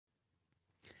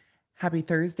Happy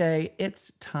Thursday.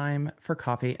 It's time for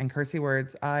coffee and cursey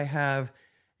words. I have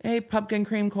a pumpkin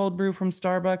cream cold brew from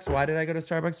Starbucks. Why did I go to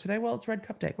Starbucks today? Well, it's red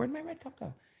cup day. Where'd my red cup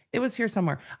go? It was here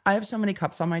somewhere. I have so many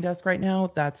cups on my desk right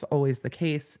now. That's always the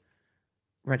case.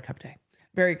 Red cup day.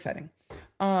 Very exciting.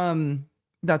 Um,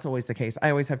 that's always the case.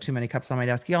 I always have too many cups on my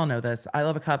desk. Y'all know this. I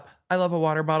love a cup. I love a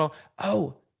water bottle.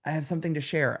 Oh, I have something to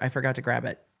share. I forgot to grab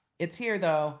it. It's here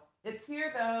though. It's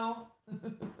here though.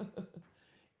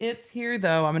 It's here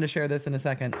though. I'm going to share this in a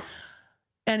second.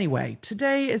 Anyway,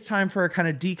 today is time for a kind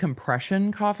of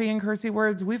decompression coffee and cursey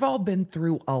words. We've all been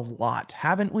through a lot,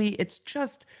 haven't we? It's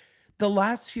just the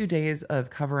last few days of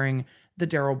covering the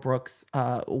Darrell Brooks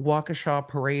Waukesha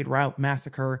Parade Route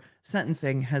massacre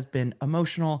sentencing has been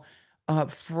emotional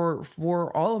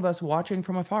for all of us watching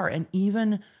from afar, and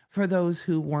even for those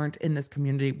who weren't in this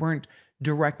community, weren't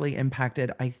directly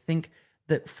impacted. I think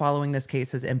that following this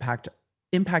case has impacted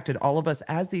all of us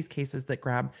as these cases that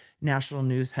grab national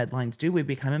news headlines do. We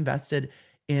become invested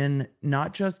in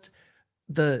not just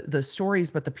the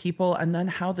stories, but the people, and then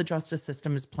how the justice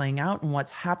system is playing out and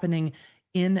what's happening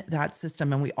in that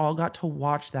system. And we all got to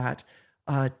watch that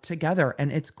together,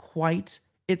 and it's quite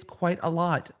a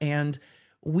lot. And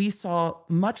we saw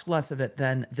much less of it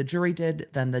than the jury did,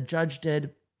 than the judge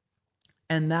did,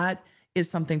 and that is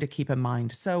something to keep in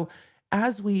mind. So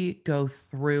as we go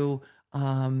through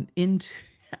into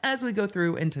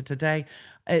into today,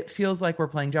 it feels like we're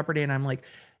playing Jeopardy, and I'm like,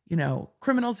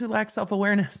 criminals who lack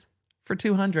self-awareness for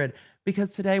 200,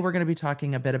 because today we're going to be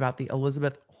talking a bit about the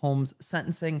Elizabeth Holmes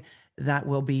sentencing that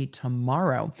will be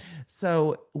tomorrow.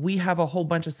 So we have a whole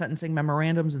bunch of sentencing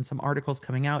memorandums and some articles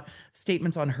coming out,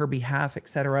 statements on her behalf,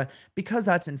 etc. Because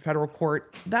that's in federal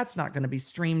court, that's not going to be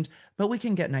streamed, but we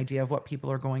can get an idea of what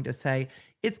people are going to say.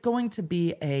 It's going to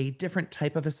be a different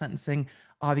type of a sentencing.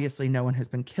 Obviously, no one has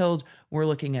been killed. We're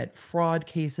looking at fraud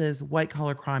cases. White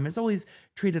collar crime is always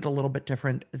treated a little bit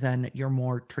different than your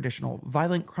more traditional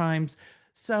violent crimes.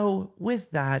 So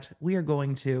with that, we are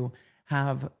going to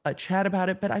have a chat about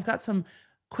it, but I've got some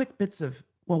quick bits of,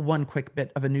 well, one quick bit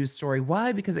of a news story.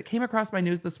 Why? Because it came across my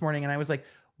news this morning and I was like,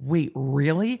 wait,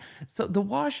 really? So the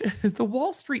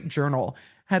Wall Street Journal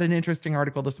had an interesting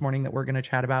article this morning that we're going to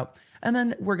chat about. And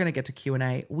then we're going to get to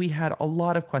Q&A. We had a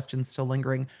lot of questions still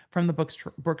lingering from the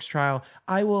Brooks trial.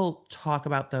 I will talk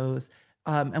about those,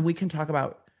 and we can talk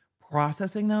about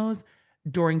processing those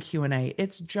during Q&A.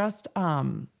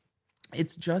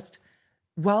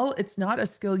 Well, it's not a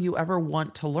skill you ever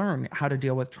want to learn, how to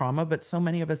deal with trauma, but so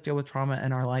many of us deal with trauma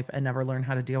in our life and never learn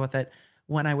how to deal with it.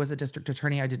 When I was a district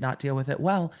attorney, I did not deal with it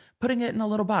well. Putting it in a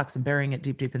little box and burying it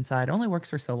deep, deep inside only works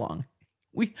for so long.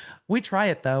 We try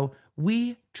it though.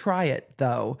 We try it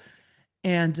though.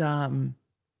 And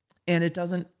it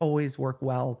doesn't always work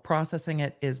well. Processing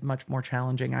it is much more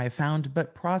challenging, I have found,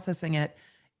 but processing it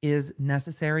is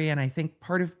necessary. And I think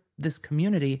part of this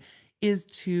community is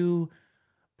to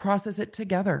process it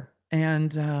together.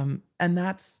 And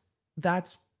that's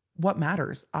what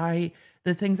matters. The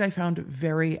things I found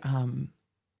very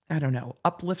I don't know,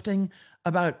 uplifting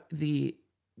about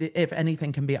if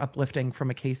anything can be uplifting from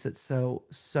a case that's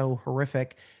so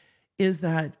horrific, is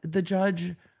that the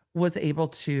judge was able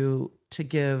to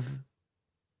give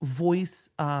voice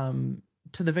to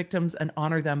the victims and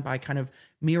honor them by kind of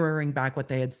mirroring back what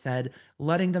they had said,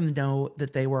 letting them know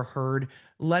that they were heard,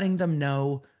 letting them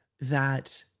know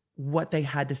that what they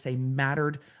had to say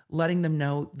mattered, letting them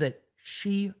know that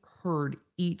she heard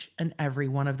each and every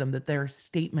one of them, that their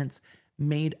statements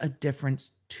made a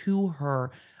difference to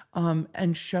her,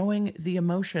 and showing the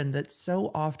emotion that so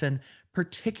often,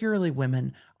 particularly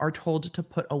women, are told to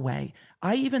put away.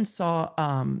 I even saw,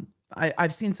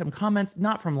 I've seen some comments,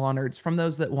 not from law nerds, from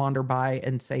those that wander by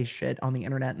and say shit on the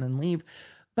internet and then leave,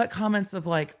 but comments of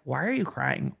like, why are you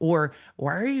crying? Or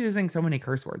why are you using so many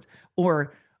curse words?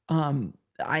 Or,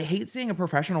 I hate seeing a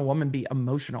professional woman be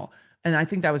emotional. And I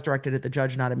think that was directed at the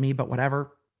judge, not at me, but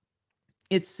whatever.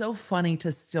 It's so funny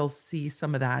to still see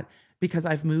some of that because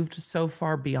I've moved so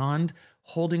far beyond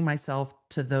holding myself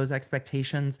to those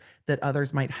expectations that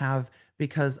others might have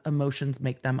because emotions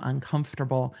make them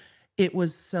uncomfortable. It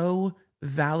was so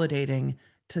validating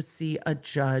to see a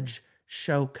judge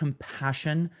show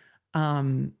compassion,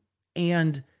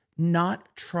 and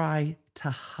not try to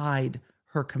hide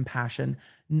her compassion,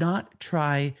 not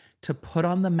try to put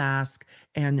on the mask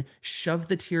and shove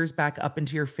the tears back up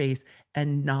into your face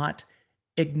and not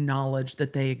acknowledge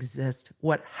that they exist.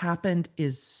 What happened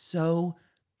is so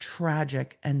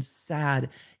tragic and sad.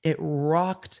 It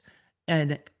rocked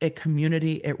a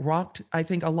community. It rocked, I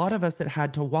think, a lot of us that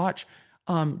had to watch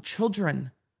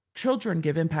children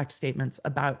give impact statements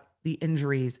about the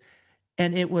injuries.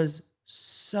 And it was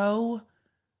so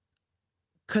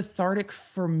cathartic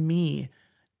for me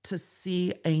to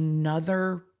see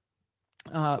another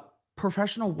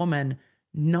professional woman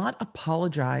not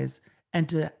apologize and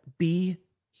to be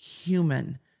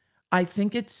human. I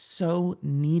think it's so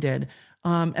needed.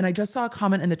 And I just saw a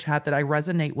comment in the chat that I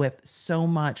resonate with so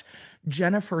much.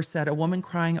 Jennifer said, a woman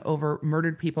crying over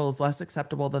murdered people is less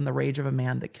acceptable than the rage of a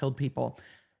man that killed people.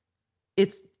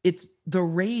 It's the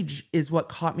rage is what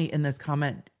caught me in this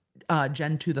comment,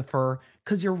 Jen to the fur,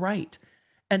 because you're right.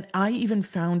 And I even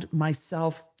found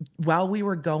myself, while we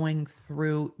were going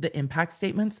through the impact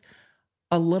statements,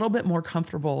 a little bit more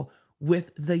comfortable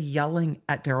with the yelling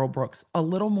at Daryl Brooks, a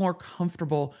little more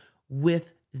comfortable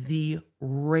with the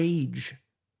rage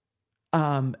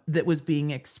that was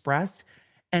being expressed.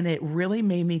 And it really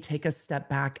made me take a step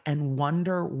back and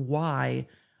wonder why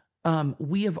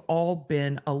we have all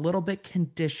been a little bit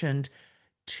conditioned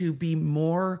to be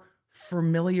more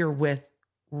familiar with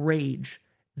rage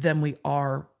than we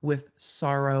are with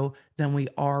sorrow, than we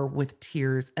are with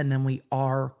tears, and than we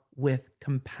are with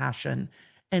compassion.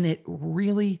 And it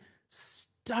really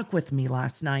stuck with me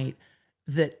last night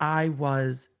that I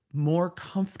was more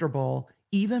comfortable,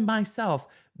 even myself,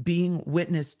 being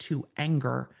witness to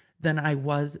anger than I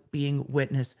was being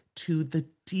witness to the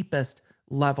deepest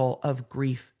level of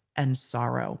grief and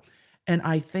sorrow. And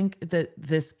I think that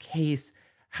this case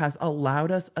has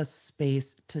allowed us a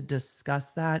space to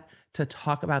discuss that, to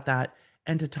talk about that,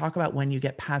 and to talk about when you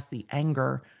get past the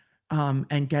anger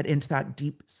and get into that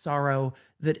deep sorrow,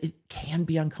 that it can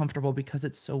be uncomfortable because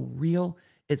it's so real,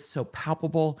 it's so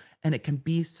palpable, and it can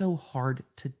be so hard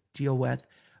to deal with.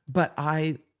 But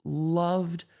I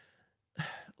loved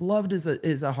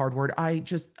is a hard word. I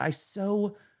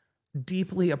so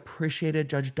deeply appreciated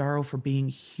Judge Darrow for being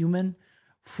human,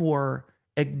 for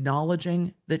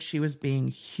acknowledging that she was being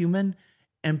human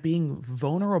and being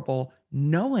vulnerable,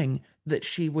 knowing that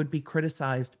she would be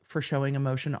criticized for showing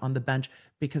emotion on the bench,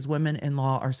 because women in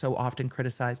law are so often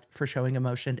criticized for showing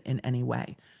emotion in any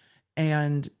way.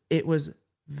 And it was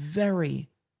very,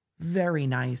 very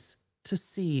nice to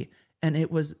see. And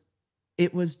it was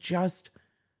just,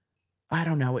 I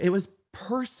don't know, it was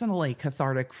personally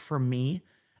cathartic for me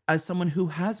as someone who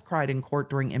has cried in court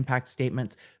during impact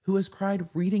statements, who has cried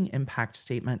reading impact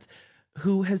statements,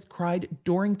 who has cried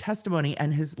during testimony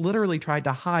and has literally tried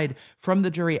to hide from the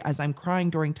jury as I'm crying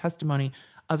during testimony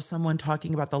of someone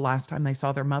talking about the last time they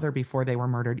saw their mother before they were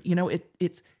murdered. You know,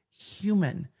 it's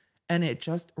human, and it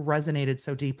just resonated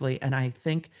so deeply. And I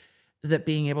think that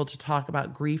being able to talk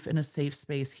about grief in a safe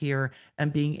space here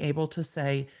and being able to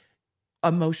say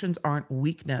emotions aren't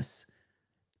weakness,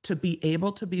 to be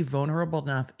able to be vulnerable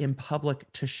enough in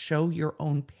public to show your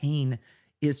own pain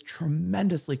is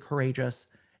tremendously courageous.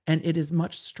 And it is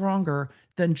much stronger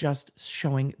than just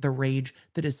showing the rage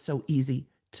that is so easy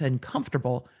and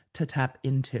comfortable to tap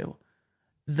into.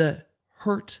 The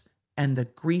hurt and the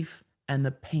grief and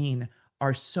the pain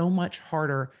are so much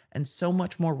harder and so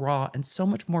much more raw and so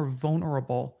much more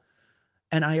vulnerable.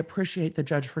 And I appreciate the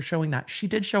judge for showing that. She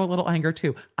did show a little anger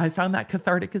too. I found that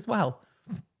cathartic as well.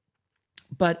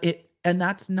 But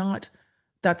that's not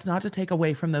to take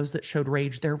away from those that showed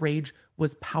rage. Their rage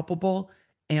was palpable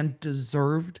and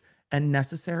deserved and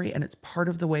necessary, and it's part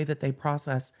of the way that they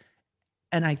process.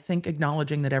 And I think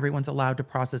acknowledging that everyone's allowed to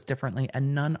process differently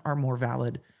and none are more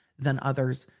valid than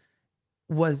others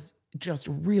was just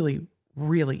really,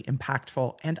 really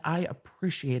impactful. And I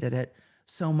appreciated it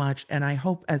so much. And I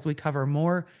hope as we cover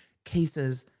more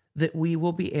cases that we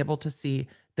will be able to see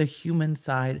the human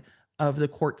side of the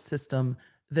court system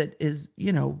that is,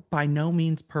 you know, by no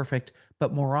means perfect,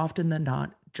 but more often than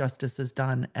not, justice is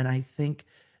done. And I think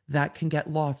that can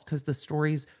get lost because the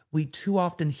stories we too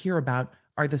often hear about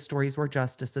are the stories where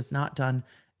justice is not done.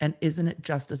 And isn't it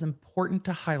just as important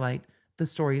to highlight the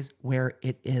stories where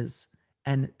it is?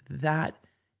 And that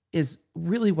is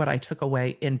really what I took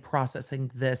away in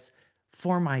processing this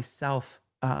for myself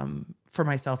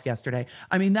yesterday.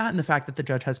 I mean, that and the fact that the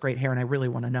judge has great hair, and I really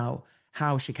want to know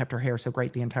how she kept her hair so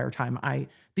great the entire time.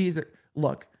 These are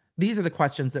the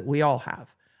questions that we all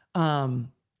have.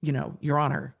 You know, Your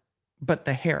Honor, but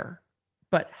the hair,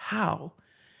 but how?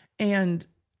 And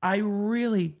I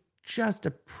really just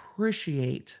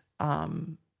appreciate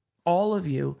all of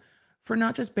you for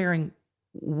not just bearing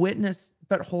witness,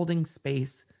 but holding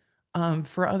space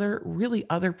for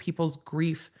other people's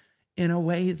grief in a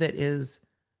way that is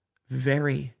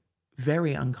very,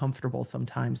 very uncomfortable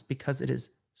sometimes because it is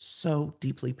so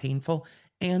deeply painful.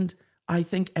 And I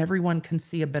think everyone can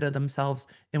see a bit of themselves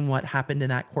in what happened in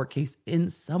that court case in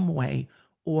some way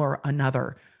or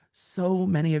another. So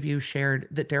many of you shared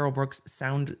that Daryl Brooks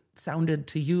sounded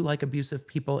to you like abusive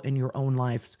people in your own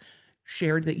lives.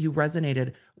 shared that you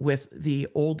resonated with the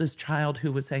oldest child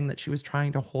who was saying that she was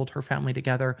trying to hold her family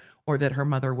together or that her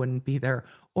mother wouldn't be there,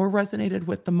 or resonated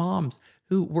with the moms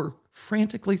who were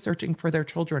frantically searching for their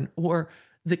children, or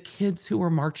the kids who were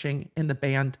marching in the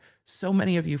band. So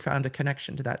many of you found a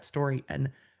connection to that story,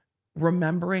 and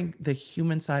remembering the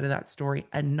human side of that story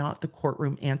and not the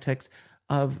courtroom antics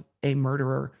of a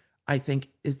murderer, I think,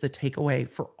 is the takeaway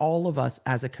for all of us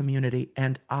as a community.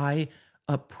 And I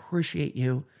appreciate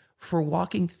you for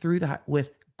walking through that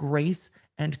with grace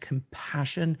and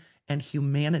compassion and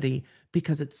humanity,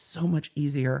 because it's so much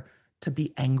easier to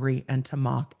be angry and to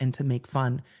mock and to make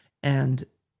fun. And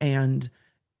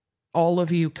all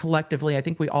of you collectively, I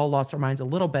think we all lost our minds a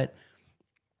little bit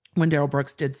when Darrell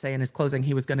Brooks did say in his closing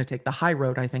he was going to take the high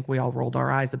road. I think we all rolled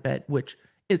our eyes a bit, which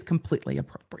is completely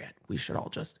appropriate. We should all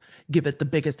just give it the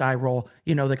biggest eye roll,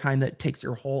 you know, the kind that takes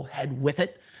your whole head with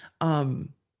it,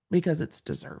 because it's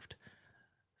deserved.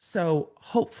 So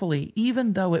hopefully,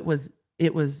 even though it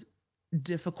was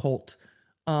difficult,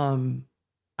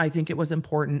 I think it was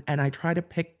important. And I try to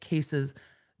pick cases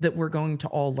that we're going to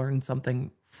all learn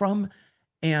something from.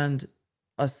 And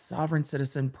a sovereign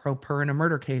citizen pro per in a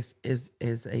murder case is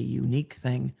a unique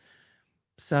thing.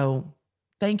 So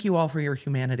thank you all for your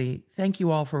humanity. Thank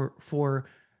you all for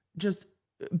just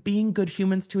being good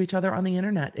humans to each other on the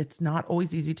internet. It's not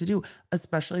always easy to do,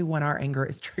 especially when our anger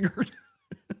is triggered.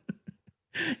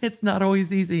 It's not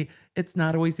always easy. It's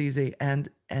not always easy. And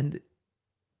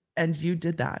you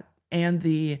did that. And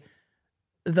the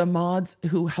mods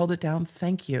who held it down,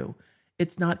 thank you.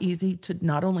 It's not easy to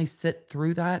not only sit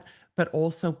through that, but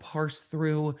also parse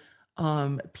through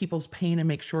people's pain and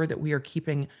make sure that we are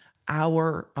keeping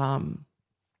our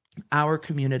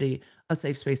community a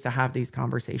safe space to have these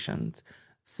conversations.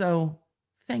 So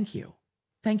thank you.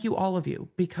 Thank you, all of you,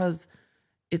 because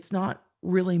it's not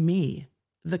really me.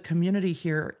 The community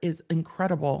here is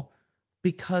incredible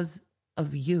because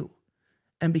of you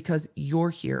and because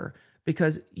you're here,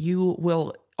 because you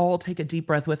will all take a deep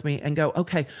breath with me and go,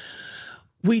 okay,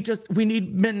 we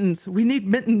need mittens. We need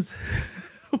mittens.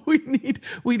 we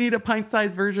need a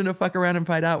pint-sized version of Fuck Around and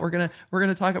Find Out. We're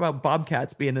gonna talk about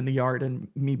bobcats being in the yard and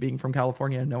me being from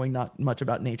California and knowing not much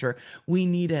about nature. We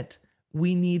need it.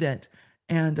 We need it.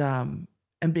 And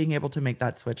being able to make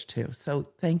that switch too. So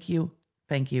thank you.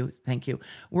 Thank you. Thank you.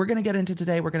 We're going to get into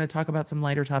today. We're going to talk about some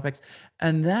lighter topics.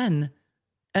 And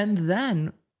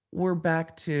then we're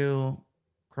back to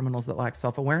criminals that lack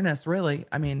self-awareness. Really.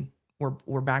 I mean,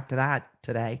 we're back to that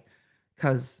today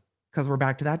because we're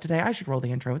back to that today. I should roll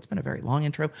the intro. It's been a very long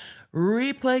intro.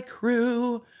 Replay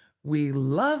crew, we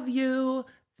love you.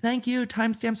 Thank you.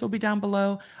 Timestamps will be down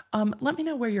below. Let me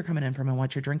know where you're coming in from and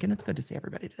what you're drinking. It's good to see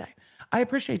everybody today. I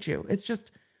appreciate you. It's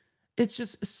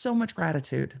just so much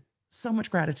gratitude. So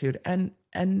much gratitude.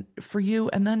 And for you,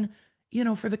 and then, you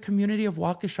know, for the community of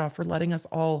Waukesha for letting us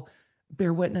all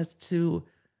bear witness to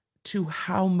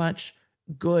how much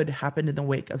good happened in the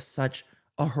wake of such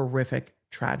a horrific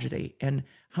tragedy, and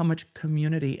how much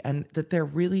community, and that there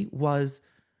really was,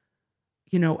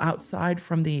 you know, outside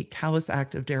from the callous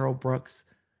act of Darrell Brooks,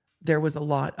 there was a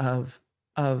lot of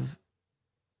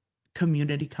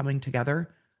community coming together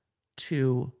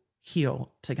to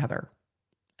heal together.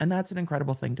 And that's an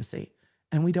incredible thing to see.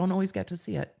 And we don't always get to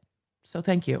see it. So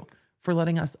thank you for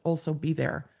letting us also be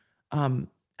there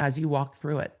as you walk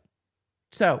through it.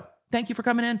 So thank you for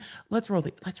coming in. Let's roll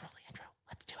the intro.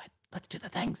 Let's do it. Let's do the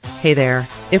things. Hey there.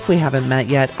 If we haven't met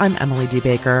yet, I'm Emily D.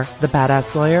 Baker, the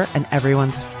badass lawyer and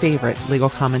everyone's favorite legal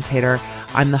commentator.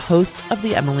 I'm the host of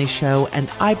The Emily Show, and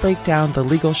I break down the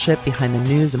legal shit behind the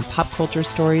news and pop culture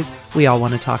stories we all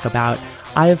want to talk about.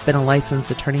 I have been a licensed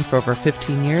attorney for over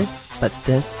 15 years, but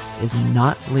this is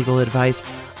not legal advice.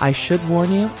 I should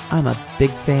warn you, I'm a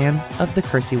big fan of the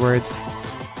cursey words.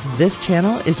 This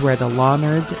channel is where the law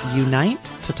nerds unite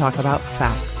to talk about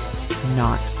facts,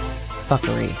 not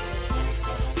fuckery.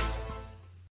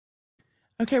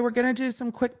 Okay, we're going to do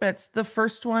some quick bits. The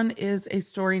first one is a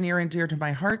story near and dear to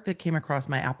my heart that came across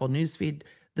my Apple News feed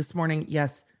this morning.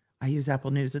 Yes, I use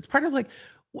Apple News. It's part of like,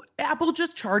 Apple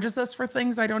just charges us for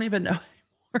things I don't even know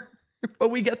anymore. But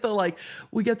we get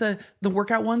the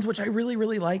workout ones, which I really,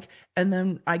 really like. And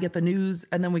then I get the news,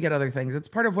 and then we get other things. It's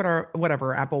part of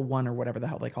whatever Apple One or whatever the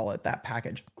hell they call it, that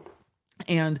package.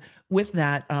 And with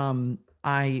that,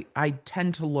 I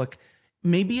tend to look,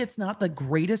 maybe it's not the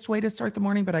greatest way to start the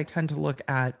morning, but I tend to look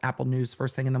at Apple News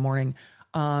first thing in the morning,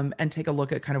 and take a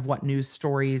look at kind of what news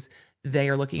stories they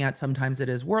are looking at. Sometimes it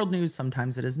is world news,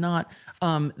 sometimes it is not.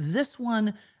 This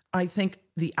one, I think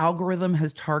the algorithm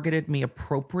has targeted me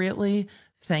appropriately.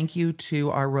 Thank you to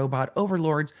our robot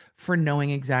overlords for knowing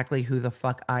exactly who the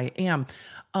fuck I am.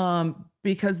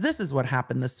 because this is what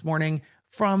happened this morning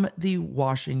from the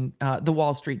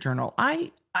Wall Street Journal.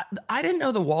 I didn't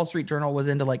know the Wall Street Journal was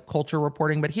into like culture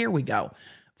reporting, but here we go.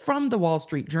 From the Wall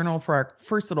Street Journal for our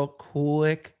first little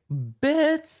quick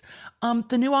bits.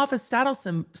 The new office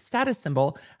status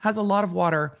symbol has a lot of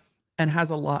water and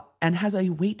has a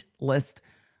wait list.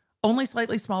 Only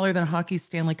slightly smaller than hockey's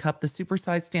Stanley Cup, the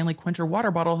supersized Stanley Quencher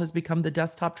water bottle has become the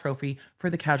desktop trophy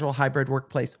for the casual hybrid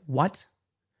workplace. What?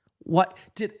 What?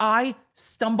 Did I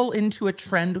stumble into a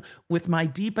trend with my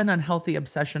deep and unhealthy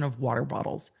obsession of water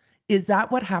bottles? Is that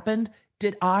what happened?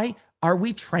 Are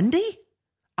we trendy?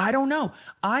 I don't know.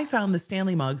 I found the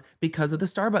Stanley mugs because of the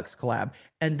Starbucks collab.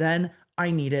 And then I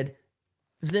needed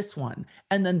this one.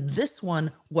 And then this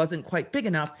one wasn't quite big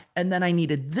enough. And then I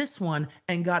needed this one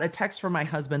and got a text from my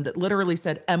husband that literally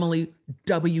said, Emily,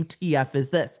 WTF is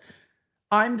this?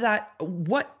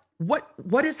 What?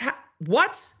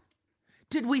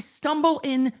 Did we stumble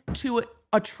into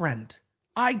a trend?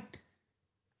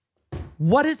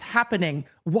 What is happening?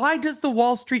 Why does the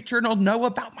Wall Street Journal know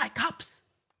about my cups?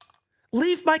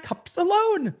 Leave my cups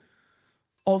alone.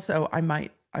 Also, I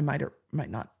might or might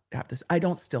not have this. I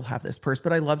don't still have this purse,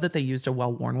 but I love that they used a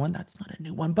well-worn one. That's not a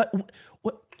new one, but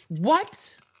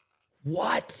what?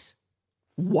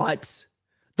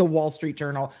 The Wall Street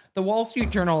Journal. The Wall Street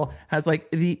Journal has like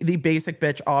the basic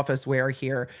bitch office wear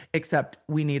here, except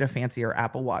we need a fancier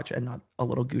Apple Watch and not a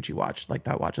little Gucci watch. Like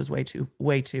that watch is way too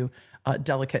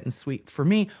delicate and sweet for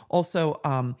me. Also,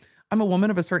 I'm a woman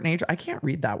of a certain age. I can't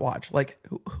read that watch. Like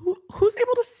who's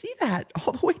able to see that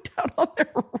all the way down on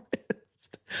their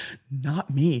wrist?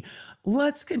 Not me.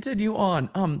 Let's continue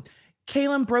on.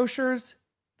 Kaylin Brochures,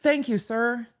 thank you,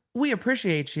 sir. We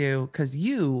appreciate you because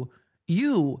you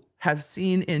have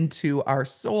seen into our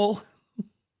soul.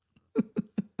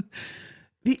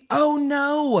 Oh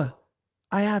no,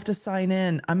 I have to sign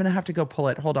in. I'm going to have to go pull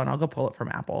it. Hold on. I'll go pull it from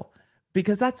Apple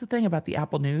because that's the thing about the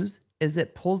Apple News is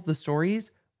it pulls the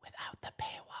stories without the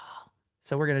paywall.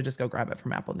 So we're going to just go grab it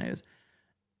from Apple News.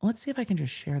 Let's see if I can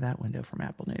just share that window from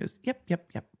Apple News.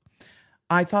 Yep.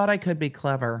 I thought I could be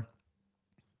clever.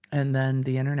 And then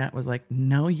the internet was like,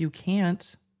 no, you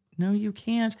can't. No, you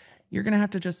can't. You're going to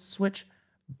have to just switch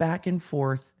back and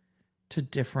forth to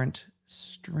different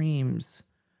streams.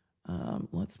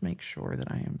 Let's make sure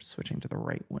that I am switching to the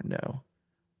right window.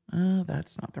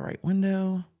 That's not the right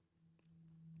window.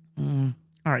 All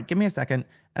right, give me a second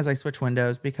as I switch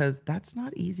windows because that's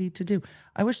not easy to do.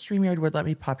 I wish StreamYard would let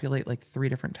me populate like 3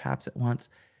 different tabs at once.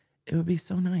 It would be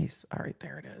so nice. All right,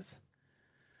 there it is.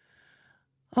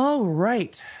 All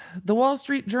right, the Wall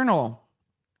Street Journal.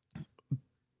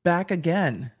 Back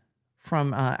again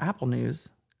from Apple News.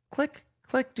 Click,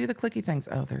 do the clicky things.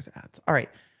 Oh, there's ads. All right.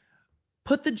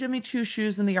 Put the Jimmy Choo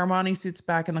shoes and the Armani suits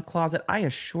back in the closet. I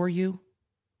assure you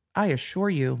that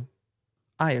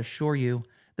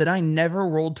I never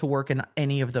rolled to work in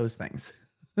any of those things.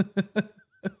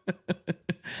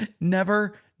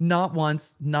 Never, not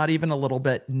once, not even a little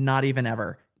bit, not even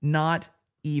ever. Not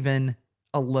even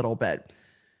a little bit.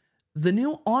 The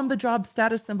new on-the-job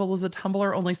status symbol is a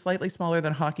tumbler only slightly smaller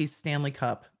than hockey's Stanley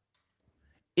Cup.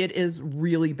 It is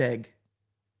really big.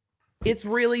 It's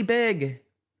really big.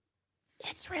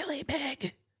 It's really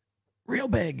big. Real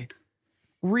big.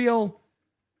 Real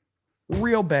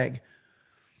big.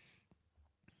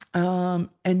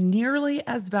 And nearly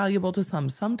as valuable to some,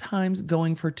 sometimes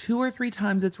going for 2 or 3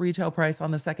 times its retail price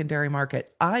on the secondary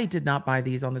market. I did not buy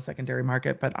these on the secondary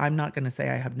market, but I'm not going to say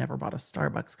I have never bought a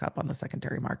Starbucks cup on the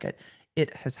secondary market.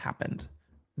 It has happened.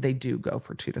 They do go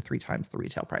for 2 to 3 times the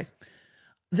retail price.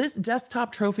 This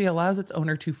desktop trophy allows its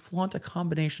owner to flaunt a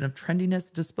combination of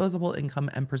trendiness, disposable income,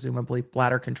 and presumably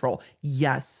bladder control.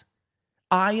 Yes,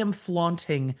 I am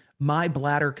flaunting my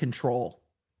bladder control.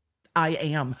 I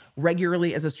am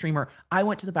regularly as a streamer. I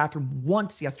went to the bathroom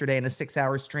once yesterday in a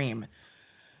 6-hour stream.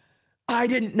 I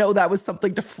didn't know that was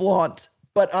something to flaunt,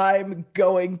 but I'm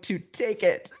going to take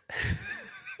it.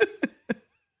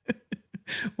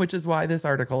 Which is why this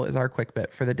article is our quick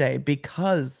bit for the day,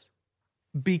 because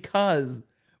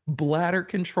bladder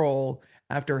control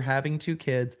after having 2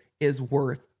 kids is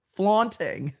worth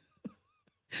flaunting.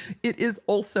 It is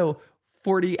also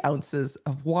 40 ounces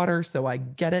of water, so I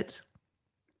get it.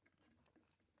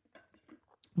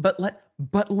 But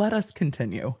let us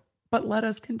continue.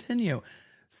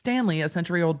 Stanley, a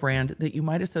century-old brand that you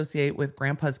might associate with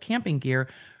Grandpa's camping gear,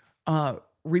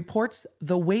 reports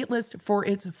the waitlist for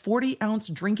its 40-ounce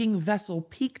drinking vessel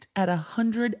peaked at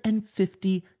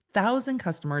 150,000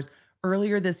 customers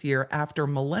earlier this year after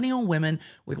millennial women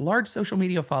with large social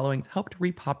media followings helped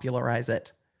repopularize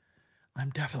it.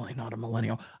 I'm definitely not a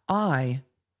millennial. I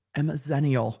am a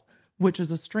zennial, which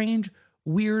is a strange,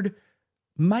 weird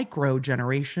micro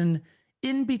generation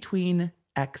in between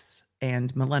X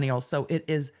and millennial. So it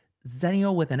is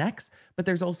Zennial with an X, but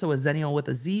there's also a Zennial with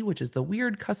a Z, which is the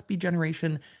weird cuspy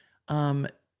generation,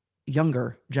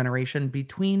 younger generation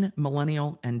between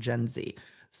millennial and Gen Z.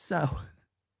 So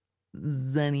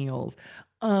Zennials.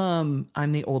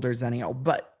 I'm the older Zennial,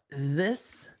 but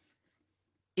this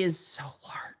is so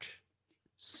large.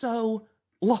 So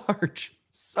large.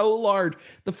 So large.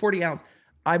 The 40 ounce.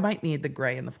 I might need the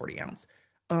gray and the 40 ounce.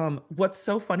 What's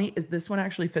so funny is this one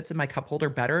actually fits in my cup holder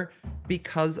better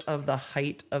because of the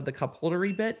height of the cup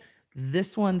holdery bit.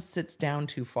 This one sits down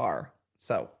too far.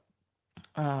 So,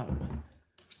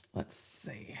 let's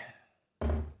see.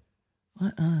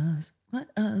 Let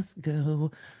us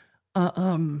go.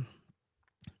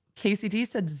 KCD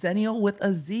said Zennial with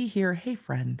a Z here. Hey,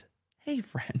 friend. Hey,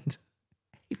 friend.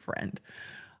 Hey, friend.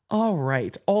 All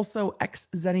right. Also,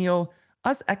 X-Zennial.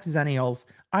 Us ex-Zennials,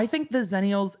 I think the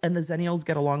Zennials and the Zennials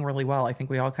get along really well. I think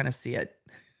we all kind of see it.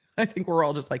 I think we're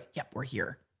all just like, yep, we're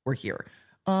here. We're here.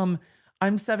 I'm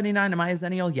 79. Am I a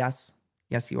Zennial? Yes.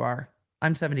 Yes, you are.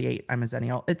 I'm 78. I'm a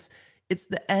Zennial. It's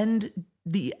the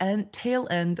tail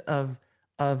end of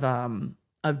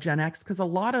Gen X, because a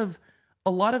lot of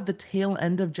the tail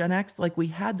end of Gen X, like we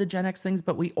had the Gen X things,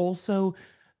 but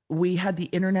we had the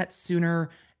internet sooner.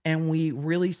 And we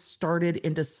really started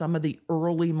into some of the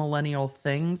early millennial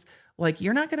things. Like,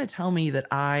 you're not going to tell me that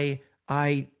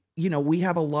we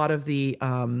have a lot of the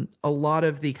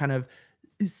kind of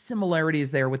similarities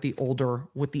there with the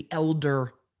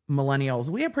elder millennials.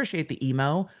 We appreciate the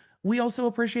emo. We also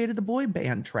appreciated the boy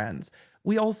band trends.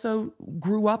 We also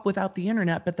grew up without the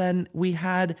internet, but then we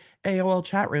had AOL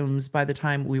chat rooms by the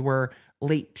time we were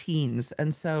late teens.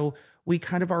 And so we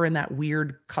kind of are in that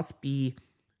weird cuspy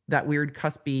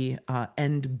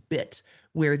end bit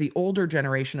where the older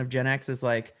generation of Gen X is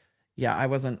like, yeah,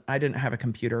 I didn't have a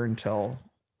computer until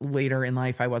later in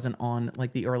life. I wasn't on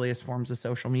like the earliest forms of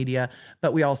social media,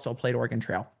 but we all still played Oregon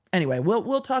Trail. Anyway,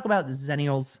 we'll talk about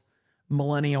Zennials,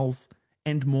 millennials,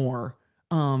 and more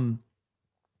in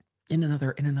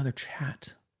another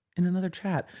chat.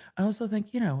 I also think,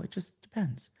 it just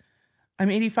depends. I'm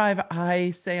 85.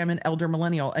 I say I'm an elder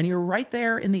millennial, and you're right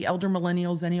there in the elder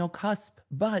millennial Zennial cusp.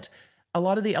 But a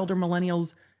lot of the elder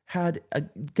millennials had,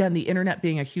 again, the internet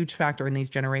being a huge factor in these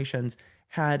generations,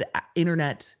 had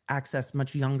internet access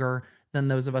much younger than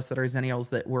those of us that are Zennials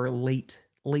that were late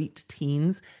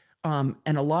teens. And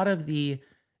a lot of these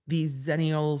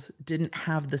Zennials didn't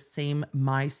have the same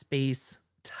MySpace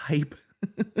type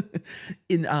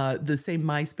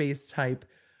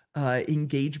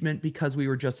engagement because we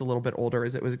were just a little bit older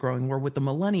as it was growing. Where with the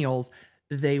millennials,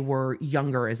 they were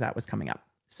younger as that was coming up.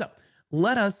 So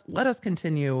let us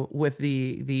continue with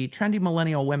the trendy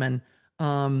millennial women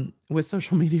with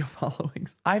social media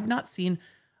followings. I've not seen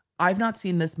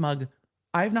this mug.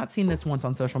 I've not seen this once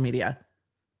on social media.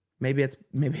 Maybe it's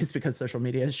because social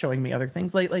media is showing me other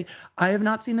things lately. I have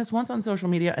not seen this once on social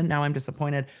media, and now I'm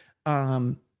disappointed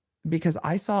because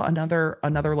I saw another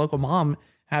local mom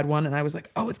had one, and I was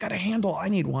like, oh, it's got a handle. I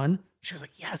need one. She was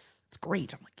like, yes, it's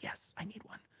great. I'm like, yes, I need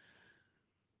one.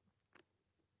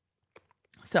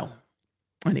 So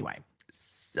anyway,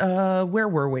 where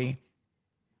were we?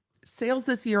 Sales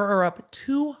this year are up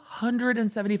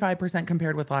 275%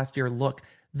 compared with last year. Look,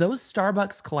 those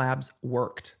Starbucks collabs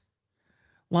worked.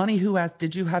 Lonnie, who asked,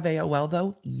 did you have AOL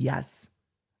though? Yes,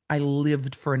 I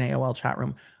lived for an AOL chat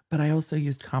room, but I also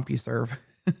used CompuServe.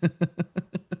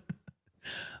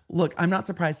 Look, I'm not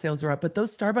surprised sales are up, but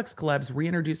those Starbucks collabs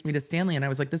reintroduced me to Stanley, and I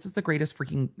was like, this is the greatest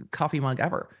freaking coffee mug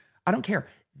ever. I don't care.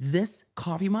 This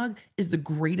coffee mug is the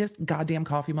greatest goddamn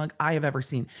coffee mug I have ever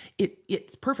seen.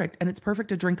 It's perfect, and it's perfect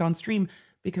to drink on stream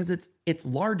because it's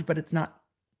large, but it's not,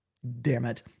 damn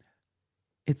it.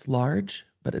 It's large,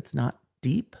 but it's not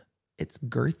deep. It's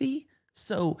girthy.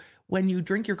 So when you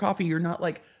drink your coffee, you're not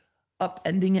like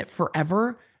upending it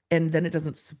forever and then it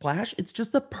doesn't splash. It's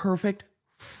just the perfect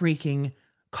freaking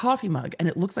coffee mug, and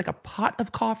it looks like a pot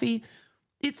of coffee.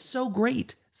 It's so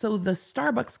great. So the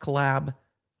Starbucks collab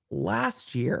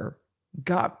last year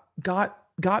got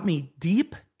me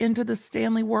deep into the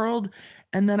Stanley world,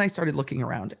 and then I started looking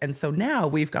around, and so now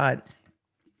we've got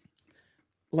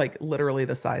like literally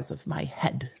the size of my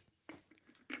head.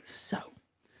 So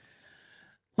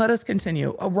let us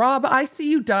continue. Rob, I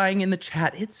see you dying in the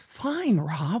chat. It's fine,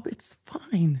 Rob. It's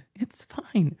fine. It's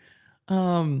fine.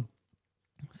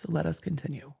 So let us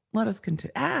continue.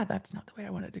 That's not the way I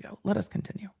wanted to go. Let us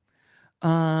continue.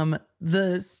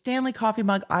 The Stanley coffee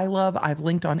mug I love. I've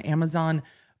linked on Amazon,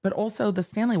 but also the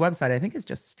Stanley website, I think it's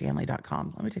just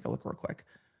stanley.com. Let me take a look real quick.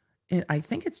 I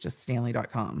think it's just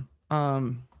stanley.com.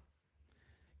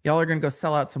 Y'all are going to go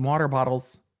sell out some water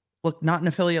bottles. Look, not an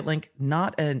affiliate link,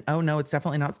 not an, oh no, it's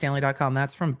definitely not Stanley.com.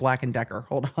 That's from Black & Decker.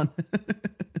 Hold on.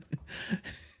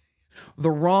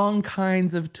 The wrong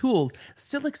kinds of tools.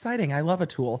 Still exciting. I love a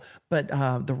tool, but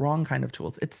the wrong kind of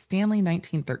tools. It's Stanley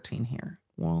 1913 here.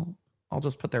 Well, I'll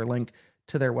just put their link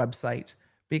to their website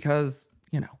because,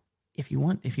 you know, if you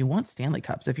want Stanley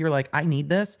Cups, if you're like, I need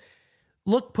this,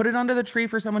 look, put it under the tree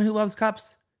for someone who loves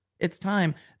cups. It's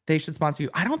time. They should sponsor you.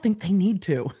 I don't think they need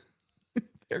to.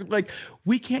 They're like,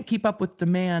 we can't keep up with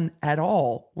demand at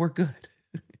all. We're good.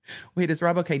 Wait, is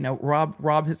Rob okay? No,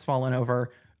 Rob has fallen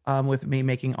over with me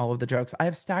making all of the jokes. I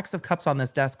have stacks of cups on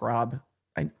this desk, Rob.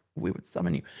 We would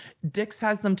summon you. Dick's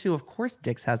has them too. Of course,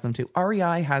 Dick's has them too.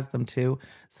 REI has them too.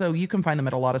 So you can find them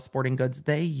at a lot of sporting goods.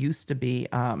 They used to be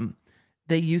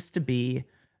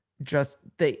just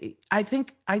I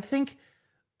think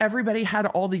everybody had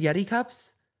all the Yeti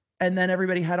cups, and then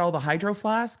everybody had all the hydro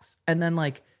flasks, and then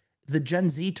like the Gen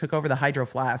Z took over the hydro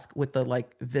flask with the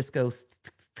like viscose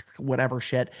whatever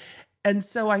shit. And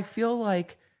so I feel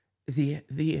like the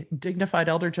dignified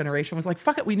elder generation was like,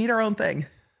 fuck it, we need our own thing.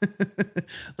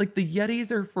 Like the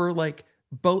Yetis are for like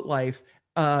boat life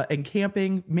and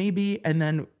camping maybe, and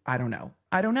then I don't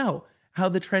know how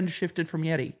the trend shifted from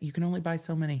Yeti. You can only buy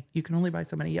so many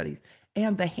Yetis.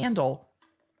 And the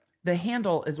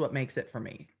handle is what makes it for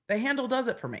me. The handle does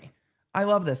it for me. I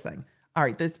love this thing. All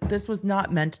right, this was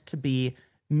not meant to be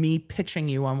me pitching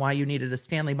you on why you needed a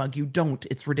Stanley mug. You don't.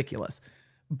 It's ridiculous.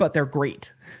 But they're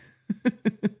great.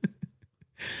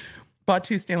 Bought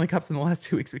 2 Stanley Cups in the last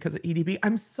 2 weeks because of EDB.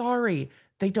 I'm sorry.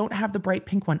 They don't have the bright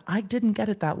pink one. I didn't get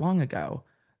it that long ago.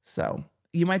 So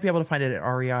you might be able to find it at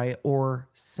REI or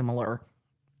similar.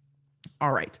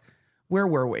 All right. Where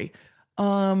were we?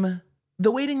 The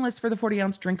waiting list for the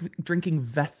 40-ounce drinking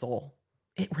vessel.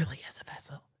 It really is a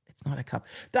vessel. It's not a cup.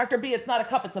 Dr. B, it's not a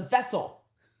cup. It's a vessel.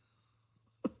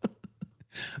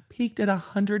 Peaked at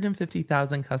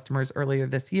 150,000 customers earlier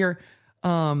this year.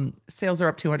 Sales are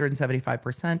up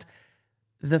 275%.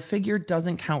 The figure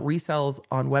doesn't count resales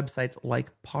on websites like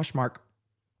Poshmark.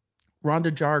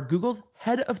 Rhonda Jar, Google's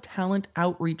head of talent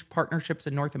outreach partnerships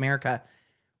in North America.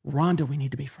 Rhonda, we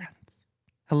need to be friends.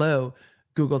 Hello,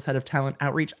 Google's head of talent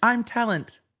outreach. I'm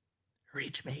talent.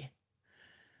 Reach me.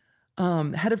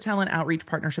 Head of talent outreach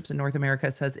partnerships in North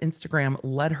America says Instagram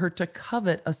led her to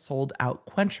covet a sold out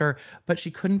quencher, but she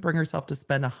couldn't bring herself to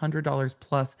spend $100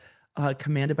 plus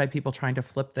commanded by people trying to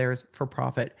flip theirs for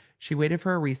profit. She waited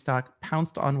for a restock,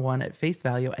 pounced on one at face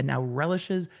value, and now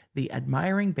relishes the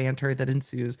admiring banter that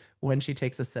ensues when she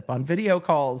takes a sip on video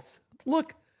calls.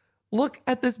 Look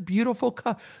at this beautiful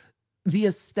cup. The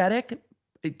aesthetic,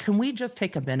 can we just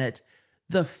take a minute?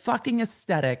 The fucking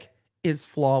aesthetic is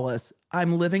flawless.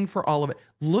 I'm living for all of it.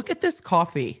 Look at this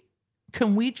coffee.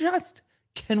 Can we just?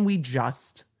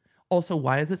 Also,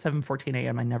 why is it 7:14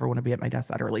 a.m.? I never want to be at my desk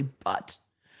that early, but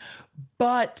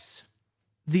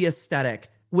the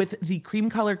aesthetic with the cream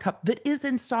colored cup that is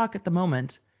in stock at the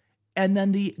moment, and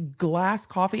then the glass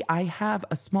coffee. I have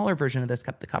a smaller version of this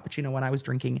cup, the cappuccino one I was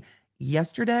drinking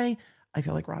yesterday. I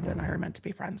feel like Rhonda and I are meant to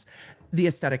be friends. The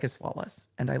aesthetic is flawless,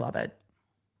 and I love it.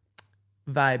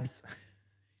 Vibes.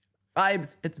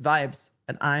 It's vibes,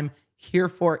 and I'm here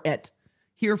for it.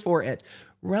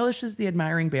 Relishes the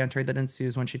admiring banter that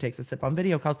ensues when she takes a sip on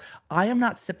video calls. I am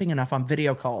not sipping enough on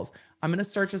video calls. I'm going to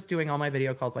start just doing all my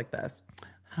video calls like this.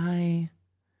 Hi,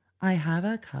 I have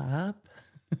a cup.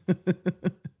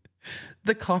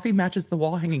 The coffee matches the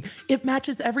wall hanging. It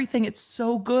matches everything. It's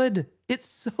so good.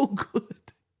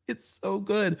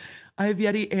 I have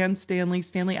Yeti and Stanley.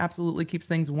 Stanley absolutely keeps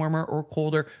things warmer or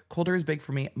colder. Colder is big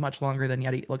for me, much longer than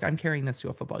Yeti. Look, I'm carrying this to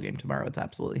a football game tomorrow. It's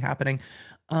absolutely happening.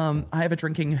 I have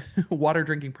a water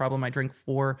drinking problem. I drink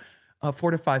 4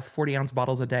 to 5 40-ounce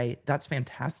bottles a day. That's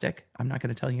fantastic. I'm not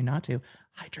going to tell you not to.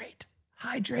 Hydrate.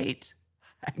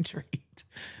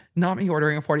 Not me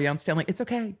ordering a 40-ounce Stanley. It's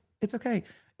okay.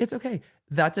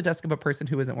 That's a desk of a person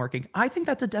who isn't working. I think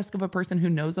that's a desk of a person who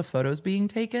knows a photo's being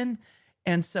taken.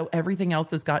 And so everything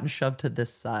else has gotten shoved to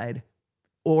this side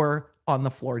or on the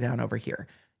floor down over here,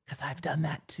 because I've done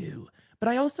that too. But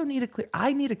I also need a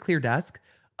clear desk.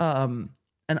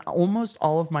 And almost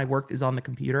all of my work is on the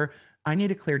computer. I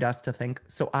need a clear desk to think.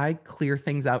 So I clear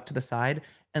things out to the side,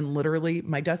 and literally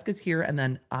my desk is here, and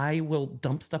then I will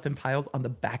dump stuff in piles on the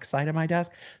back side of my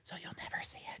desk. So you'll never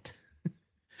see it.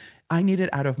 I need it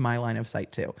out of my line of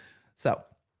sight too. So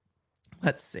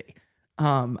let's see.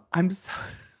 I'm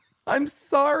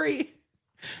sorry.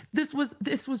 This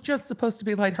was just supposed to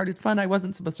be lighthearted fun. I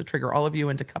wasn't supposed to trigger all of you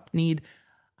into cup need.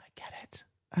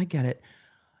 I get it.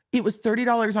 It was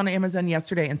 $30 on Amazon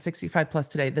yesterday and 65 plus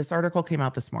today. This article came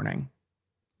out this morning.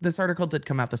 This article did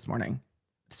come out this morning.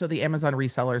 So the Amazon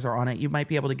resellers are on it. You might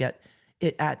be able to get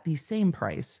it at the same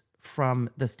price from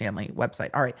the Stanley website.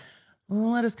 All right.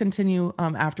 Let us continue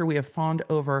after we have fawned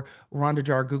over Rhonda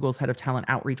Jar, Google's head of talent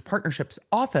outreach partnerships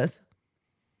office.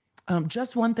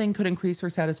 Just one thing could increase her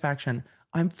satisfaction.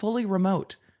 I'm fully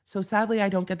remote, so sadly I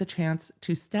don't get the chance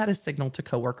to status signal to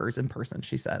coworkers in person,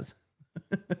 she says.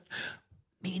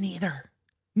 Me neither.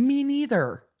 Me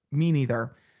neither. Me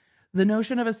neither. The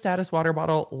notion of a status water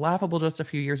bottle, laughable just a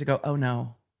few years ago. Oh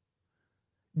no.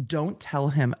 Don't tell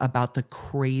him about the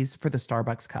craze for the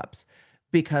Starbucks cups,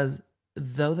 because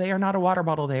though they are not a water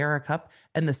bottle, they are a cup.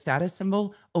 And the status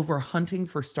symbol over hunting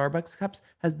for Starbucks cups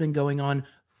has been going on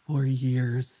for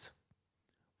years.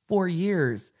 For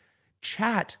years.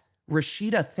 Chat,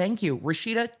 Rashida, thank you.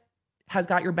 Rashida has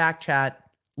got your back, chat.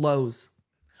 Lowe's.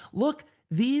 Look,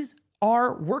 these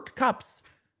are work cups.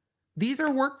 These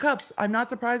are work cups. I'm not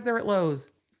surprised they're at Lowe's.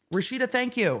 Rashida,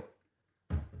 thank you.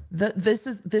 This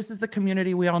is the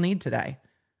community we all need today.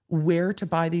 Where to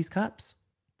buy these cups?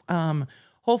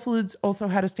 Whole Foods also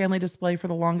had a Stanley display for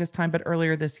the longest time, but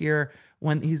earlier this year,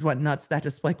 when he's went nuts, that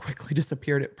display quickly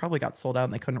disappeared. It probably got sold out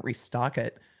and they couldn't restock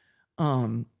it.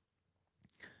 So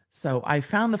I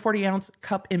found the 40-ounce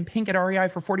cup in pink at REI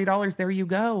for $40. There you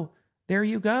go. There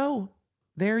you go.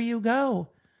 There you go.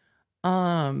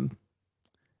 Starbucks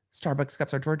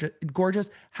cups are gorgeous.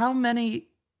 How many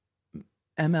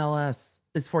MLS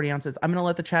is 40 ounces? I'm going to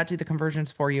let the chat do the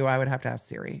conversions for you. I would have to ask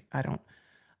Siri. I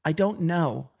don't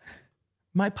know.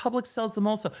 My Publix sells them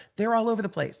also. They're all over the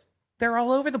place. They're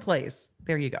all over the place.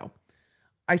 There you go.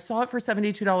 I saw it for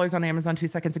 $72 on Amazon 2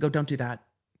 seconds ago. Don't do that.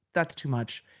 That's too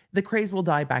much. The craze will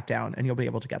die back down and you'll be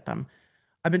able to get them.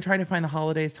 I've been trying to find the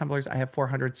holidays tumblers. I have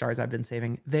 400 stars I've been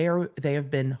saving. They have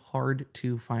been hard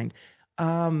to find.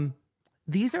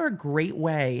 These are a great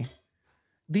way.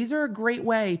 These are a great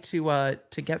way to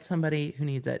get somebody who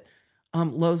needs it.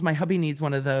 Lowe's, my hubby needs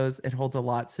one of those. It holds a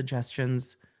lot.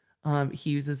 Suggestions. He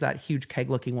uses that huge keg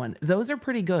looking one. Those are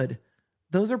pretty good.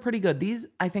 Those are pretty good. These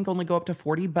I think only go up to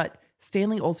 40, but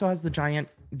Stanley also has the giant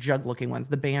jug looking ones.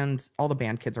 The bands, all the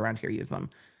band kids around here use them.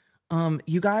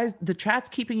 You guys, the chat's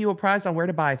keeping you apprised on where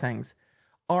to buy things.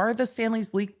 Are the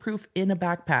Stanleys leak proof in a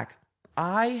backpack?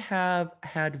 I have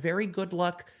had very good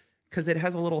luck because it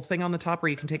has a little thing on the top where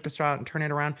you can take the straw out and turn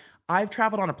it around. I've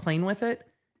traveled on a plane with it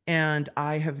and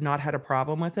I have not had a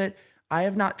problem with it. I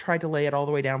have not tried to lay it all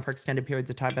the way down for extended periods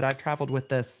of time, but I've traveled with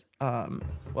this,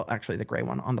 well, actually the gray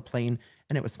one on the plane,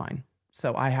 and it was fine.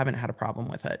 So I haven't had a problem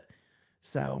with it.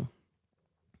 So,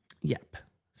 yep.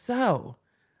 So,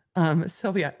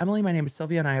 Sylvia, Emily, my name is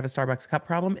Sylvia and I have a Starbucks cup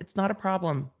problem. It's not a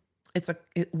problem.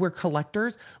 We're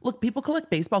collectors. Look, people collect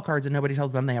baseball cards and nobody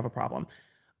tells them they have a problem.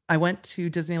 I went to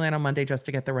Disneyland on Monday just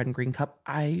to get the red and green cup.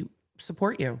 I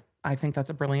support you. I think that's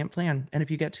a brilliant plan. And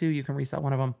if you get two, you can resell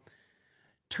one of them.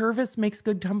 Tervis makes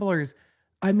good tumblers.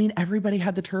 I mean, everybody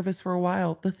had the Tervis for a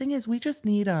while. The thing is, we just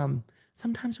need,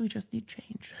 sometimes we just need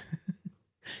change.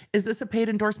 Is this a paid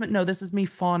endorsement? No, this is me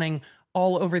fawning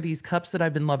all over these cups that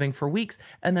I've been loving for weeks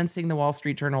and then seeing the Wall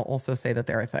Street Journal also say that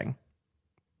they're a thing.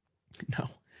 No,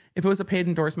 if it was a paid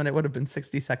endorsement, it would have been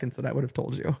 60 seconds and I would have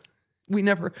told you. We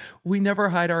never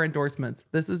hide our endorsements.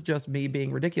 This is just me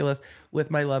being ridiculous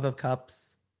with my love of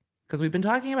cups because we've been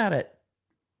talking about it.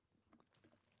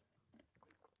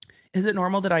 Is it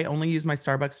normal that I only use my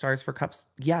Starbucks stars for cups?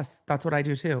 Yes, that's what I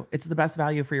do too. It's the best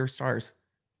value for your stars.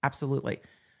 Absolutely.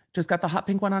 Just got the hot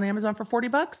pink one on Amazon for 40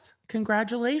 bucks.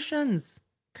 Congratulations.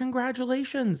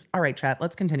 Congratulations. All right, chat,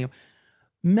 let's continue.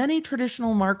 Many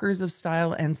traditional markers of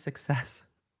style and success.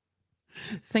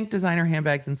 Think designer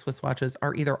handbags and Swiss watches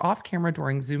are either off camera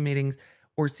during Zoom meetings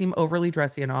or seem overly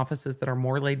dressy in offices that are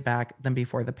more laid back than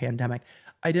before the pandemic.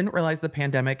 I didn't realize the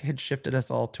pandemic had shifted us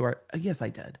all to our, yes, I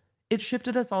did. It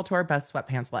shifted us all to our best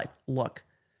sweatpants life. Look,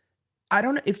 I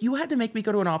don't know if you had to make me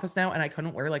go to an office now and I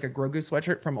couldn't wear like a Grogu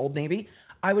sweatshirt from Old Navy,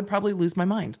 I would probably lose my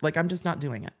mind. Like, I'm just not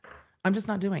doing it. I'm just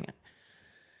not doing it.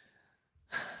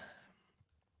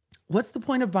 What's the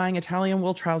point of buying Italian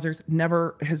wool trousers?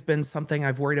 Never has been something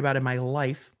I've worried about in my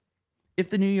life. If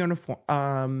the new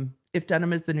uniform, if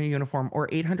denim is the new uniform, or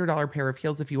 $800 pair of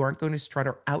heels, if you aren't going to strut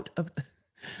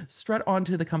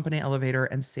onto the company elevator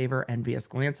and savor envious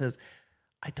glances.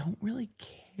 I don't really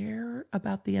care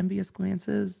about the envious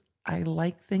glances. I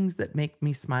like things that make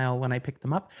me smile when I pick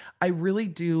them up. I really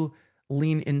do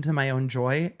lean into my own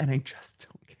joy and I just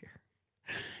don't care.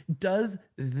 Does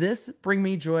this bring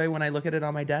me joy when I look at it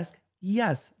on my desk?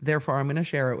 Yes. Therefore, I'm going to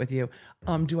share it with you.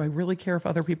 Do I really care if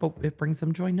other people, it brings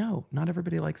them joy? No, not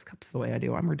everybody likes cups the way I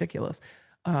do. I'm ridiculous.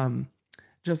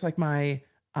 Just like my,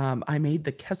 I made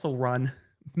the Kessel Run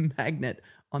magnet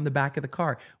on the back of the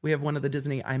car. We have one of the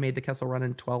Disney, I made the Kessel Run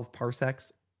in 12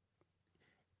 parsecs.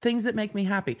 Things that make me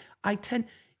happy.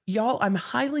 Y'all, I'm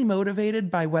highly motivated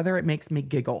by whether it makes me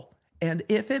giggle. And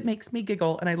if it makes me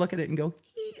giggle and I look at it and go,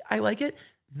 I like it,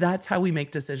 that's how we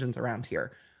make decisions around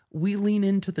here. We lean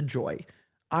into the joy.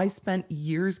 I spent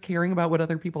years caring about what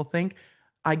other people think.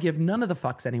 I give none of the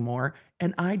fucks anymore,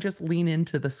 and I just lean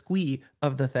into the squee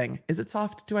of the thing. Is it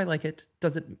soft? Do I like it?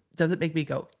 Does it make me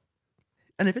go?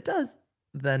 And if it does,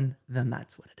 then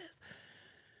that's what it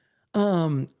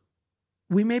is.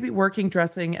 We may be working,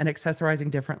 dressing, and accessorizing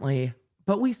differently,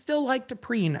 but we still like to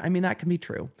preen. I mean, that can be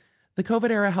true. The COVID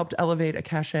era helped elevate a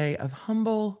cachet of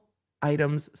humble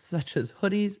items such as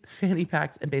hoodies, fanny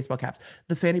packs, and baseball caps.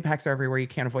 The fanny packs are everywhere. You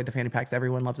can't avoid the fanny packs.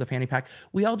 Everyone loves a fanny pack.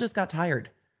 We all just got tired.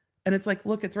 And it's like,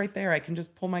 look, it's right there. I can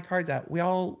just pull my cards out. We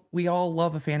all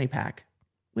love a fanny pack.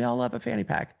 We all love a fanny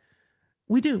pack.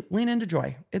 We do. Lean into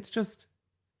joy. It's just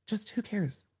who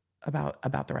cares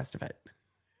about the rest of it?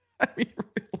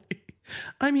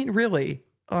 I mean, really.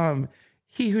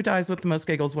 He who dies with the most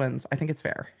giggles wins. I think it's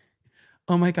fair.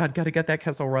 Oh my God, got to get that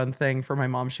Kessel Run thing for my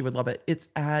mom. She would love it. It's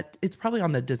probably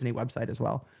on the Disney website as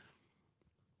well.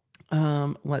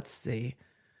 Let's see.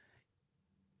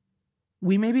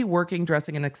 We may be working,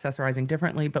 dressing, and accessorizing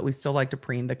differently, but we still like to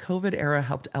preen. The COVID era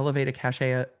helped elevate a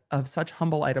cachet of such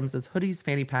humble items as hoodies,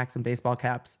 fanny packs, and baseball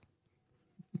caps.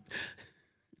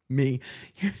 Me.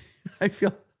 I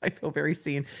feel very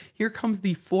seen. Here comes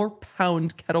the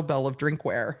 4-pound kettlebell of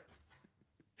drinkware.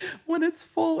 When it's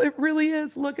full, it really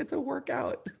is. Look, it's a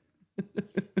workout.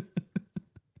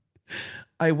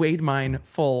 I weighed mine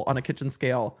full on a kitchen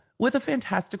scale with a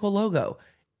fantastical logo.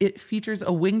 It features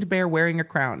a winged bear wearing a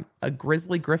crown, a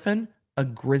grizzly griffin, a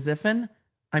griziffin.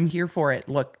 I'm here for it.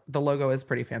 Look, the logo is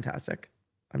pretty fantastic.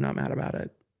 I'm not mad about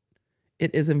it.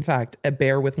 It is, in fact, a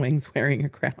bear with wings wearing a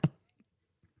crown.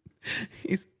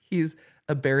 He's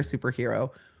a bear superhero.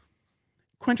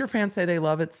 Quencher fans say they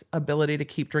love its ability to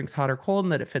keep drinks hot or cold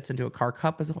and that it fits into a car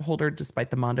cup as a holder despite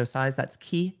the Mondo size. That's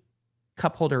key.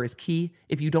 Cup holder is key.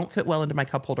 If you don't fit well into my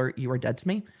cup holder, you are dead to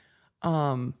me.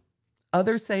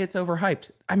 Others say it's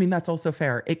overhyped. I mean, that's also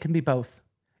fair. It can be both.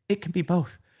 It can be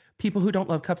both. People who don't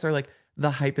love cups are like,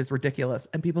 the hype is ridiculous.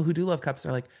 And people who do love cups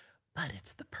are like, but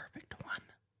it's the perfect one.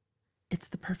 It's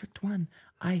the perfect one.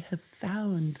 I have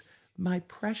found my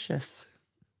precious.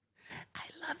 I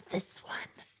love this one.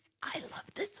 I love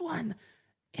this one.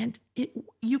 And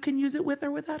you can use it with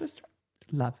or without a straw.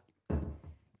 Love.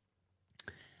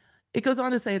 It goes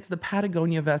on to say it's the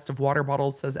Patagonia vest of water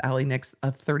bottles, says Allie Nix, a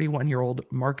 31-year-old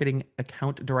marketing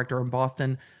account director in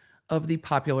Boston of the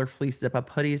popular fleece zip-up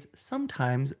hoodies,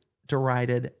 sometimes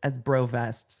derided as bro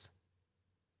vests.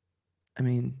 I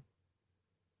mean,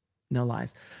 no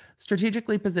lies.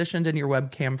 Strategically positioned in your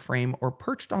webcam frame or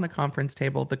perched on a conference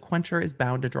table, the Quencher is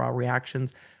bound to draw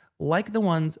reactions like the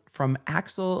ones from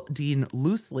Axel Dean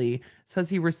Loosely says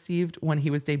he received when he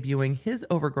was debuting his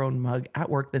overgrown mug at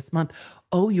work this month.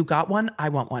 Oh, you got one? I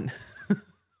want one.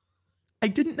 I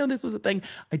didn't know this was a thing.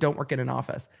 I don't work in an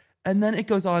office. And then it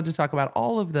goes on to talk about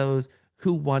all of those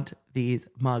who want these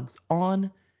mugs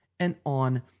on and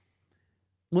on.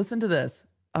 Listen to this.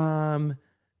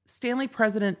 Stanley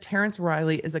president Terrence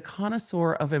Riley is a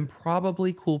connoisseur of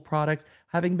improbably cool products,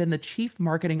 having been the chief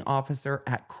marketing officer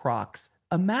at Crocs.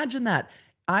 Imagine that.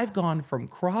 I've gone from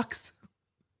Crocs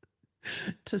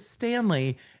to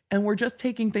Stanley, and we're just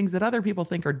taking things that other people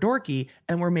think are dorky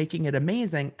and we're making it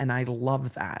amazing, and I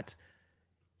love that.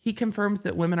 He confirms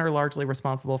that women are largely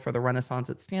responsible for the renaissance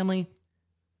at Stanley.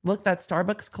 Look, that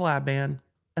Starbucks collab, man.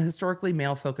 A historically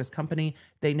male-focused company,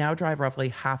 they now drive roughly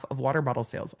half of water bottle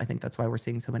sales. I think that's why we're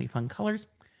seeing so many fun colors.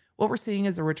 What we're seeing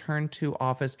is a return to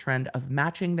office trend of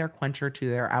matching their Quencher to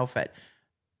their outfit.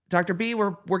 Dr. B,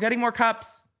 we're getting more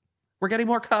cups. We're getting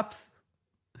more cups.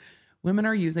 Women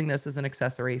are using this as an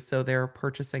accessory, so they're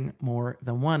purchasing more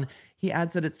than one. He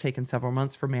adds that it's taken several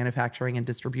months for manufacturing and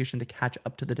distribution to catch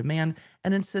up to the demand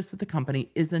and insists that the company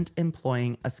isn't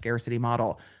employing a scarcity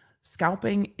model.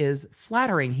 Scalping is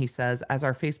flattering, he says, as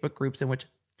are Facebook groups in which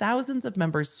thousands of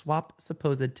members swap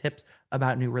supposed tips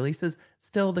about new releases.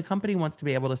 Still, the company wants to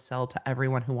be able to sell to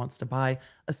everyone who wants to buy,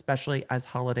 especially as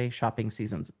holiday shopping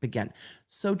seasons begin.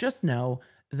 So just know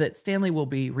that Stanley will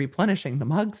be replenishing the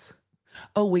mugs.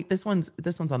 Oh, wait, this one's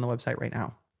on the website right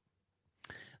now.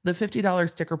 The $50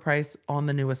 sticker price on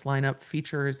the newest lineup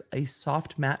features a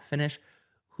soft matte finish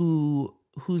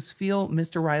whose feel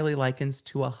Mr. Riley likens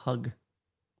to a hug.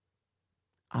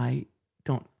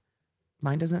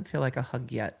 Mine doesn't feel like a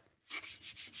hug yet.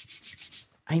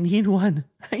 I need one.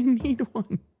 I need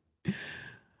one.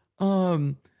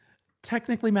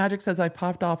 Technically Magic says I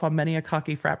popped off on many a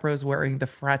cocky frat bros wearing the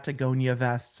Fratagonia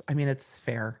vests. I mean, it's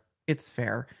fair. It's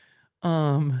fair.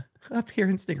 Up here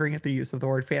and sniggering at the use of the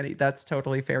word fanny. That's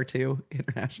totally fair too.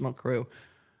 International crew.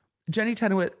 Jenny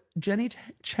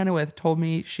Chenoweth told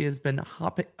me she has been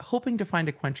hoping to find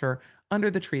a quencher under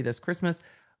the tree this Christmas.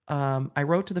 I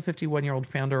wrote to the 51-year-old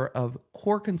founder of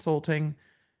Core Consulting,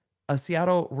 a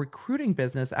Seattle recruiting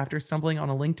business, after stumbling on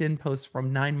a LinkedIn post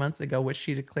from 9 months ago, which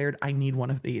she declared, I need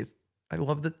one of these. I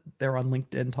love that they're on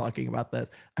LinkedIn talking about this.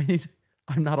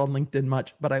 I'm not on LinkedIn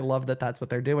much, but I love that that's what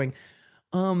they're doing.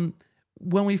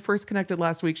 When we first connected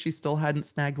last week, she still hadn't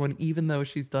snagged one, even though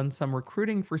she's done some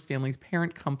recruiting for Stanley's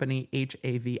parent company,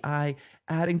 HAVI.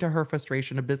 Adding to her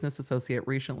frustration, a business associate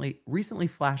recently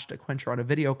flashed a quencher on a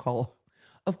video call.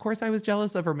 Of course, I was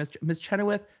jealous of her, Miss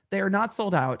Chenoweth. They are not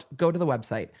sold out. Go to the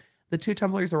website. Then two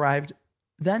tumblers arrived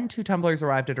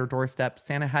at her doorstep.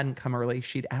 Santa hadn't come early.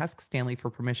 She'd asked Stanley for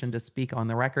permission to speak on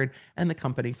the record, and the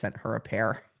company sent her a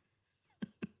pair.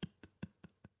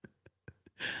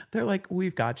 They're like,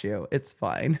 we've got you. It's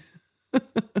fine.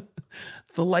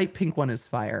 The light pink one is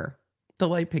fire. The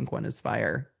light pink one is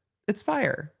fire. It's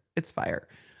fire. It's fire.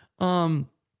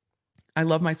 I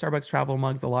love my Starbucks travel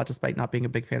mugs a lot, despite not being a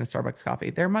big fan of Starbucks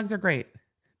coffee. Their mugs are great.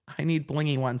 I need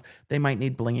blingy ones. They might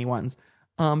need blingy ones.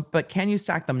 But can you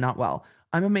stack them? Not well.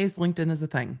 I'm amazed LinkedIn is a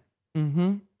thing.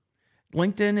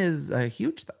 LinkedIn is a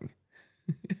huge thing.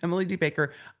 Emily D.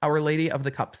 Baker, Our Lady of the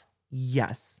Cups.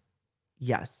 Yes.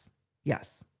 Yes.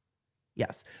 Yes.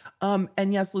 Yes.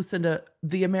 And yes, Lucinda,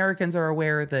 the Americans are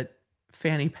aware that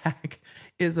fanny pack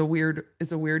is a weird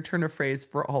turn of phrase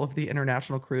for all of the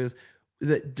international crews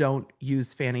that don't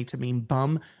use fanny to mean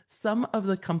bum. Some of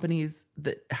the companies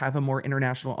that have a more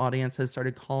international audience has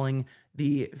started calling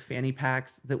the fanny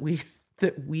packs that we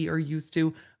are used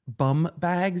to bum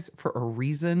bags for a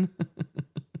reason.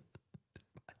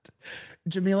 But,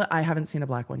 Jamila, I haven't seen a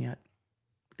black one yet.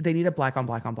 They need a black on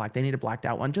black on black. They need a blacked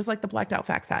out one, just like the blacked out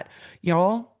fax hat.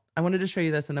 Y'all, I wanted to show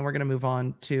you this, and then we're going to move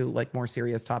on to like more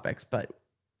serious topics. But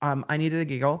I needed a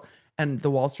giggle, and the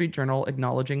Wall Street Journal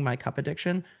acknowledging my cup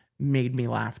addiction made me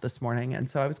laugh this morning. And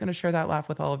so I was going to share that laugh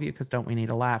with all of you, because don't we need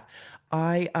a laugh?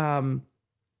 We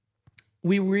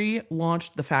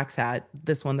relaunched the fax hat,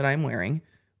 this one that I'm wearing,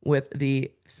 with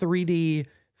the 3D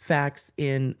fax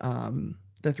in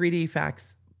the 3D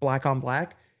fax black on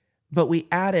black. But we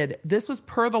added, this was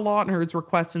per the Law Nerd's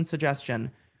request and suggestion,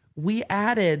 we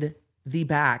added the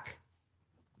back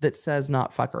that says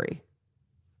not fuckery.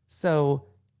 So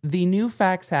the new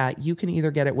fax hat, you can either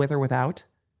get it with or without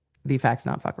the fax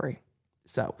not fuckery.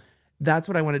 So that's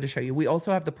what I wanted to show you. We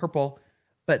also have the purple,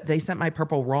 but they sent my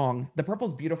purple wrong. The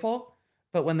purple's beautiful,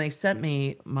 but when they sent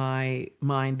me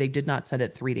mine, they did not send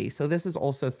it 3D. So this is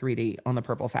also 3D on the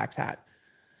purple fax hat.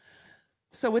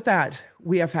 So with that,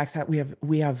 we have fax hat. We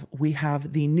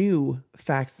have the new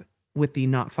fax with the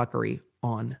not fuckery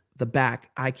on the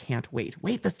back. I can't wait.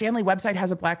 Wait, the Stanley website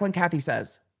has a black one, Kathy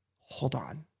says. Hold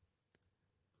on.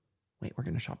 Wait, we're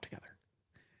going to shop together.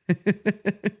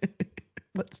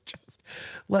 Let's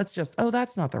just, oh,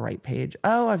 that's not the right page.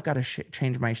 Oh, I've got to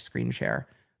change my screen share.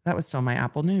 That was still my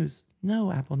Apple News.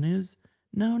 No, Apple News.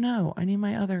 No, I need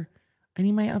my other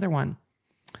one.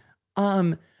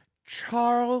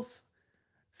 Charles,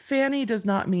 fanny does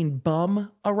not mean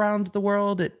bum around the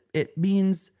world. It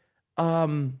means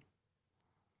private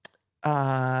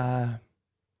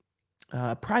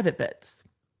bits.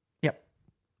 Yep.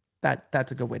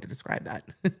 That's a good way to describe that.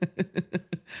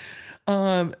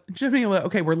 Jamila,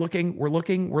 okay, we're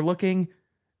looking.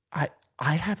 I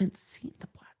haven't seen the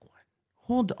black one.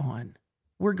 Hold on.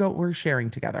 We're sharing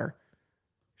together.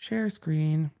 Share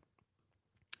screen.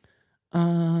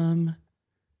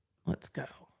 Let's go.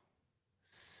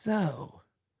 So,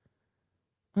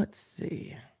 let's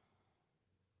see.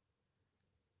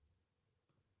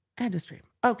 Add to stream.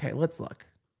 Okay, let's look.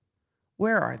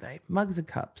 Where are they? Mugs and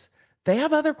cups. They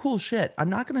have other cool shit. I'm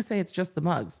not going to say it's just the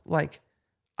mugs. Like,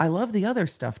 I love the other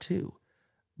stuff too.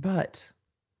 But,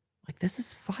 like, this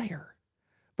is fire.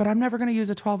 But I'm never going to use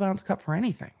a 12-ounce cup for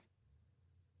anything.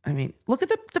 I mean, look at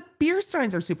the beer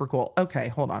steins are super cool. Okay,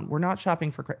 hold on. We're not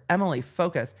shopping for... Emily,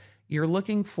 focus. You're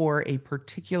looking for a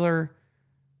particular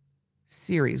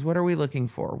series. What are we looking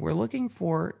for? We're looking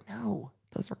for... No,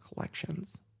 those are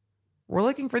collections. We're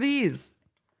looking for these.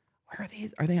 Where are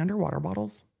these? Are they underwater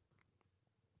bottles?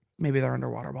 Maybe they're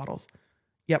underwater bottles.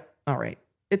 Yep. All right.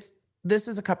 This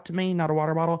is a cup to me, not a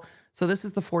water bottle. So this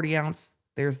is the 40 ounce.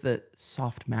 There's the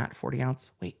soft matte 40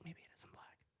 ounce. Wait, maybe it isn't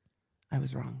black. I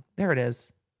was wrong. There it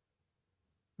is.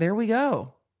 There we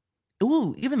go.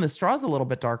 Ooh, even the straw's a little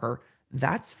bit darker.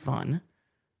 That's fun.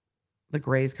 The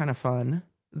gray is kind of fun.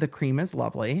 The cream is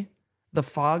lovely. The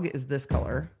fog is this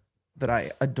color that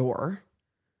I adore.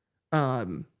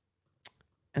 And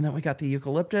then we got the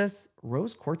eucalyptus.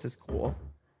 Rose quartz is cool.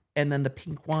 And then the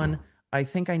pink one. I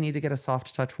think I need to get a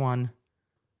soft touch one.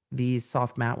 These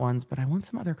soft matte ones, but I want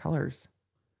some other colors.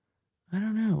 I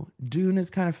don't know. Dune is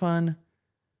kind of fun.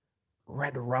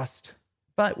 Red rust.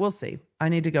 But we'll see. I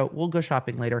need to go. We'll go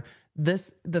shopping later.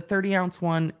 The 30-ounce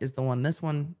one is the one this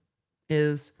one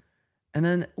is. And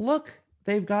then look,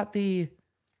 they've got the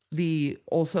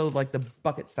also like the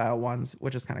bucket style ones,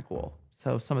 which is kind of cool.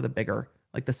 So some of the bigger,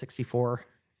 like the 64.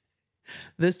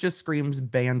 This just screams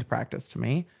band practice to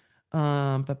me.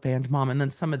 But band mom. And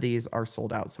then some of these are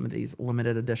sold out. Some of these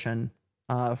limited edition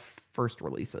first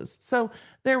releases. So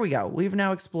there we go. We've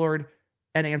now explored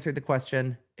and answered the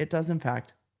question. It does in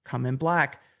fact come in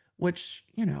black, which,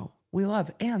 you know, we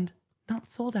love, and not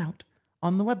sold out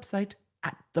on the website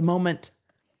at the moment.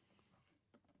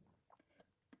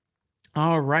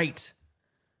 All right.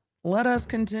 Let us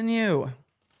continue.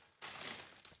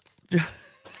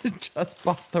 Just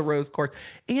bought the rose quartz.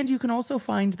 And you can also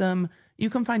find them. You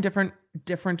can find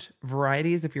different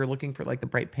varieties if you're looking for like the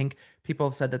bright pink. People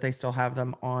have said that they still have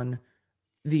them on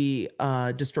the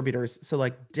distributors. So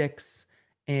like Dick's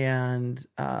and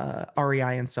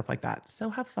REI and stuff like that. So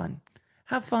have fun.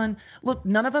 Have fun. Look,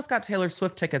 none of us got Taylor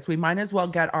Swift tickets. We might as well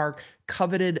get our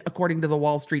coveted, according to the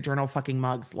Wall Street Journal, fucking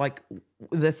mugs. Like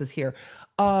this is here.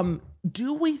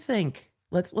 Do we think,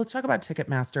 let's talk about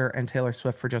Ticketmaster and Taylor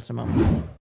Swift for just a moment.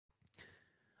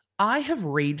 I have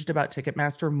raged about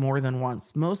Ticketmaster more than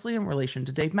once, mostly in relation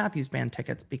to Dave Matthews Band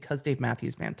tickets, because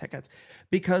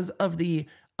of the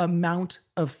amount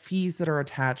of fees that are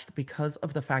attached, because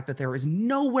of the fact that there is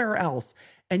nowhere else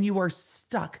and you are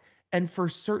stuck. And for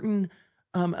certain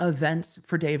events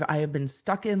for Dave, I have been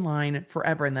stuck in line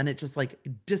forever. And then it just like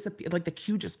disappears, like the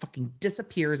queue just fucking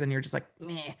disappears and you're just like,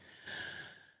 meh.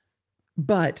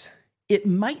 But it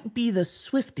might be the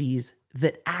Swifties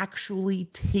that actually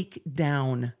take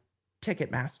down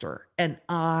Ticketmaster, and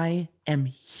I am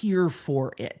here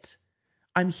for it.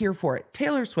 I'm here for it.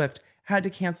 Taylor Swift had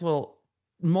to cancel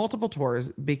multiple tours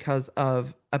because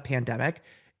of a pandemic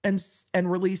and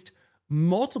released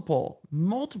multiple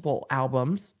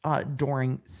albums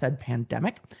during said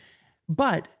pandemic.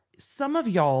 But some of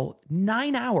y'all,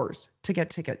 9 hours to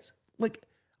get tickets. Like,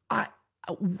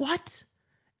 what?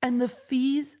 And the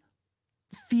fees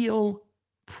feel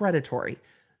predatory.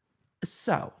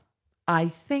 So I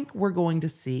think we're going to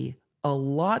see a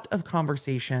lot of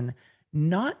conversation,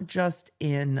 not just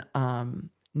in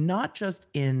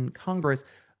Congress,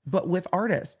 but with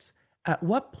artists. At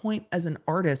what point as an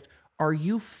artist are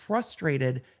you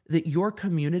frustrated that your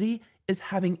community is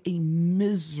having a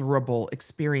miserable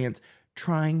experience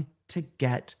trying to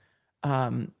get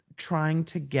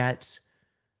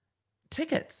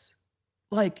tickets?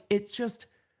 Like, it's just,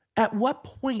 at what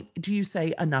point do you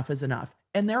say enough is enough?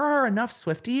 And there are enough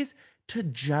Swifties to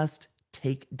just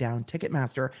take down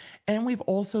Ticketmaster. And we've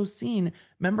also seen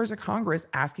members of Congress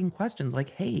asking questions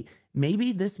like, hey,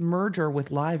 maybe this merger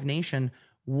with Live Nation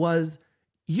was,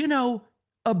 you know,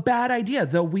 a bad idea,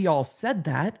 though we all said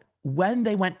that when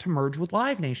they went to merge with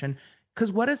Live Nation.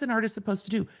 Because what is an artist supposed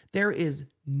to do? There is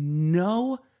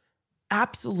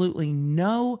absolutely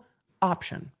no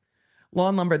option. Law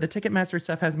and Lumber, the Ticketmaster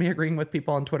stuff has me agreeing with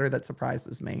people on Twitter that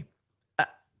surprises me.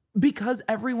 Because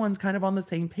everyone's kind of on the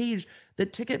same page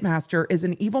that Ticketmaster is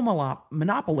an evil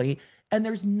monopoly and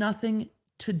there's nothing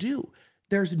to do.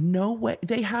 There's no way.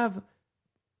 They have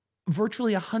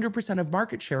virtually 100% of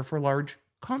market share for large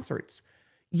concerts.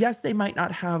 Yes, they might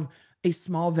not have a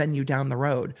small venue down the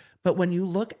road, but when you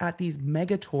look at these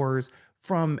mega tours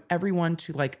from everyone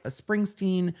to like a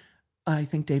Springsteen, I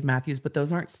think Dave Matthews, but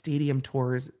those aren't stadium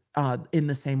tours in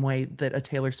the same way that a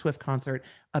Taylor Swift concert,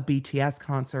 a BTS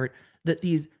concert, that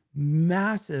these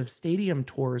massive stadium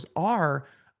tours are,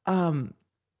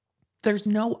 there's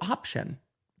no option.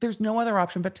 There's no other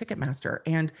option but Ticketmaster.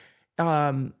 And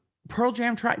Pearl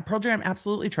Jam tried. Pearl Jam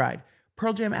absolutely tried.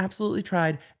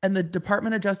 And the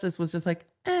Department of Justice was just like,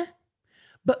 eh.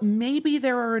 But maybe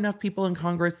there are enough people in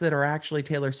Congress that are actually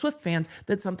Taylor Swift fans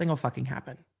that something will fucking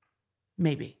happen.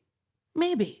 Maybe.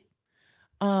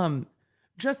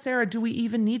 Just Sarah, do we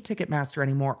even need Ticketmaster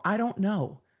anymore? I don't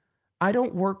know.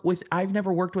 I've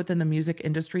never worked within the music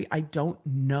industry. I don't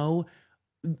know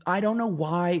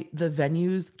why the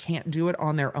venues can't do it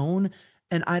on their own.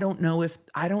 And I don't know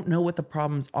what the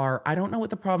problems are. I don't know what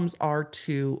the problems are or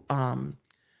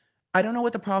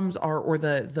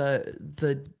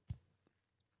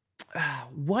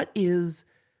what is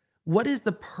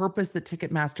the purpose that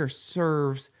Ticketmaster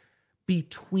serves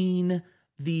between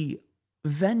the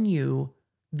venue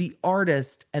the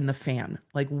artist and the fan.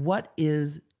 Like what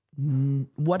is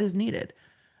needed?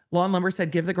 Lawn Lumber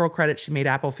said, give the girl credit. She made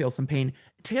Apple feel some pain.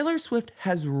 Taylor Swift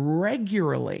has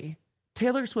regularly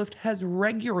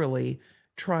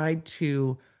tried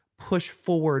to push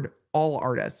forward all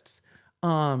artists.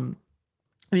 I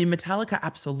mean, Metallica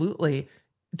absolutely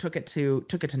took it to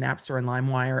Napster and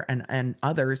LimeWire and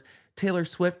others. Taylor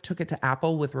Swift took it to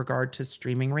Apple with regard to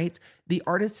streaming rates. The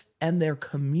artists and their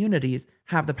communities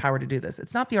have the power to do this.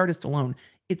 It's not the artist alone.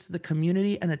 It's the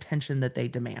community and attention that they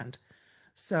demand.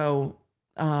 So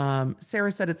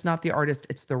Sarah said it's not the artist,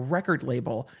 it's the record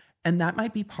label. And that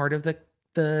might be part of the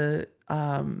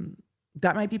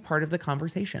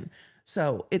conversation.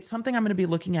 So it's something I'm going to be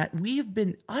looking at.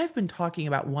 I've been talking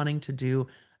about wanting to do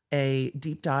a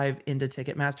deep dive into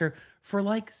Ticketmaster for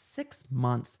like 6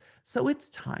 months. So it's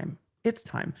time. It's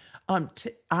time.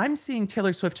 I'm seeing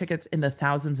Taylor Swift tickets in the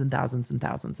thousands and thousands and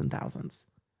thousands and thousands.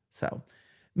 So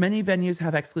many venues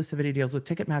have exclusivity deals with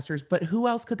Ticketmasters, but who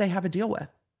else could they have a deal with?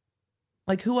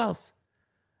 Like who else?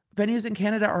 Venues in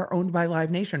Canada are owned by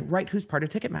Live Nation, right? Who's part of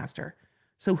Ticketmaster.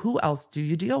 So who else do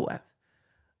you deal with?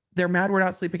 They're mad we're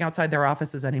not sleeping outside their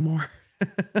offices anymore.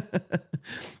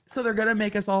 So they're going to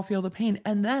make us all feel the pain.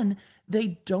 And then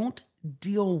they don't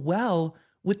deal well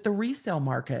with the resale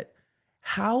market.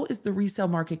 How is the resale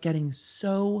market getting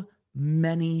so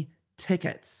many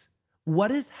tickets?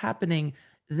 What is happening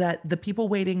that the people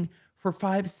waiting for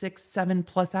 5, 6,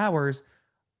 7+ hours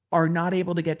are not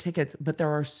able to get tickets, but there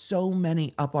are so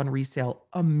many up on resale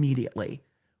immediately?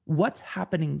 What's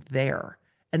happening there?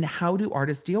 And how do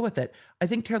artists deal with it? I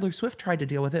think Taylor Swift tried to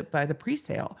deal with it by the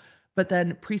presale, but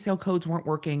then presale codes weren't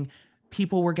working.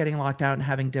 People were getting locked out and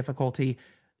having difficulty.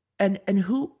 And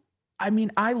I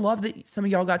mean, I love that some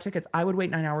of y'all got tickets. I would wait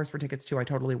 9 hours for tickets too. I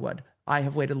totally would. I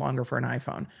have waited longer for an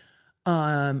iPhone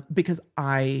because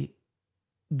I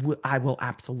will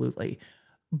absolutely.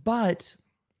 But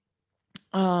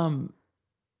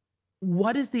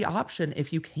what is the option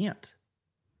if you can't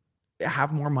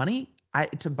have more money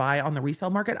to buy on the resale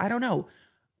market? I don't know.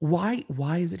 Why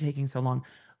is it taking so long?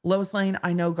 Lois Lane,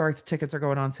 I know Garth's tickets are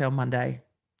going on sale Monday.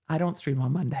 I don't stream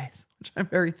on Mondays, which I'm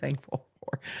very thankful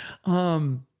for.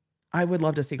 I would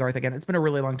love to see Garth again. It's been a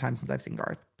really long time since I've seen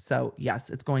Garth. So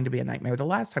yes, it's going to be a nightmare. The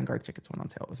last time Garth tickets went on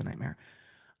sale, it was a nightmare.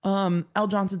 L.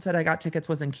 Johnson said, I got tickets,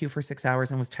 was in queue for 6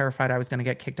 hours and was terrified I was going to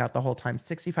get kicked out the whole time.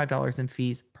 $65 in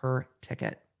fees per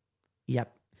ticket.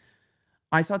 Yep.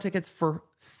 I saw tickets for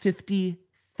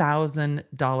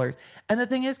 $50,000. And the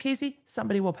thing is, Casey,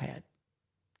 somebody will pay it.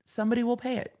 Somebody will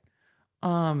pay it.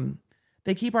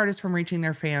 They keep artists from reaching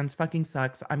their fans. Fucking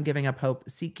sucks. I'm giving up hope.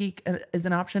 SeatGeek is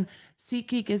an option.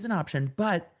 SeatGeek is an option,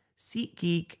 but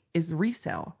SeatGeek is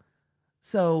resale.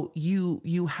 So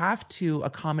you have to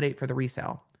accommodate for the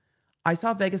resale. I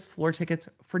saw Vegas floor tickets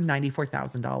for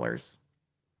 $94,000.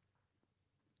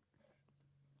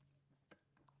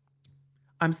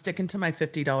 I'm sticking to my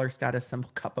 $50 status symbol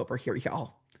cup over here,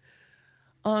 y'all.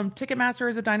 Ticketmaster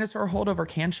is a dinosaur holdover.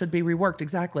 Should be reworked.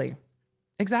 Exactly.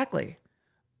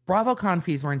 BravoCon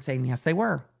fees were insane. Yes, they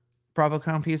were.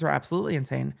 BravoCon fees were absolutely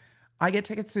insane. I get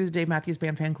tickets through the Dave Matthews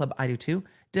Band fan club. I do too.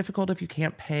 Difficult if you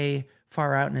can't pay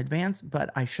far out in advance, but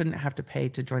I shouldn't have to pay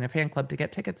to join a fan club to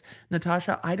get tickets.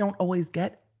 Natasha, I don't always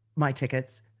get my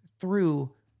tickets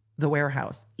through the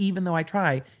warehouse. Even though I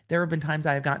try, there have been times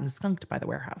I have gotten skunked by the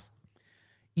warehouse.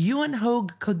 You and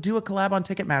Hogue could do a collab on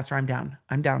Ticketmaster. I'm down.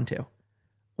 I'm down too.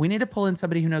 We need to pull in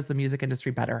somebody who knows the music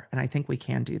industry better, and I think we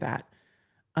can do that.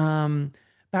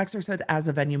 Baxter said, as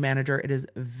a venue manager, it is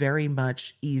very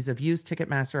much ease of use.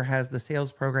 Ticketmaster has the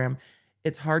sales program.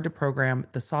 It's hard to program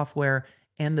the software,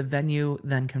 and the venue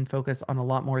then can focus on a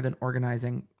lot more than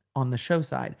organizing on the show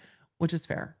side, which is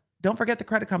fair. Don't forget the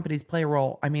credit companies play a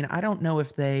role. I mean, I don't know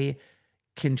if they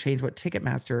can change what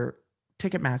Ticketmaster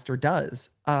does.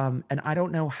 And I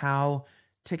don't know how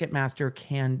Ticketmaster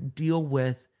can deal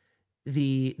with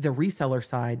the reseller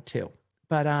side too.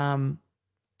 But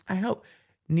I hope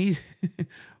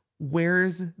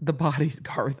where's the bodies,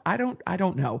 Garth? I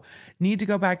don't know. Need to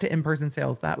go back to in-person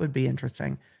sales. That would be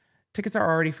interesting. Tickets are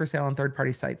already for sale on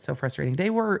third-party sites. So frustrating.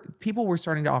 People were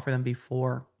starting to offer them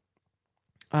before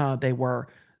they were.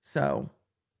 So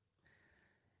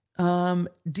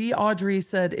D. Audrey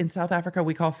said, in South Africa,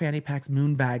 we call fanny packs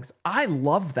moon bags. I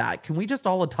love that. Can we just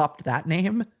all adopt that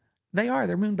name?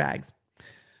 They're moon bags.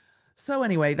 So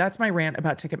anyway, that's my rant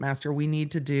about Ticketmaster. We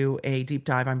need to do a deep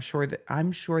dive. I'm sure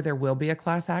there will be a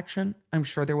class action. I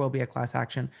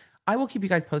will keep you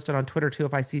guys posted on Twitter too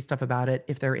if I see stuff about it,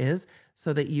 if there is,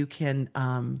 so that you can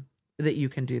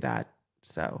do that.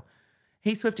 So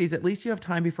Hey, Swifties, at least you have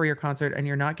time before your concert and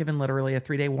you're not given literally a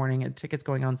 3-day warning and tickets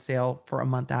going on sale for a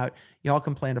month out. Y'all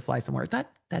can plan to fly somewhere. That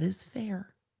is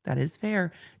fair. That is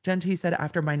fair. Jen T said,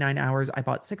 after my 9 hours, I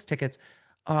bought 6 tickets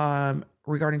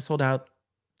regarding sold out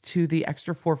to the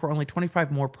extra 4 for only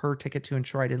 25 more per ticket to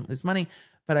ensure I didn't lose money,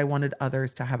 but I wanted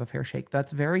others to have a fair shake.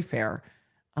 That's very fair.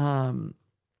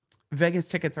 Vegas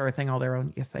tickets are a thing all their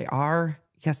own. Yes, they are.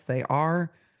 Yes, they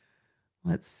are.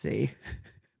 Let's see.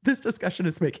 This discussion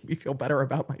is making me feel better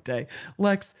about my day.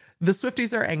 Lex, the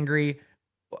Swifties are angry.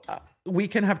 We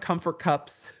can have comfort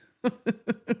cups.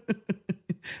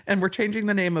 And we're changing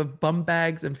the name of bum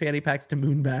bags and fanny packs to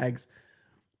moon bags.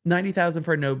 90,000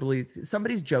 for a nosebleed.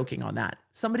 Somebody's joking on that.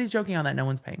 Somebody's joking on that. No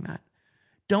one's paying that.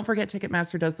 Don't forget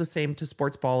Ticketmaster does the same to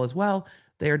sports ball as well.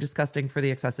 They are disgusting for the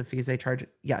excessive fees they charge.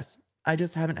 Yes, I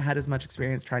just haven't had as much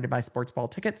experience trying to buy sports ball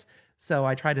tickets. So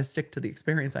I try to stick to the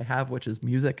experience I have, which is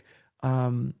music,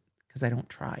 because I don't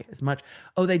try as much.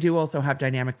 Oh, they do also have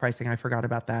dynamic pricing. I forgot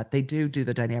about that. They do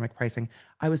the dynamic pricing.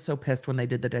 I was so pissed when they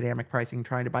did the dynamic pricing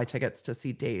trying to buy tickets to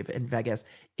see Dave in Vegas.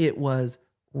 It was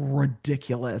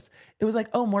ridiculous. It was like,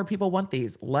 oh, more people want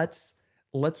these. Let's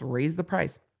raise the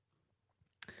price.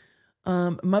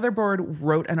 Motherboard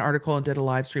wrote an article and did a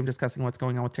live stream discussing what's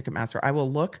going on with Ticketmaster. I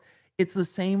will look. It's the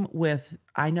same with,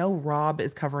 I know Rob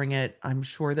is covering it. I'm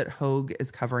sure that Hogue is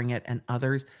covering it and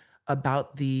others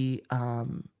about the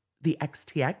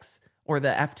XTX or the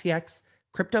FTX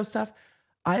crypto stuff.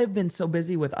 I have been so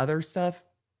busy with other stuff.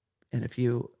 And if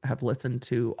you have listened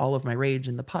to all of my rage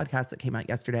in the podcast that came out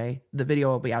yesterday, the video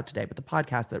will be out today, but the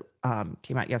podcast that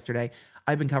came out yesterday,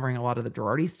 I've been covering a lot of the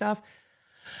Girardi stuff.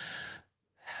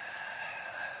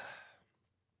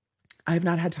 I have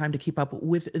not had time to keep up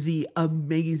with the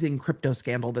amazing crypto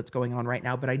scandal that's going on right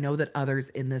now, but I know that others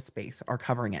in this space are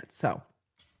covering it. So,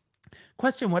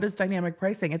 question, what is dynamic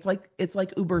pricing? It's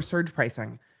like Uber surge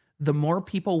pricing. The more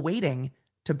people waiting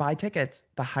to buy tickets,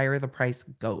 the higher the price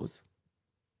goes.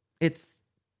 It's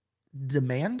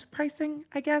demand pricing,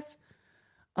 I guess.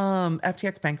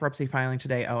 FTX bankruptcy filing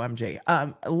today, OMG.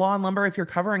 Law and Lumber, if you're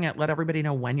covering it, let everybody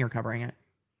know when you're covering it.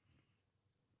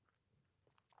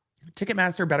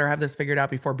 Ticketmaster better have this figured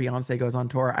out before Beyonce goes on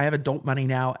tour. I have adult money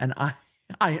now, and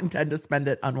I intend to spend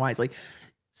it unwisely.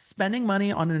 Spending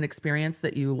money on an experience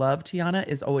that you love, Tiana,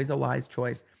 is always a wise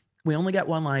choice. We only get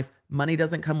one life. Money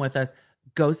doesn't come with us.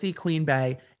 Go see Queen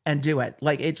Bey and do it.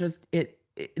 Like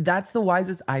that's the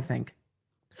wisest, I think.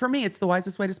 For me, it's the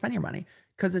wisest way to spend your money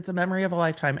because it's a memory of a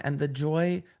lifetime, and the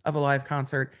joy of a live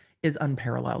concert is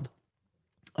unparalleled.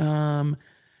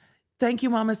 Thank you,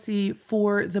 Mama C,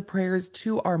 for the prayers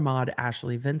to our mod,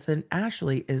 Ashley Vincent.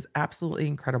 Ashley is absolutely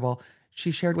incredible.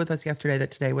 She shared with us yesterday that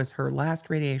today was her last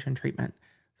radiation treatment.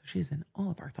 So she's in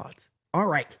all of our thoughts. All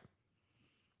right.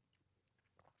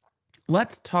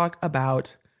 Let's talk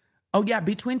about, oh yeah,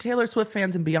 between Taylor Swift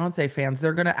fans and Beyonce fans,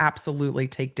 they're going to absolutely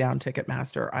take down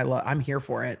Ticketmaster. I'm here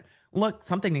for it. Look,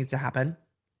 something needs to happen.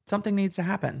 Something needs to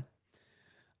happen.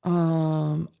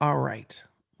 All right.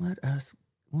 Let us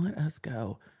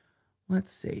go.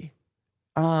 Let's see.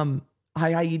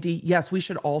 IIED. Yes, we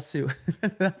should all sue.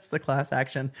 That's the class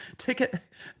action.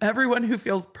 Everyone who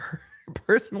feels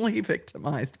personally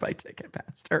victimized by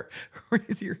Ticketmaster,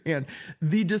 raise your hand.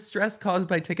 The distress caused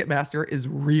by Ticketmaster is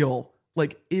real.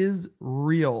 Like, is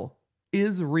real.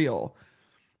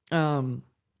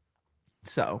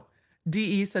 So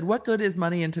DE said, what good is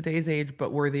money in today's age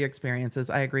but worthy experiences?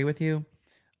 I agree with you.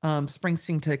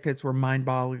 Springsteen tickets were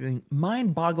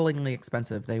mind-bogglingly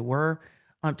expensive. They were.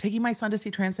 Taking my son to see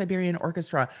Trans-Siberian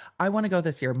Orchestra. I want to go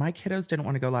this year. My kiddos didn't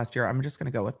want to go last year. I'm just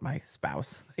going to go with my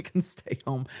spouse. They can stay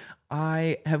home.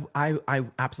 I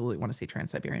absolutely want to see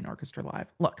Trans-Siberian Orchestra live.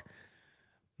 Look,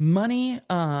 money.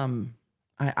 Again,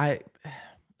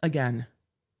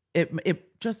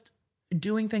 it just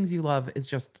doing things you love is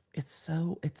just, it's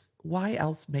why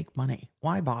else make money?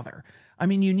 Why bother? I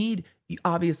mean, you need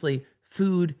obviously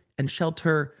food and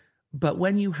shelter, but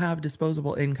when you have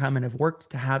disposable income and have worked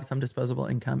to have some disposable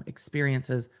income,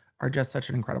 experiences are just such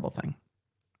an incredible thing.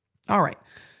 All right,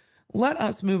 let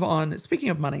us move on. Speaking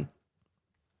of money,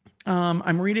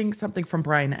 I'm reading something from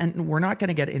Brian, and we're not going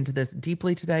to get into this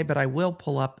deeply today, but I will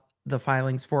pull up the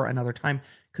filings for another time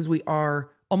because we are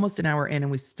almost an hour in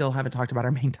and we still haven't talked about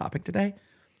our main topic today.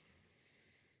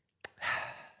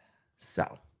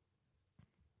 So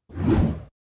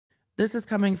this is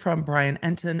coming from Brian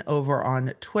Enton over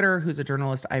on Twitter, who's a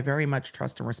journalist I very much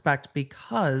trust and respect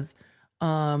because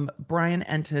Brian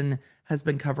Enton has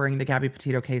been covering the Gabby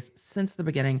Petito case since the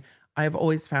beginning. I've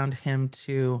always found him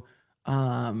to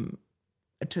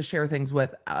share things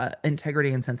with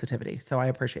integrity and sensitivity, so I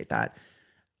appreciate that.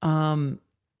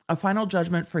 A final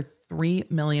judgment for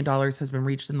 $3 million has been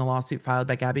reached in the lawsuit filed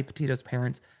by Gabby Petito's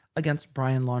parents against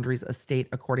Brian Laundrie's estate,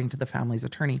 according to the family's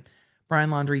attorney. Brian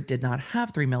Laundrie did not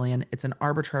have $3 million. It's an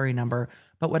arbitrary number,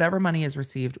 but whatever money is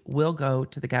received will go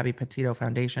to the Gabby Petito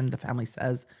Foundation, the family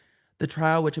says. The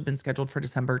trial, which had been scheduled for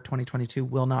December 2022,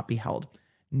 will not be held.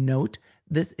 Note,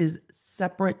 this is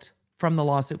separate from the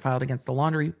lawsuit filed against the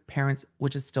Laundrie parents,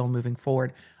 which is still moving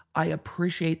forward. I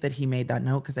appreciate that he made that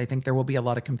note because I think there will be a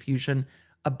lot of confusion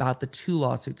about the two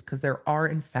lawsuits, because there are,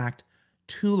 in fact,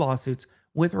 two lawsuits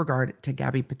with regard to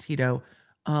Gabby Petito.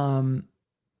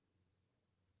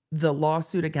 The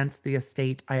lawsuit against the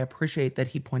estate, I appreciate that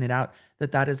he pointed out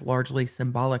that that is largely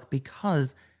symbolic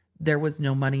because there was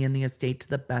no money in the estate to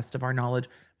the best of our knowledge,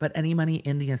 but any money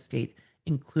in the estate,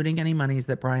 including any monies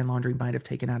that Brian Laundrie might have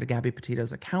taken out of Gabby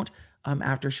Petito's account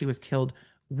after she was killed,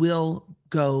 will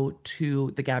go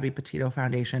to the Gabby Petito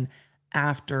Foundation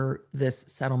after this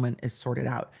settlement is sorted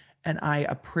out. And I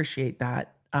appreciate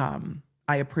that.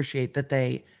 I appreciate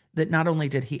that not only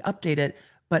did he update it,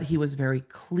 but he was very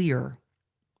clear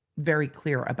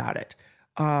about it.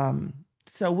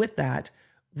 So with that,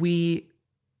 we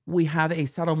have a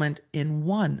settlement in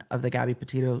one of the Gabby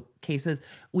Petito cases.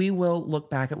 We will look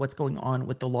back at what's going on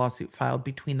with the lawsuit filed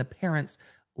between the parents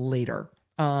later.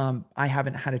 I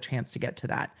haven't had a chance to get to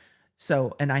that.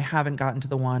 So, and I haven't gotten to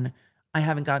the one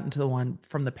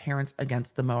from the parents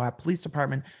against the Moab Police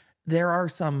Department. There are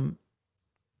some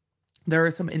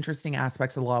interesting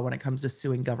aspects of the law when it comes to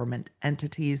suing government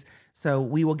entities. So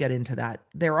we will get into that.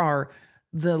 There are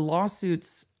the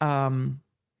lawsuits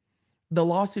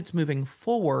moving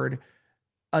forward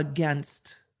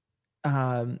against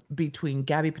between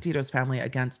Gabby Petito's family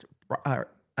against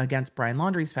Brian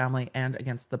Laundrie's family and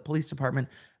against the police department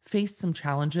faced some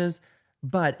challenges,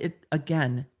 but it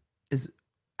again is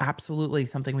absolutely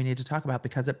something we need to talk about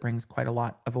because it brings quite a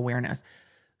lot of awareness.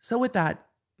 So with that,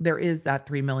 there is that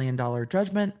 $3 million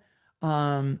judgment,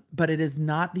 but it is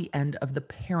not the end of the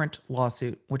parent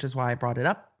lawsuit, which is why I brought it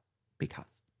up,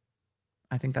 because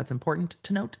I think that's important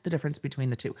to note the difference between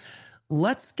the two.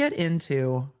 Let's get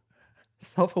into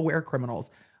self-aware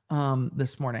criminals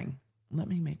this morning. Let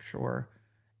me make sure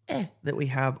that we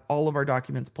have all of our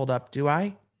documents pulled up. Do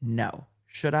I? No.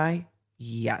 Should I?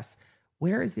 Yes.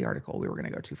 Where is the article we were going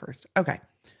to go to first? Okay.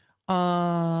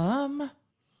 I'm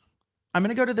going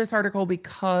to go to this article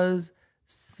because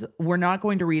we're not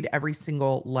going to read every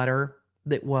single letter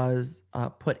that was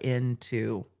put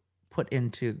into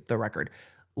the record.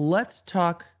 Let's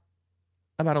talk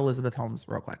about Elizabeth Holmes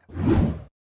real quick.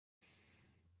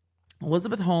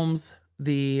 Elizabeth Holmes,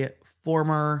 the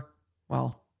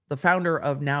founder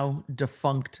of now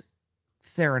defunct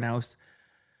Theranos,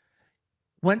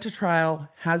 went to trial,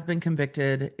 has been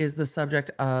convicted, is the subject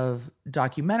of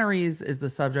documentaries, is the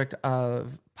subject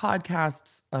of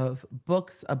podcasts, of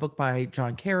books, a book by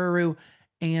John Carreyrou,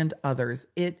 and others.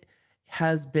 It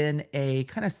has been a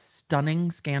kind of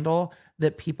stunning scandal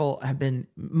that people have been,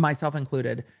 myself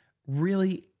included,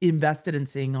 really invested in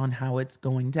seeing on how it's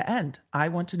going to end. I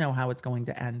want to know how it's going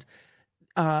to end.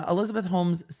 Elizabeth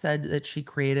Holmes said that she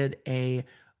created a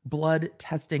blood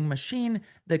testing machine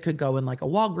that could go in like a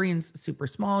Walgreens, super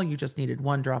small. You just needed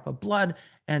one drop of blood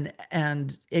and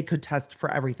it could test for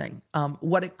everything.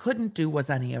 What it couldn't do was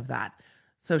any of that.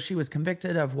 So she was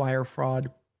convicted of wire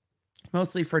fraud,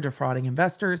 mostly for defrauding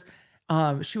investors.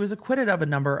 She was acquitted of a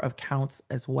number of counts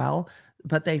as well,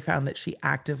 but they found that she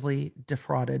actively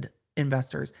defrauded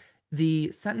investors.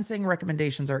 The sentencing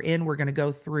recommendations are in. We're going to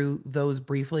go through those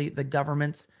briefly. The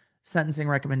government's sentencing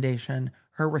recommendation,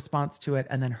 her response to it,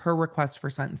 and then her request for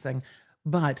sentencing.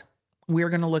 But we're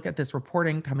going to look at this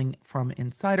reporting coming from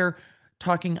Insider,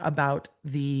 talking about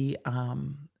the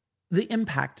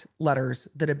impact letters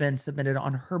that have been submitted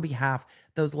on her behalf,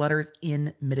 those letters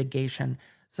in mitigation.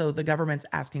 So the government's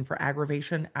asking for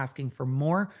aggravation, asking for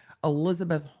more.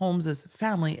 Elizabeth Holmes's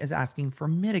family is asking for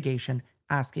mitigation,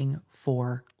 asking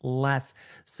for less.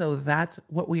 So that's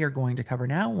what we are going to cover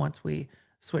now once we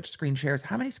switch screen shares.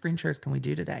 How many screen shares can we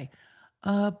do today?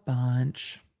 A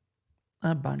bunch.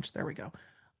 There we go.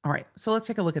 All right. So let's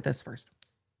take a look at this first.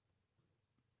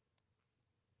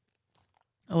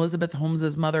 Elizabeth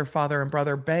Holmes's mother, father, and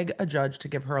brother beg a judge to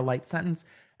give her a light sentence,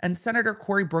 and Senator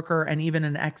Cory Booker and even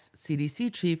an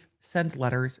ex-CDC chief sent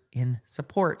letters in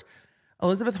support.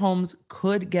 Elizabeth Holmes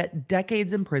could get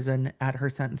decades in prison at her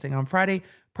sentencing on Friday.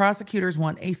 Prosecutors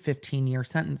want a 15-year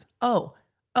sentence. Oh,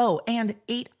 and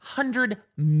 $800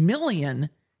 million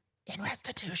in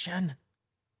restitution.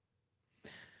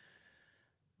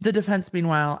 The defense,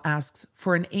 meanwhile, asks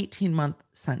for an 18-month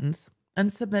sentence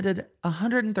and submitted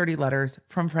 130 letters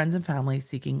from friends and family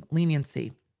seeking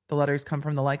leniency. The letters come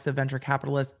from the likes of venture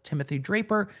capitalist Timothy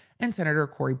Draper and Senator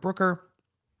Cory Booker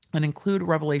and include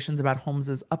revelations about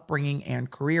Holmes's upbringing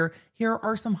and career. Here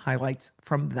are some highlights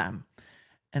from them.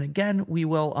 And again, we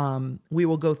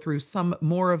will go through some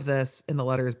more of this in the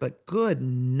letters, but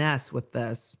goodness with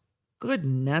this.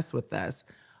 Goodness with this.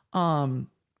 So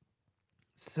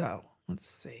let's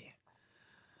see.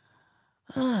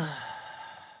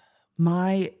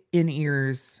 My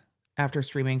in-ears after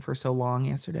streaming for so long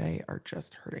yesterday are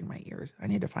just hurting my ears. I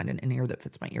need to find an in-ear that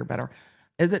fits my ear better.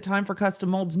 Is it time for custom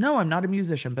molds? No, I'm not a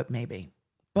musician, but maybe.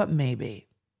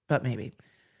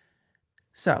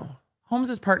 So,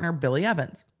 Holmes's partner, Billy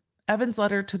Evans. Evans'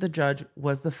 letter to the judge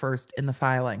was the first in the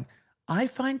filing. I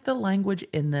find the language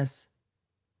in this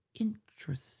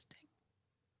interesting.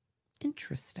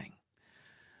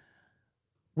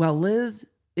 While Liz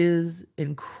is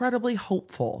incredibly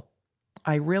hopeful,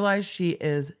 I realize she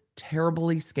is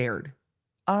terribly scared.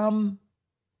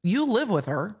 You live with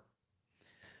her.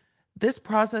 This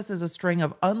process is a string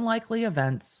of unlikely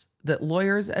events that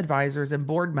lawyers, advisors, and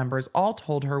board members all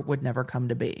told her would never come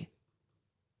to be.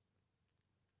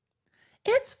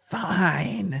 It's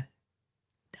fine.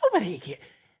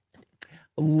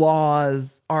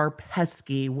 Laws are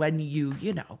pesky when you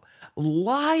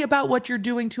lie about what you're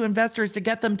doing to investors to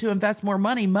get them to invest more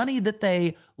money that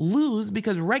they lose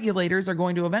because regulators are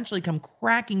going to eventually come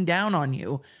cracking down on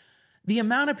you. The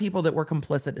amount of people that were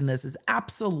complicit in this is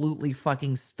absolutely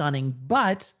fucking stunning.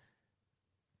 But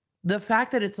the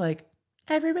fact that it's like,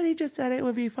 everybody just said it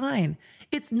would be fine.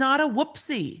 It's not a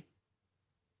whoopsie.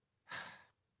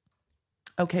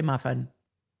 Okay, Muffin.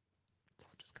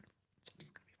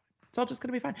 It's all just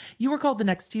gonna be fine. You were called the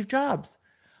next Steve Jobs.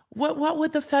 What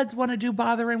would the feds want to do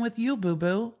bothering with you,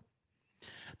 boo-boo?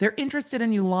 They're interested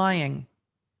in you lying.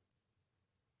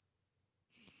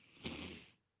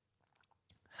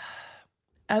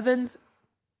 Evans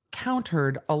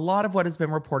countered a lot of what has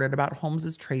been reported about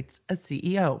Holmes's traits as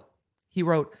CEO. He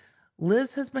wrote,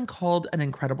 Liz has been called an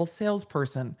incredible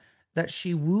salesperson, that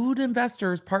she wooed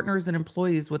investors, partners, and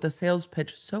employees with a sales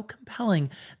pitch so compelling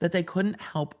that they couldn't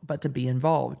help but to be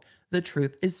involved. The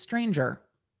truth is stranger.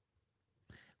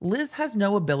 Liz has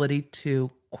no ability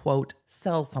to, quote,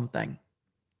 sell something.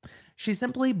 She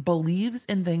simply believes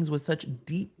in things with such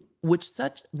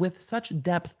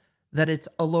depth that it's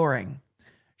alluring.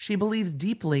 She believes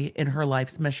deeply in her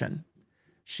life's mission.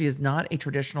 She is not a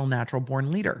traditional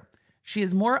natural-born leader. She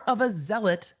is more of a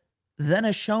zealot than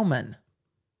a showman.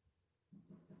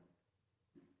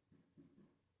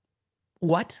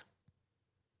 What?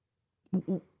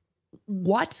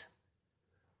 What?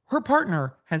 Her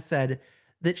partner has said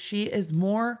that she is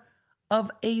more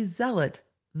of a zealot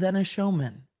than a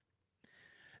showman.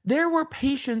 There were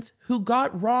patients who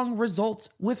got wrong results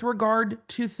with regard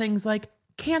to things like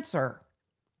cancer,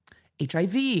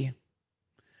 HIV,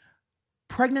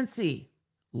 pregnancy,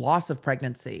 loss of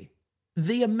pregnancy.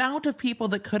 The amount of people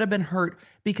that could have been hurt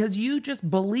because you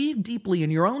just believe deeply in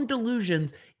your own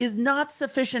delusions is not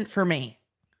sufficient for me.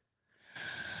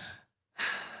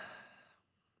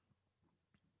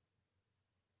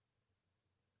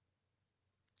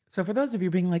 So for those of you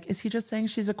being like, is he just saying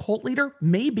she's a cult leader?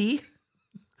 Maybe.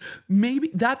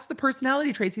 Maybe that's the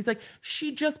personality traits. He's like,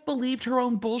 she just believed her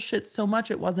own bullshit so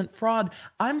much it wasn't fraud.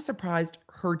 I'm surprised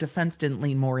her defense didn't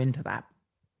lean more into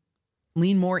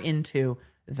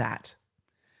that.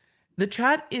 The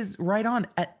chat is right on.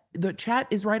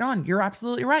 You're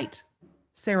absolutely right.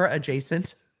 Sarah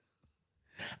adjacent.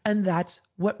 And that's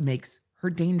what makes her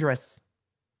dangerous.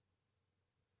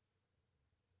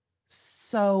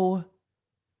 So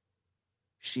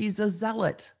she's a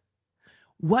zealot.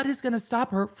 What is going to stop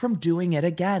her from doing it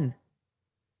again?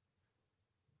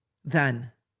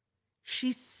 Then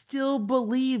she still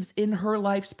believes in her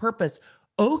life's purpose.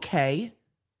 Okay.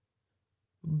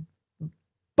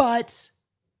 But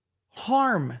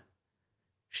harm.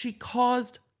 She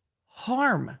caused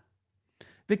harm.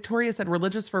 Victoria said,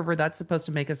 religious fervor, that's supposed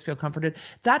to make us feel comforted.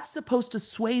 That's supposed to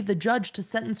sway the judge to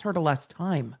sentence her to less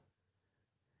time.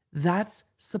 That's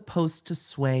supposed to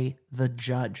sway the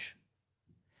judge.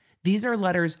 These are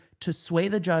letters to sway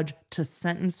the judge to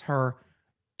sentence her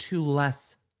to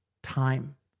less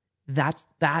time. That's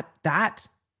that.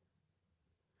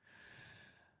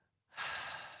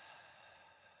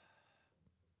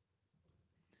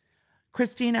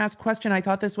 Christine asked question, I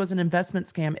thought this was an investment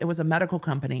scam. It was a medical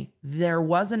company. There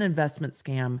was an investment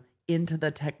scam into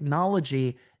the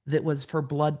technology that was for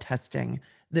blood testing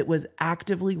that was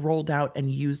actively rolled out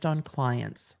and used on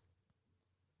clients.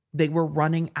 They were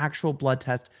running actual blood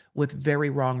tests with very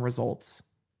wrong results.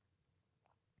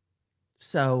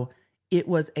 So it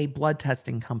was a blood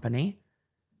testing company,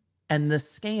 and the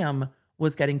scam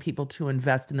was getting people to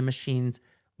invest in the machines.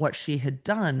 What she had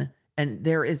done, and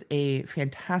there is a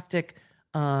fantastic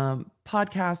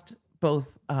podcast,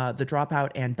 both The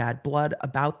Dropout and Bad Blood,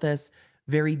 about this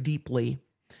very deeply,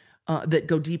 that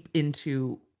go deep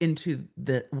into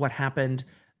the what happened.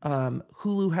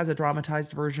 Hulu has a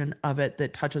dramatized version of it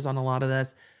that touches on a lot of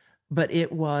this, but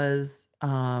it was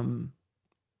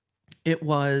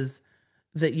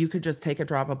that you could just take a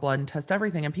drop of blood and test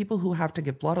everything. And people who have to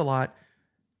give blood a lot,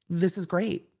 this is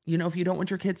great. You know, if you don't want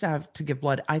your kids to have to give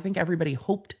blood, I think everybody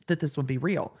hoped that this would be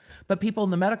real. But people in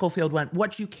the medical field went,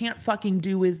 what you can't fucking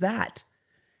do is that.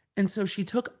 And so she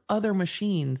took other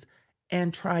machines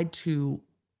and tried to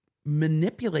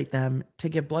manipulate them to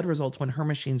give blood results when her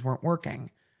machines weren't working,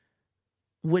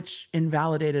 which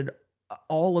invalidated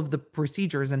all of the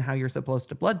procedures and how you're supposed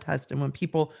to blood test. And when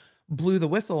people blew the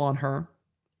whistle on her,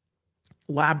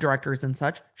 lab directors and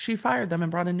such, she fired them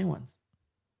and brought in new ones.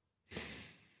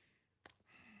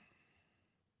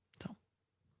 So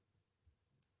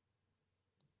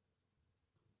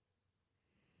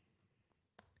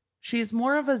she's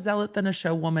more of a zealot than a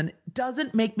show woman.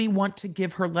 Doesn't make me want to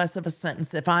give her less of a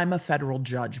sentence if I'm a federal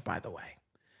judge, by the way.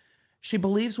 She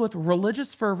believes with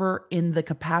religious fervor in the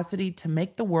capacity to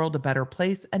make the world a better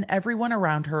place, and everyone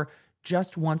around her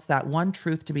just wants that one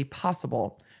truth to be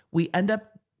possible. We end up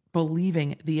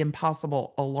believing the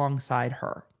impossible alongside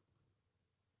her.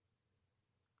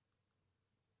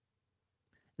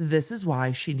 This is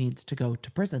why she needs to go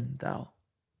to prison, though.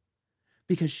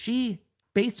 Because she,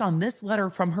 based on this letter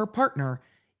from her partner,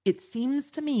 it seems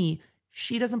to me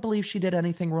she doesn't believe she did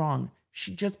anything wrong.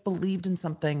 She just believed in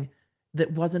something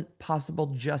that wasn't possible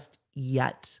just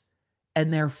yet.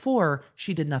 And therefore,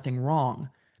 she did nothing wrong,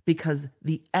 because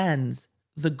the ends,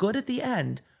 the good at the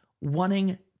end,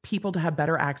 wanting people to have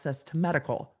better access to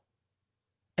medical.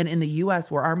 And in the US,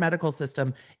 where our medical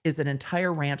system is an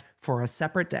entire rant for a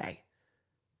separate day,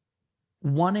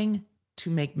 wanting to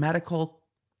make medical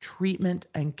treatment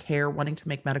and care, wanting to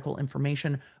make medical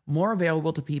information more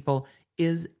available to people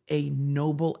is a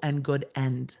noble and good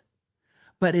end.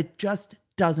 But it just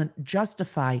doesn't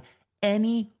justify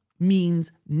any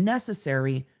means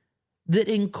necessary that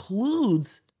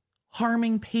includes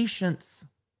harming patients.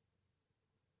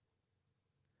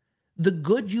 The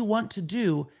good you want to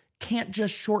do can't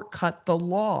just shortcut the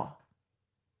law.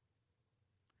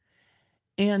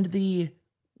 And the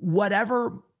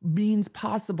whatever means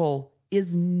possible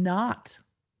is not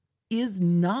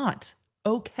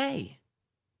okay.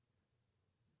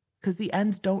 Because the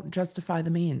ends don't justify the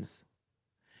means.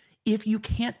 If you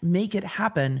can't make it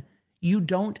happen, you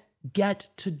don't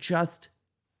get to just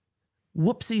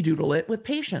whoopsie doodle it with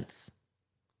patients.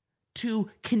 To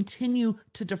continue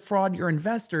to defraud your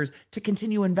investors, to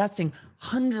continue investing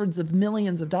hundreds of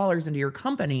millions of dollars into your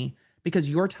company because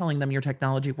you're telling them your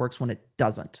technology works when it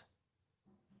doesn't.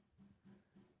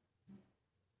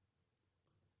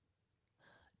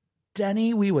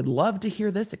 Denny, we would love to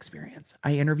hear this experience.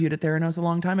 I interviewed at Theranos a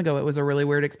long time ago. It was a really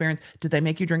weird experience. Did they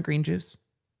make you drink green juice?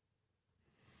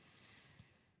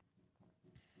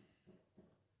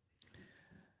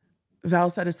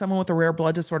 Val said, as someone with a rare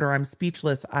blood disorder, I'm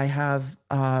speechless.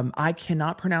 I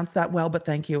cannot pronounce that well, but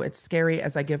thank you. It's scary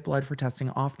as I give blood for testing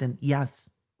often. Yes,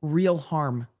 real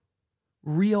harm.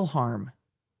 Real harm.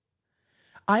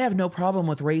 I have no problem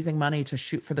with raising money to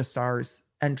shoot for the stars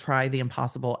and try the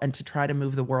impossible and to try to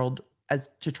move the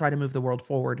world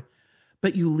forward.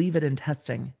 But you leave it in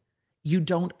testing. You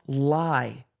don't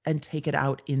lie and take it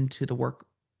out into the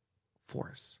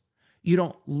workforce. You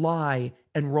don't lie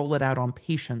and roll it out on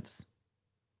patients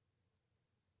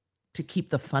to keep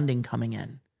the funding coming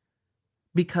in,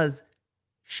 because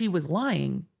she was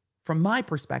lying, from my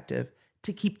perspective,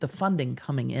 to keep the funding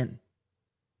coming in.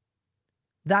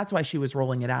 That's why she was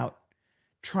rolling it out,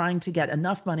 trying to get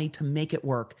enough money to make it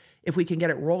work. If we can get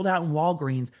it rolled out in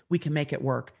Walgreens, we can make it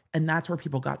work. And that's where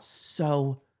people got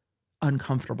so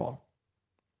uncomfortable.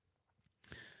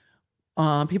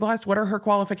 People asked, what are her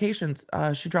qualifications?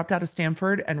 She dropped out of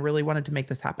Stanford and really wanted to make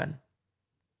this happen.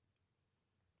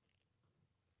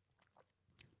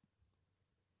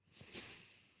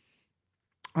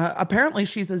 Apparently,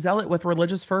 she's a zealot with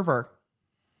religious fervor.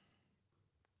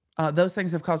 Those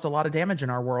things have caused a lot of damage in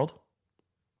our world.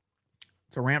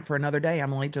 It's a rant for another day,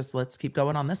 Emily. Just let's keep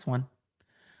going on this one.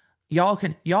 Y'all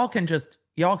can just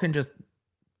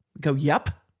go, yep.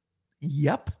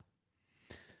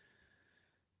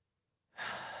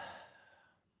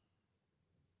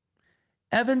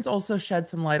 Evans also shed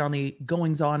some light on the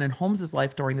goings-on in Holmes's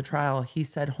life during the trial. He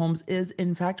said Holmes is,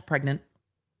 in fact, pregnant,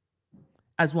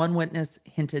 as one witness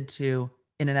hinted to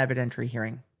in an evidentiary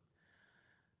hearing.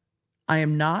 I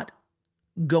am not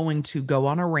going to go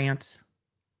on a rant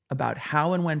about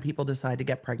how and when people decide to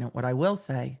get pregnant. What I will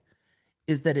say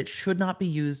is that it should not be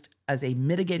used as a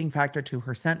mitigating factor to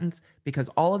her sentence, because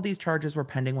all of these charges were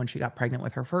pending when she got pregnant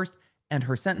with her first, and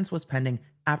her sentence was pending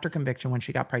after conviction when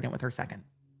she got pregnant with her second.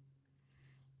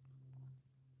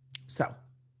 So,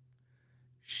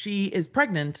 she is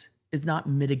pregnant is not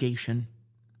mitigation.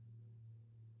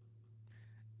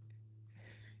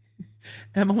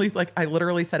 Emily's like, I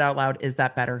literally said out loud, is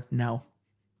that better? No.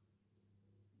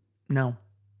 No.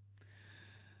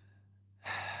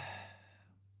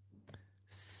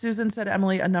 Susan said,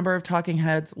 Emily, a number of talking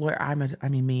heads, lawyers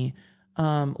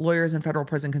and federal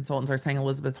prison consultants are saying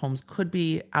Elizabeth Holmes could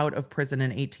be out of prison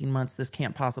in 18 months. This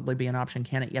can't possibly be an option,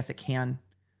 can it? Yes, it can.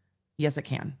 Yes, it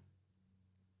can.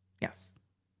 Yes,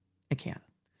 it can.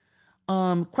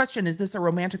 Question, is this a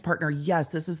romantic partner? Yes,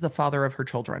 this is the father of her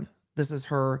children. This is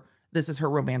her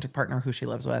romantic partner who she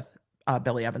lives with,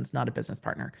 Billy Evans, not a business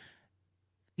partner.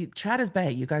 Chat is bae.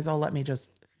 You guys all let me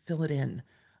just fill it in.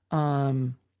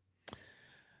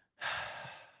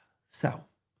 So,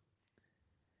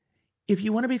 if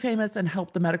you want to be famous and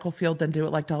help the medical field, then do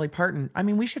it like Dolly Parton. I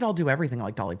mean, we should all do everything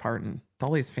like Dolly Parton.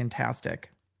 Dolly's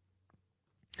fantastic.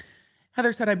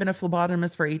 Heather said, I've been a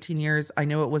phlebotomist for 18 years. I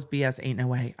know it was BS, ain't no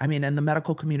way. I mean, and the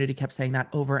medical community kept saying that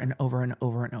over and over and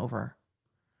over and over.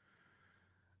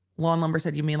 Lawn Lumber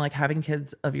said, you mean like having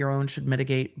kids of your own should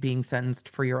mitigate being sentenced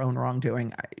for your own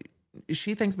wrongdoing?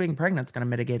 She thinks being pregnant is going to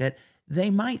mitigate it. They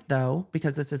might, though,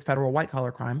 because this is federal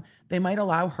white-collar crime, they might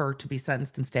allow her to be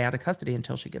sentenced and stay out of custody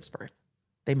until she gives birth.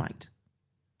 They might.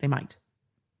 They might.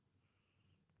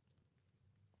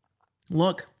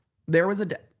 Look,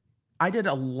 I did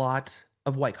a lot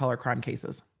of white-collar crime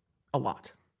cases. A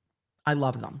lot. I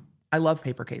love them. I love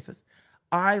paper cases.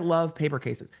 I love paper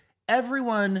cases.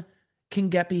 Everyone can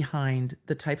get behind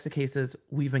the types of cases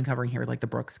we've been covering here, like the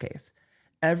Brooks case.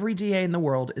 Every DA in the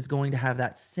world is going to have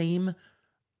that same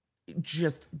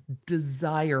just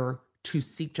desire to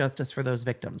seek justice for those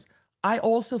victims. I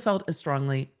also felt as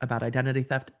strongly about identity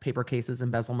theft, paper cases,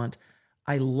 embezzlement.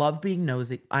 I love being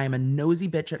nosy. I am a nosy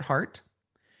bitch at heart,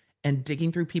 and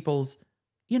digging through people's,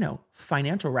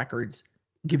 financial records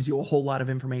gives you a whole lot of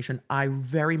information. I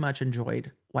very much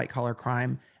enjoyed white-collar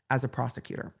crime as a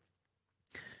prosecutor.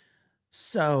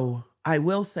 So I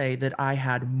will say that I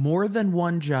had more than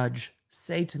one judge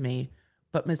say to me,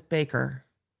 but Miss Baker,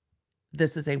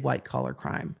 this is a white-collar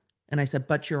crime. And I said,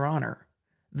 but Your Honor,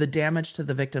 the damage to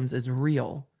the victims is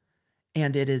real,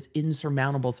 and it is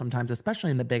insurmountable sometimes,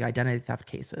 especially in the big identity theft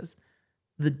cases.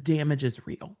 The damage is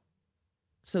real.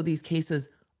 So these cases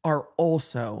are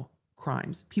also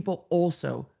crimes. People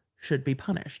also should be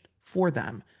punished for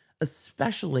them,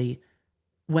 especially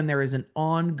when there is an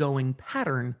ongoing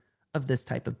pattern of this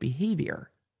type of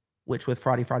behavior, which with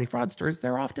fraudy fraudsters,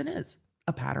 there often is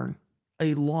a pattern,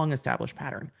 a long-established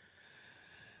pattern.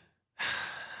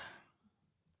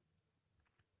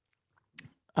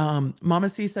 Mama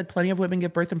C said, plenty of women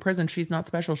give birth in prison. She's not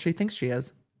special. She thinks she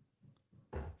is.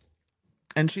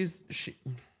 And she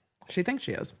thinks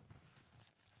she is.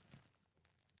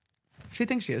 She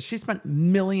thinks she is. She spent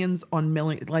millions on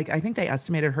millions. Like, I think they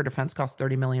estimated her defense cost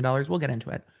 $30 million. We'll get into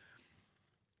it.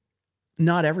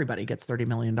 Not everybody gets $30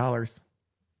 million.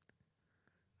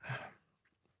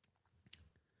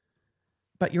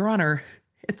 But Your Honor,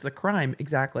 it's a crime.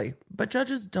 Exactly. But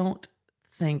judges don't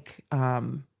think,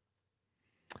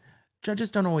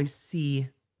 judges don't always see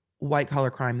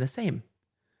white-collar crime the same.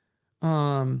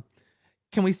 Can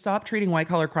we stop treating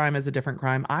white-collar crime as a different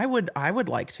crime? I would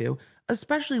like to,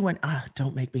 especially when,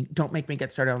 don't make me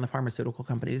get started on the pharmaceutical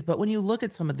companies. But when you look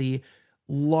at some of the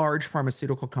large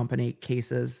pharmaceutical company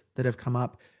cases that have come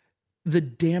up, the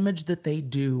damage that they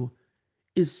do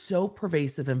is so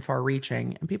pervasive and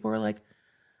far-reaching. And people are like,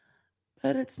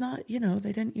 but it's not,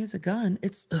 they didn't use a gun.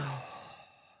 It's,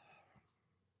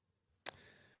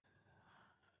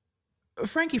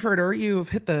 Frankie Furter, you've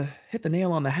hit the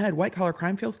nail on the head. White-collar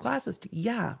crime feels classist.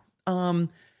 Yeah.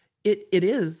 It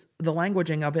is the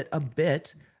languaging of it a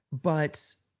bit,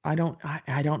 but I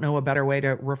don't know a better way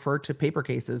to refer to paper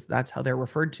cases. That's how they're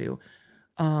referred to.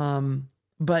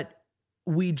 But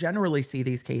we generally see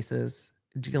these cases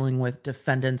dealing with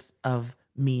defendants of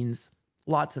means,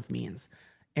 lots of means,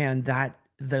 and that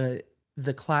the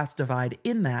class divide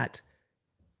in that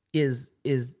is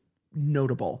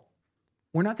notable.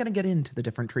 We're not going to get into the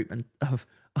different treatment of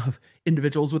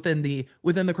individuals within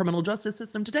the criminal justice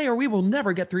system today, or we will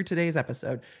never get through today's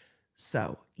episode.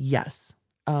 So yes.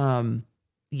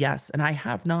 Yes, and I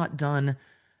have not done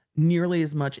nearly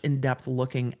as much in-depth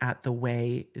looking at the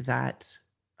way that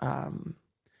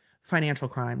financial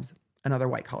crimes and other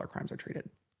white-collar crimes are treated.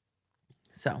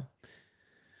 So,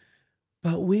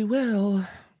 but we will.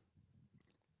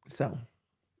 So,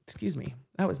 excuse me.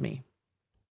 That was me.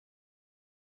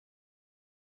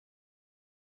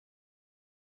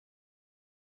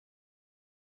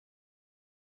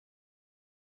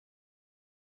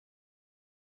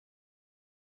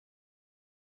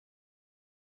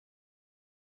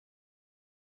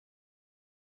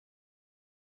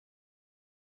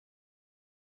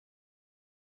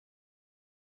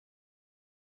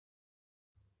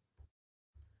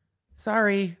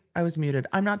 Sorry, I was muted.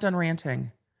 I'm not done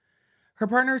ranting. Her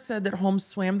partner said that Holmes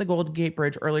swam the Golden Gate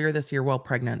Bridge earlier this year while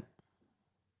pregnant.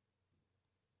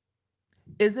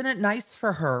 Isn't it nice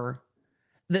for her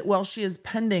that while she is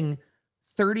pending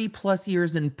 30 plus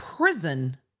years in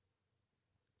prison,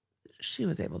 she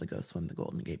was able to go swim the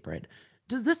Golden Gate Bridge?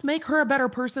 Does this make her a better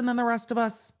person than the rest of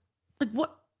us? Like,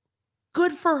 what?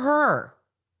 Good for her.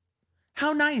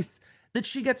 How nice that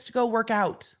she gets to go work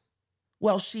out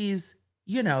while she's,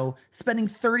 spending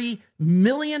 $30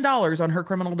 million on her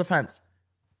criminal defense.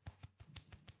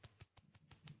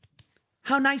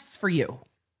 How nice for you.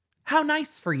 How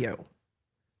nice for you.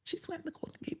 She swam the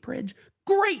Golden Gate Bridge.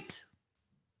 Great.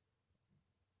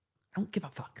 I don't give a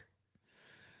fuck.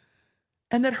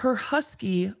 And that her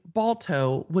husky,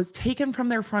 Balto, was taken from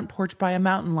their front porch by a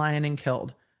mountain lion and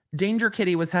killed. Danger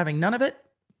Kitty was having none of it.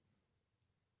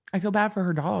 I feel bad for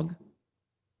her dog.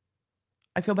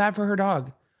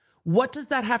 What does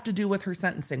that have to do with her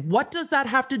sentencing? What does that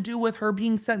have to do with her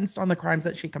being sentenced on the crimes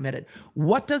that she committed?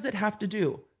 What does it have to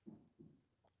do?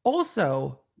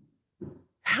 Also,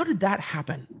 how did that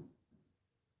happen?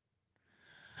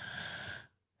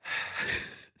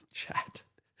 Chat.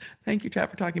 Thank you, chat,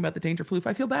 for talking about the danger floof.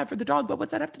 I feel bad for the dog, but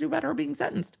what's that have to do about her being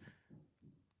sentenced?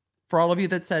 For all of you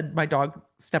that said my dog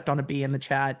stepped on a bee in the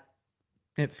chat,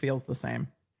 it feels the same.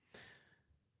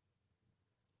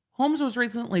 Holmes was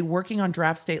recently working on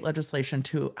draft state legislation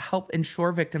to help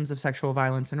ensure victims of sexual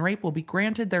violence and rape will be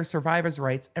granted their survivors'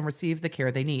 rights and receive the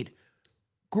care they need.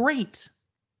 Great.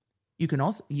 You can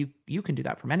also, you can do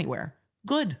that from anywhere.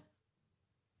 Good.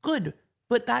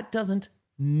 But that doesn't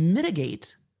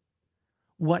mitigate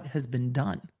what has been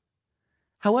done.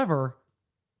 However,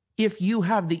 if you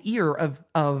have the ear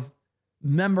of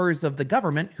members of the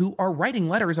government who are writing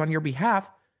letters on your behalf,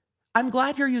 I'm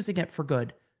glad you're using it for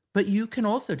good. But you can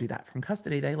also do that from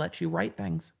custody. They let you write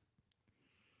things.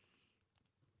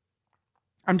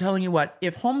 I'm telling you what,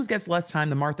 if Holmes gets less time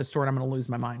than Martha Stewart, I'm going to lose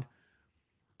my mind.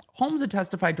 Holmes had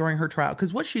testified during her trial,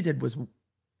 because what she did was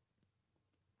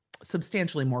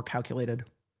substantially more calculated.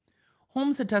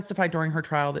 Holmes had testified during her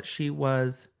trial that she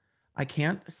was, I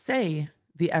can't say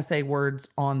the essay words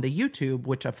on the YouTube,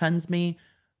 which offends me,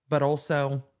 but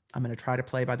also I'm going to try to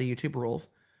play by the YouTube rules.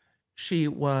 She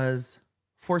was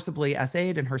forcibly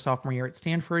essayed in her sophomore year at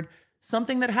Stanford,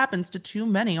 something that happens to too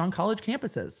many on college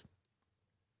campuses.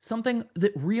 Something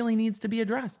that really needs to be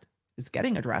addressed. Is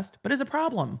getting addressed, but is a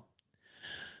problem.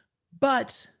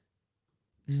 But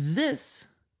this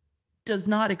does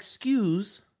not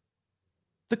excuse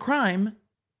the crime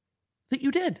that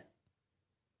you did.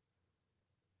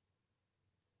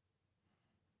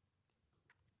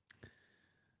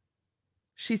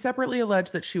 She separately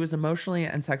alleged that she was emotionally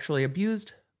and sexually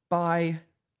abused by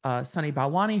Sunny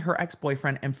Balwani, her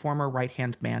ex-boyfriend and former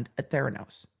right-hand man at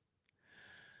Theranos.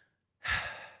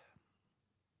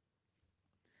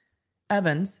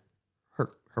 Evans,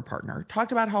 her partner,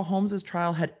 talked about how Holmes's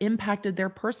trial had impacted their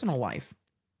personal life.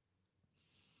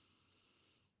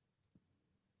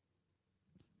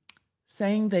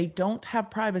 Saying they don't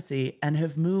have privacy and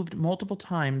have moved multiple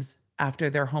times after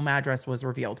their home address was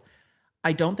revealed.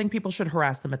 I don't think people should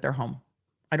harass them at their home.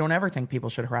 I don't ever think people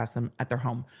should harass them at their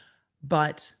home.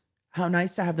 But how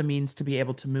nice to have the means to be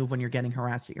able to move when you're getting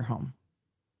harassed at your home.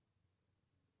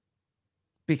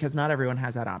 Because not everyone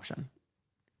has that option.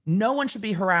 No one should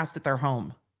be harassed at their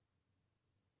home.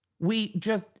 We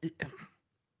just...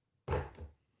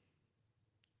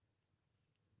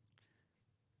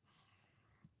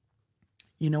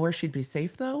 You know where she'd be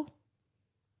safe, though?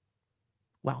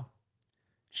 Well,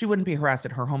 she wouldn't be harassed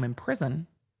at her home in prison.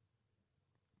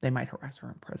 They might harass her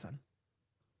in prison.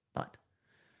 But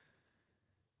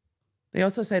they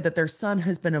also say that their son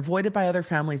has been avoided by other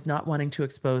families not wanting to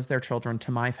expose their children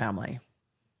to my family.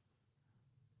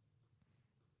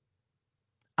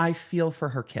 I feel for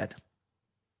her kid.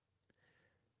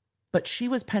 But she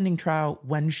was pending trial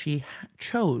when she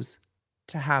chose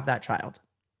to have that child.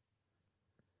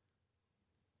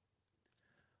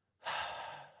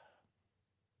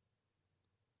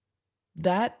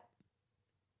 That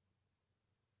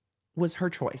was her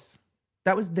choice.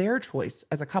 That was their choice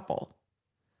as a couple.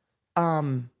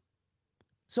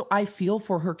 So I feel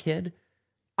for her kid.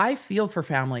 I feel for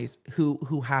families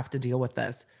who have to deal with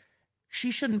this. She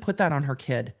shouldn't put that on her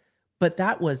kid, but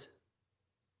that was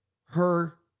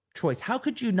her choice. How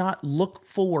could you not look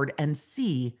forward and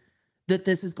see that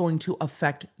this is going to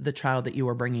affect the child that you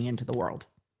are bringing into the world?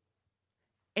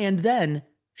 And then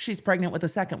she's pregnant with a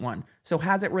second one. So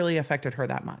has it really affected her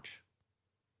that much?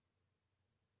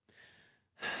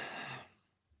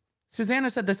 Susanna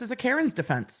said, this is a Karen's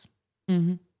defense.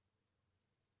 Mm-hmm.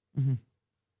 Mm-hmm.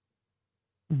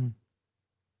 Mm-hmm.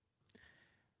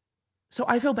 So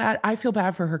I feel bad. I feel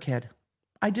bad for her kid.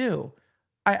 I do.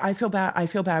 I feel bad. I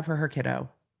feel bad for her kiddo.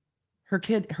 Her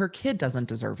kid doesn't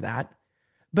deserve that.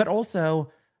 But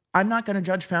also, I'm not going to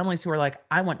judge families who are like,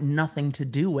 I want nothing to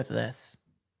do with this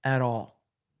at all.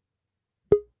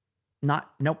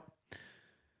 Nope.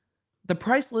 The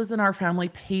price Liz and our family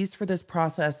pays for this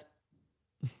process.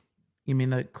 You mean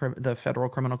the federal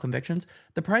criminal convictions?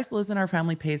 The price Liz and our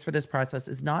family pays for this process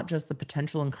is not just the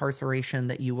potential incarceration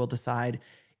that you will decide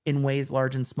in ways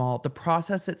large and small. The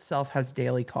process itself has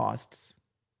daily costs.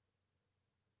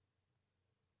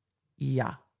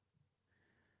 Yeah.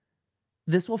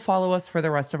 This will follow us for the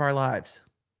rest of our lives.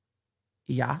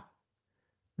 Yeah.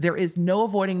 There is no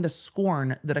avoiding the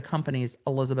scorn that accompanies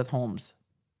Elizabeth Holmes.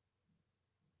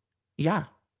 Yeah.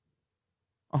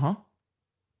 Uh-huh.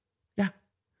 Yeah.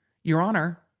 Your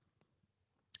Honor,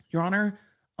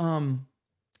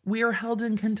 we are held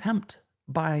in contempt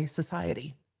by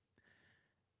society.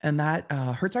 And that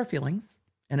hurts our feelings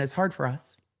and is hard for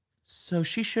us. So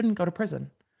she shouldn't go to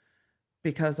prison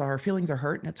because our feelings are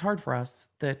hurt and it's hard for us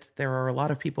that there are a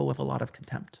lot of people with a lot of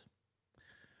contempt.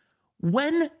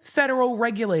 When federal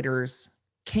regulators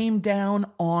came down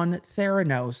on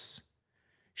Theranos,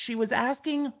 she was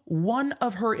asking one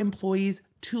of her employees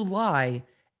to lie.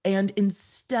 And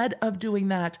instead of doing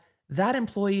that, that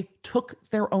employee took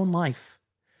their own life.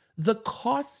 The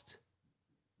cost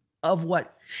of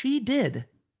what she did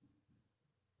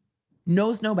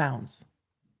knows no bounds.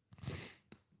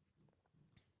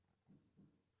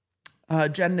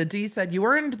 Jenna D said, you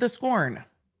earned the scorn.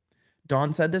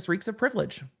 Dawn said, this reeks of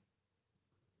privilege.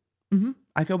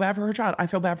 I feel bad for her child. I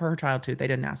feel bad for her child too. They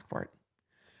didn't ask for it.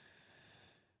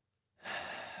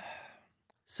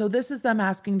 So this is them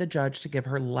asking the judge to give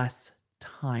her less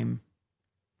time.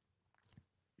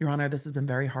 Your Honor, this has been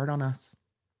very hard on us.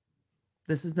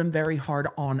 This has been very hard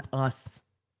on us.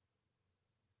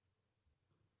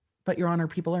 But Your Honor,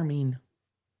 people are mean.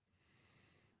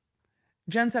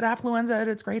 Jen said affluenza at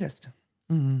its greatest.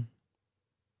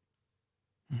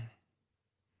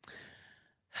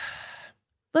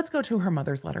 Let's go to her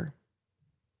mother's letter.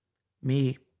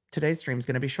 Me. Today's stream is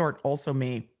going to be short. Also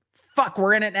me. Fuck,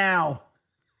 we're in it now.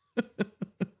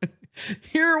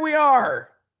 Here we are.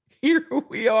 Here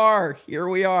we are. Here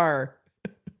we are.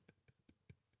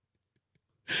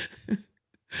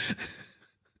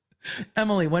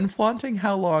 Emily, when flaunting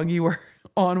how long you were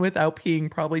on without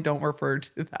peeing, probably don't refer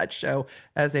to that show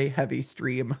as a heavy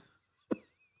stream.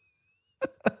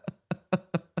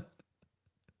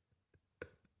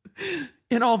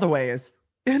 In all the ways.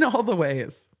 In all the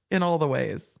ways. In all the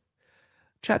ways.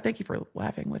 Chat, thank you for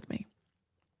laughing with me.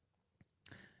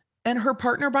 And her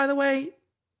partner, by the way,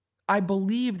 I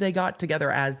believe they got together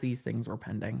as these things were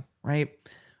pending, right?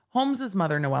 Holmes's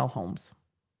mother, Noelle Holmes.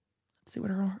 Let's see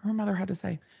what her mother had to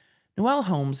say. Noelle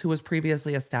Holmes, who was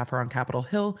previously a staffer on Capitol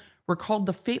Hill, recalled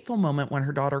the fateful moment when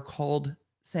her daughter called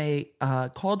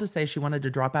to say she wanted to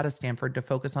drop out of Stanford to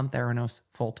focus on Theranos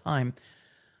full time.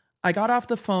 I got off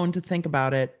the phone to think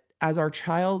about it as our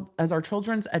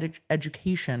children's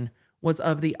education was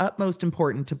of the utmost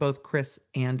importance to both Chris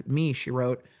and me, she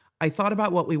wrote. I thought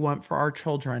about what we want for our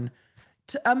children.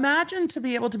 To imagine to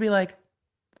be able to be like,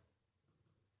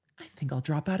 I think I'll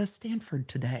drop out of Stanford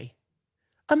today.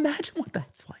 Imagine what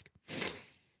that's like.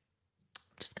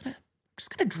 I'm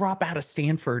just gonna drop out of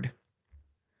Stanford.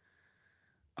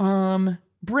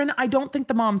 Bryn, I don't think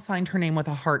the mom signed her name with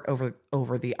a heart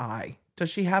over the I. Does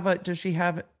she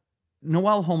have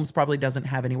Noelle Holmes probably doesn't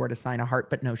have anywhere to sign a heart,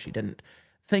 but no, she didn't.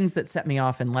 Things that set me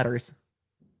off in letters.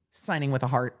 Signing with a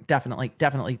heart definitely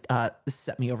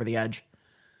set me over the edge.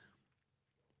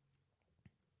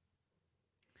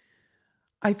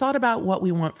 I thought about what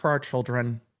we want for our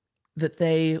children, that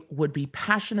they would be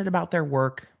passionate about their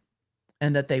work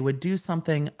and that they would do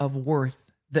something of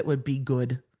worth that would be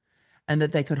good and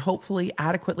that they could hopefully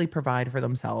adequately provide for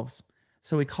themselves.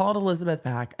 So we called Elizabeth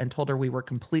back and told her we were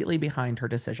completely behind her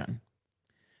decision.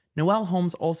 Noelle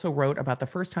Holmes also wrote about the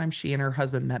first time she and her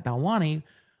husband met Balwani,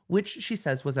 which she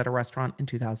says was at a restaurant in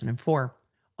 2004.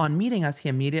 On meeting us, he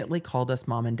immediately called us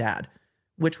mom and dad,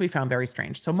 which we found very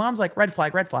strange. So mom's like, red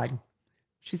flag, red flag.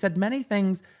 She said many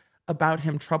things about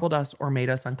him troubled us or made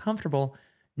us uncomfortable,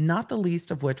 not the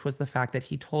least of which was the fact that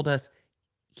he told us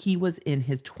he was in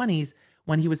his 20s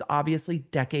when he was obviously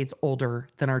decades older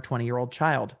than our 20-year-old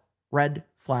child. Red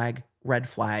flag, red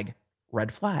flag,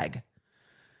 red flag.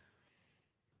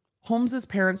 Holmes's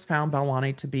parents found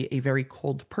Balwani to be a very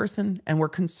cold person and were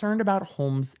concerned about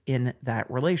Holmes in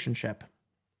that relationship.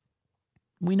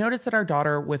 We noticed that our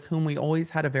daughter, with whom we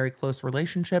always had a very close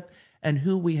relationship and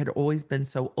who had always been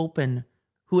so open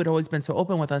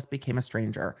with us, became a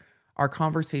stranger. Our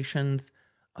conversations,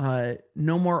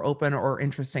 no more open or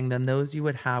interesting than those you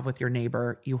would have with your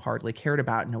neighbor you hardly cared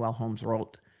about, Noelle Holmes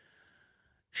wrote.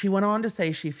 She went on to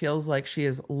say she feels like she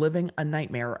is living a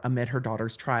nightmare amid her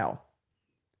daughter's trial.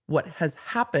 What has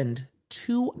happened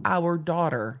to our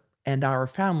daughter and our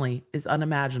family is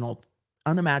unimaginable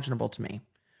to me.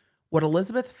 What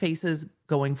Elizabeth faces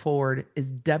going forward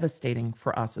is devastating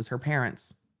for us as her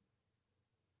parents.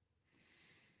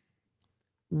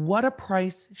 What a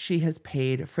price she has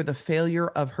paid for the failure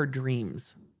of her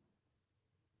dreams,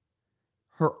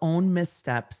 her own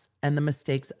missteps, and the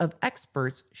mistakes of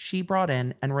experts she brought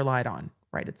in and relied on.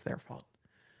 Right, it's their fault.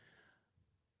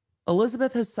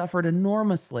 Elizabeth has suffered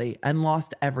enormously and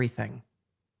lost everything.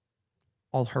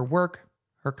 All her work,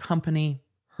 her company,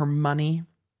 her money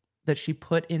that she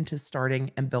put into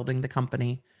starting and building the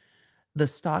company, the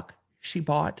stock she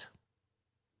bought.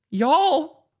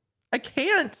 Y'all, I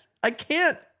can't.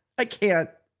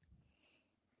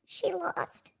 She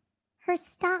lost her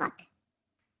stock.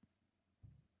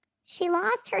 She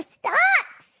lost her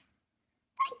stocks.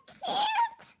 I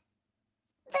can't.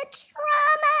 The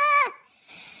trauma.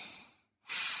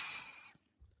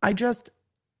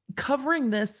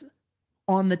 Covering this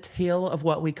on the tail of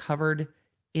what we covered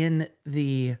in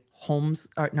the Holmes,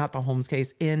 not the Holmes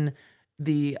case, in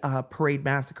the parade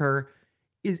massacre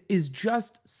is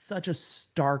just such a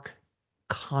stark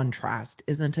contrast,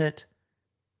 isn't it?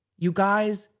 You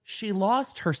guys, she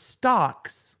lost her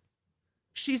stocks.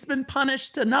 She's been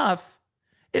punished enough.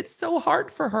 It's so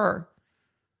hard for her.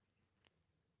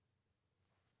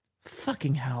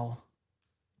 Fucking hell.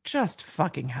 Just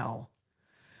fucking hell.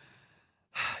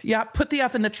 Yeah, put the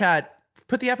F in the chat.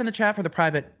 Put the F in the chat for the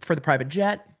private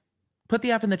jet. Put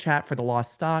the F in the chat for the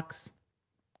lost stocks.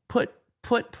 Put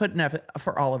an F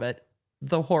for all of it.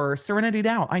 The horror. Serenity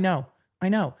now. I know.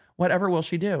 Whatever will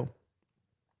she do?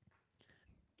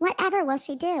 Whatever will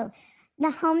she do?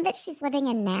 The home that she's living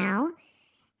in now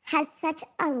has such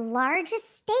a large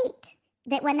estate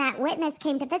that when that witness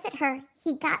came to visit her,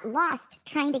 he got lost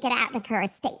trying to get out of her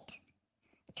estate,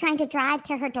 trying to drive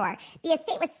to her door. The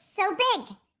estate was so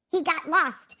big, he got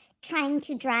lost trying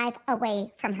to drive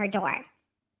away from her door.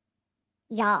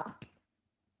 Y'all,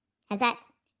 is that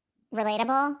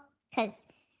relatable? Because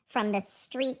from the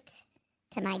street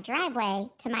to my driveway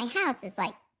to my house is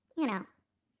like, you know,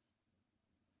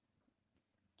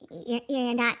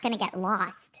 you're not going to get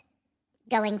lost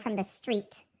going from the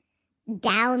street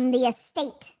down the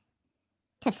estate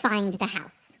to find the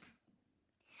house.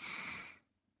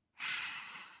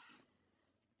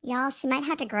 Y'all, she might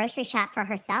have to grocery shop for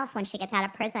herself when she gets out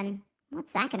of prison.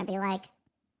 What's that going to be like?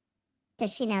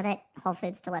 Does she know that Whole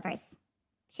Foods delivers?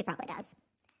 She probably does.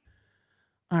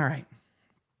 All right.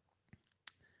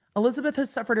 Elizabeth has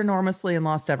suffered enormously and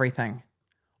lost everything.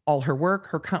 All her work,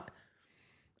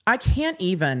 I can't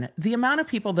even. The amount of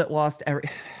people that lost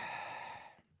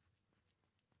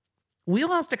We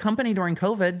lost a company during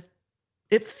COVID.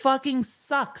 It fucking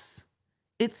sucks.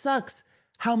 It sucks.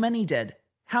 How many did?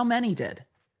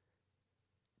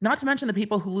 Not to mention the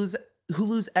people who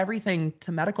lose everything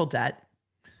to medical debt.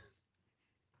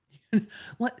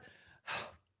 What?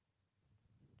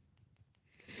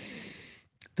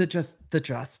 The just.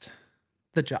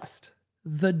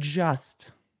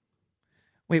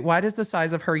 Wait, why does the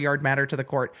size of her yard matter to the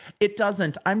court? It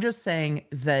doesn't. I'm just saying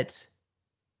that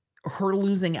her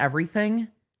losing everything,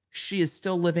 she is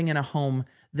still living in a home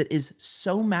that is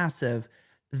so massive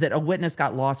that a witness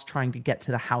got lost trying to get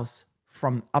to the house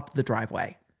from up the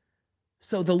driveway.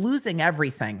 So the losing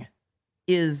everything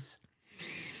is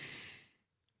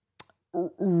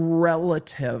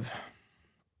relative.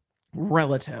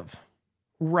 It's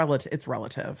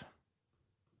relative.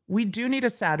 We do need a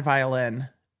sad violin.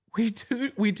 We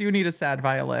do need a sad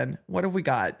violin. What have we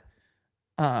got?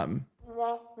 Not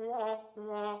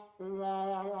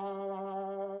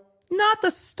the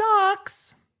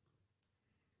stocks.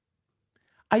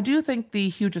 I do think the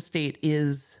huge estate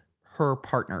is her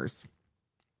partner's.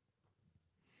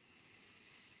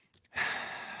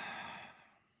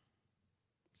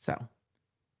 So,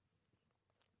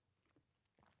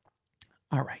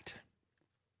 all right.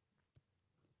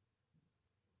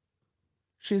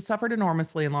 She has suffered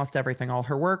enormously and lost everything, all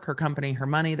her work, her company, her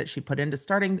money that she put into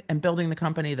starting and building the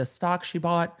company, the stock she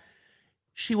bought.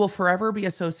 She will forever be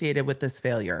associated with this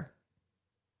failure.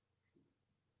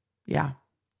 Yeah.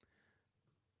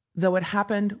 Though it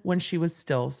happened when she was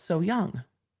still so young.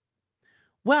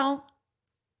 Well,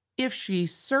 if she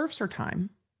serves her time,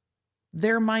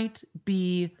 there might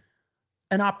be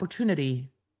an opportunity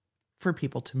for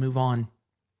people to move on.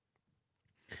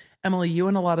 Emily, you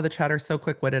and a lot of the chat are so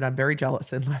quick-witted. I'm very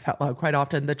jealous and laugh out loud quite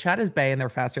often. The chat is bay and they're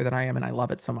faster than I am, and I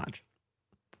love it so much.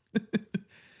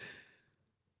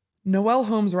 Noelle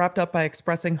Holmes wrapped up by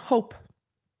expressing hope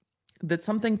that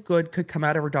something good could come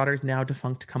out of her daughter's now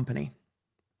defunct company.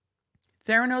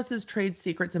 Theranos' trade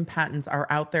secrets and patents are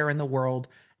out there in the world,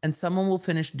 and someone will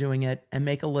finish doing it and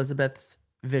make Elizabeth's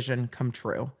vision come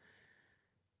true.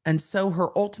 And so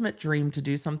her ultimate dream to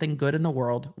do something good in the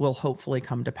world will hopefully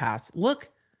come to pass. Look,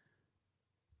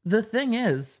 the thing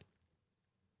is,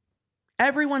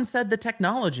 everyone said the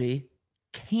technology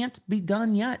can't be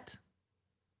done yet.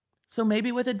 So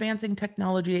maybe with advancing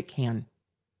technology, it can.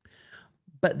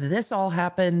 But this all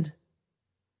happened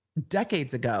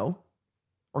decades ago,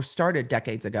 or started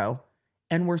decades ago,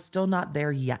 and we're still not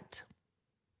there yet.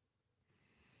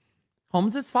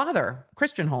 Holmes's father,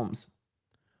 Christian Holmes.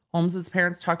 Holmes's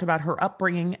parents talked about her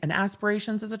upbringing and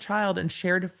aspirations as a child and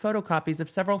shared photocopies of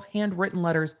several handwritten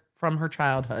letters from her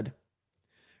childhood.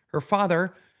 Her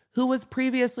father, who was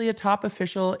previously a top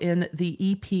official in the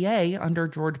EPA under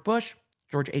George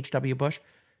H.W. Bush,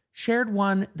 shared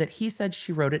one that he said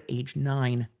she wrote at age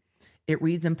 9. It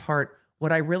reads in part,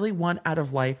 "What I really want out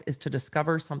of life is to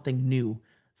discover something new,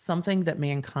 something that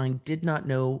mankind did not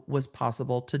know was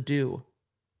possible to do.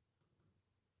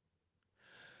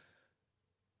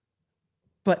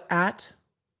 But at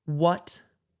what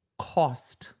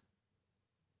cost?"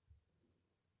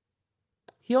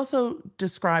 He also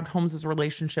described Holmes's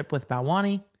relationship with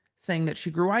Balwani, saying that she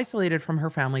grew isolated from her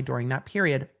family during that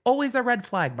period. Always a red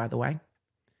flag, by the way.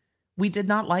 "We did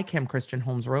not like him," Christian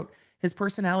Holmes wrote. "His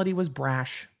personality was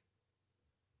brash."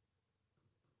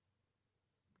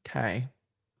 Okay.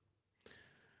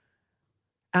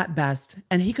 At best,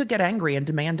 and he could get angry and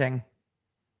demanding.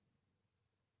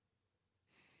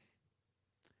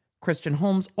 Christian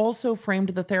Holmes also framed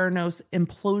the Theranos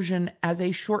implosion as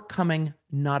a shortcoming,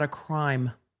 not a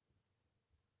crime.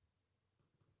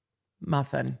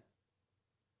 Muffin.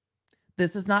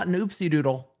 This is not an oopsie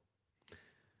doodle.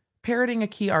 Parroting a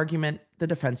key argument the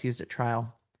defense used at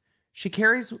trial. She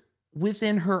carries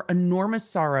within her enormous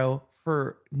sorrow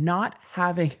for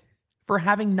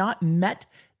having not met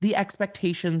the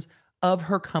expectations of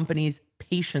her company's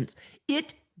patients.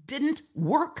 It didn't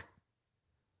work.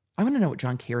 I want to know what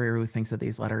John Carreyrou thinks of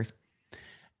these letters,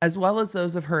 as well as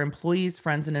those of her employees,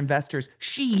 friends, and investors.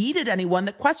 She yeeted anyone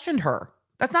that questioned her.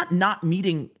 That's not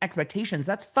meeting expectations.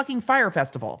 That's fucking Fire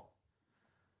Festival.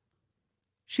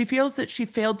 She feels that she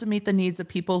failed to meet the needs of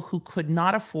people who could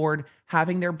not afford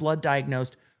having their blood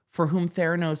diagnosed, for whom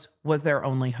Theranos was their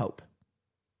only hope.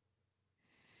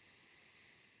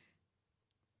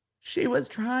 She was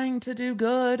trying to do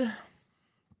good.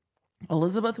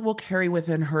 Elizabeth will carry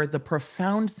within her the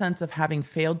profound sense of having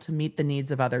failed to meet the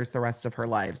needs of others the rest of her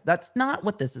lives. That's not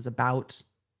what this is about.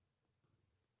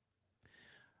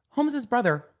 Holmes's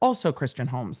brother, also Christian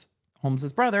Holmes.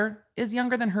 Holmes's brother is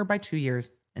younger than her by 2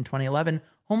 years. In 2011,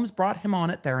 Holmes brought him on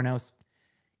at Theranos.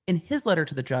 In his letter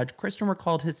to the judge, Christian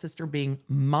recalled his sister being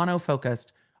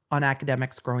monofocused on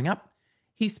academics growing up.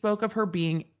 He spoke of her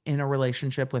being in a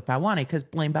relationship with Balwani, because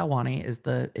blame Balwani is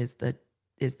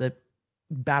the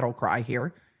battle cry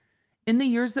here. "In the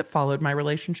years that followed, my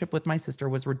relationship with my sister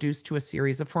was reduced to a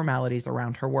series of formalities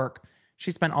around her work.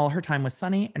 She spent all her time with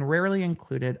Sonny and rarely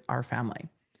included our family.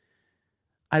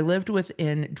 I lived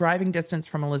within driving distance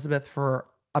from Elizabeth for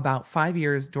about 5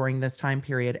 years during this time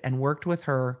period and worked with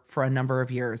her for a number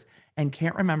of years, and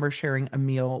can't remember sharing a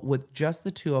meal with just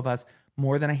the two of us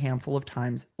more than a handful of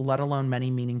times, let alone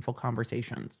many meaningful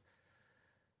conversations."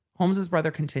 Holmes's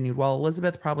brother continued, "While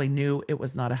Elizabeth probably knew it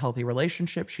was not a healthy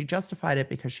relationship, she justified it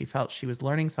because she felt she was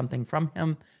learning something from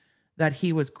him, that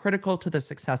he was critical to the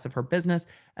success of her business,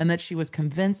 and that she was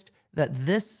convinced that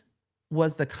this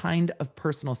was the kind of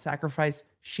personal sacrifice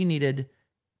she needed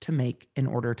to make in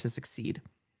order to succeed."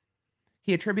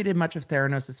 He attributed much of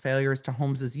Theranos' failures to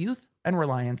Holmes's youth and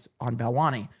reliance on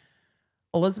Balwani.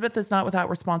 "Elizabeth is not without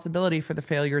responsibility for the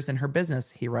failures in her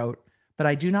business," he wrote, "but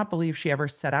I do not believe she ever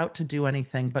set out to do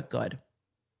anything but good."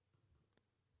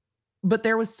 But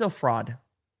there was still fraud.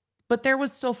 But there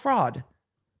was still fraud.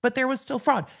 But there was still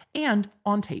fraud. And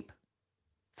on tape.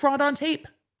 Fraud on tape.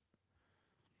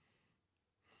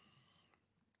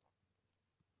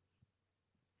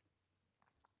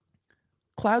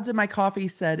 Clouds in my coffee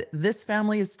said, "This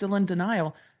family is still in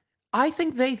denial." I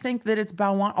think they think that it's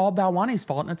all Balwani's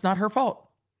fault and it's not her fault.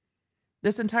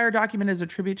 This entire document is a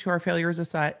tribute to our failure as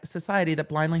a society that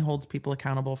blindly holds people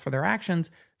accountable for their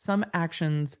actions. Some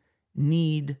actions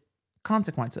need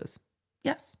consequences.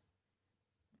 Yes.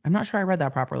 I'm not sure I read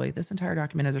that properly. This entire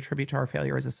document is a tribute to our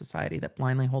failure as a society that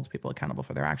blindly holds people accountable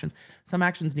for their actions. Some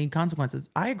actions need consequences.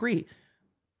 I agree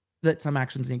that some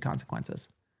actions need consequences.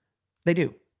 They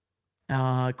do.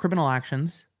 Criminal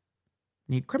actions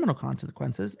need criminal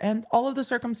consequences, and all of the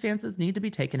circumstances need to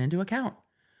be taken into account.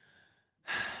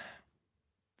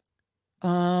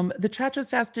 The chat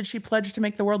just asked, did she pledge to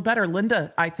make the world better?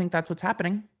 Linda, I think that's what's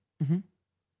happening.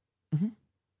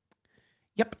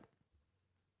 Yep.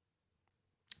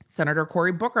 Senator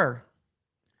Cory Booker,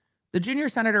 the junior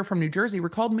senator from New Jersey,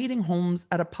 recalled meeting Holmes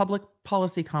at a public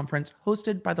policy conference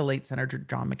hosted by the late Senator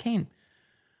John McCain.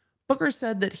 Booker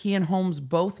said that he and Holmes,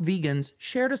 both vegans,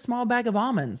 shared a small bag of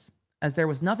almonds, as there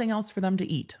was nothing else for them to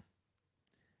eat.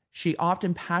 She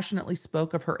often passionately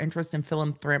spoke of her interest in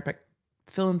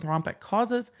philanthropic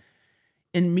causes,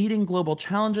 in meeting global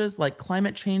challenges like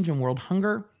climate change and world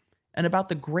hunger, and about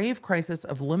the grave crisis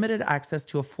of limited access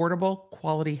to affordable,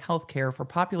 quality health care for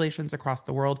populations across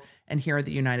the world and here in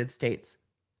the United States.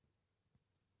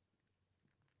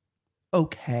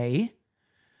 Okay.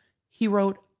 He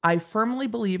wrote, I firmly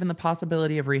believe in the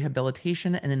possibility of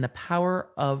rehabilitation and in the power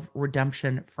of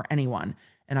redemption for anyone.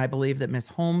 And I believe that Ms.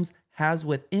 Holmes has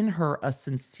within her a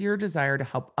sincere desire to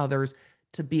help others,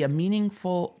 to be of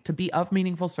meaningful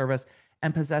service,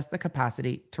 and possess the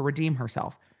capacity to redeem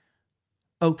herself.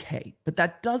 Okay, but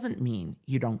that doesn't mean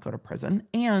you don't go to prison.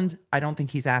 And I don't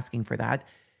think he's asking for that.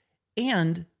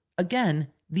 And again,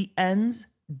 the ends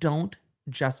don't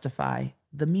justify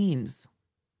the means.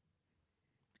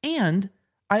 And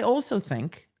I also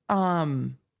think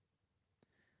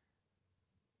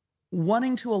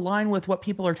wanting to align with what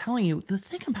people are telling you, the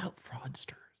thing about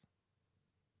fraudsters,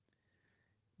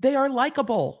 they are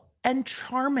likable and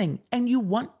charming, and you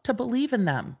want to believe in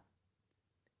them.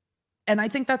 And I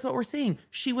think that's what we're seeing.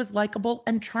 She was likable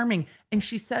and charming, and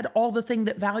she said all the thing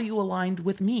that value aligned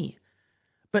with me.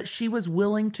 But she was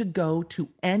willing to go to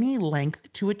any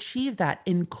length to achieve that,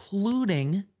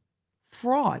 including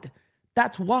fraud.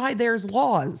 That's why there's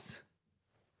laws.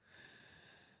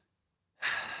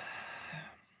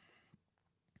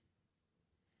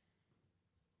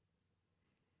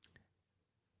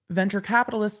 Venture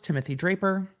capitalist Timothy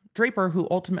Draper, who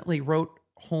ultimately wrote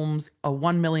Holmes a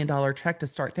 $1 million check to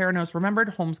start Theranos, remembered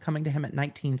Holmes coming to him at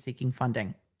 19 seeking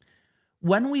funding.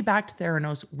 When we backed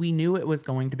Theranos, we knew it was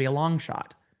going to be a long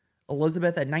shot.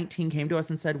 Elizabeth at 19 came to us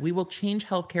and said, we will change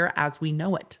healthcare as we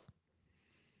know it.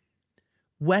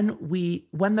 When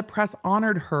the press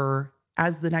honored her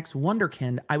as the next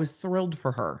wonderkind, I was thrilled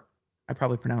for her. I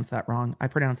probably pronounced that wrong. I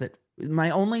pronounce it. My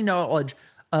only knowledge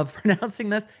of pronouncing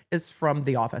this is from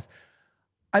The Office.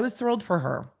 I was thrilled for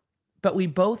her. But we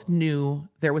both knew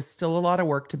there was still a lot of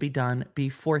work to be done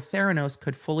before Theranos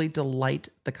could fully delight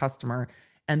the customer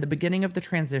and the beginning of the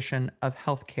transition of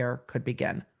healthcare could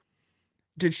begin.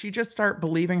 Did she just start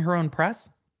believing her own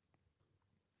press?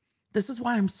 This is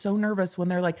why I'm so nervous when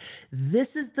they're like,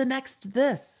 this is the next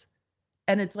this.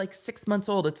 And it's like 6 months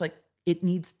old. It's like, it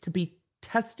needs to be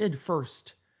tested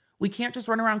first. We can't just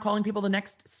run around calling people the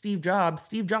next Steve Jobs.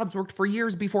 Steve Jobs worked for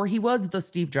years before he was the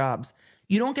Steve Jobs.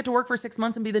 You don't get to work for 6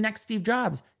 months and be the next Steve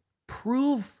Jobs.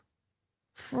 Prove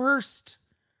first.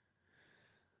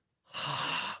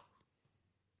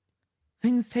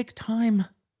 Things take time.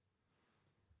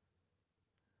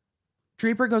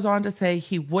 Draper goes on to say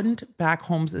he wouldn't back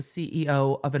Holmes as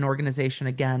CEO of an organization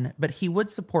again, but he would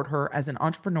support her as an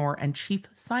entrepreneur and chief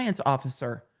science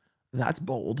officer. That's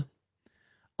bold.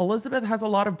 Elizabeth has a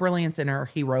lot of brilliance in her,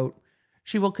 he wrote.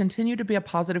 She will continue to be a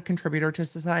positive contributor to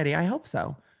society. I hope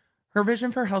so. Her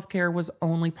vision for healthcare was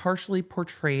only partially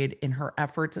portrayed in her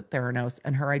efforts at Theranos,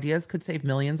 and her ideas could save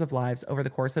millions of lives over the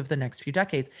course of the next few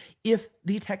decades if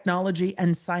the technology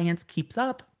and science keeps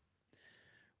up.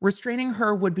 Restraining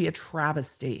her would be a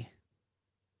travesty.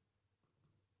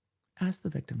 Ask the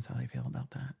victims how they feel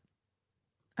about that.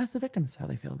 Ask the victims how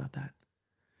they feel about that.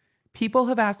 People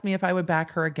have asked me if I would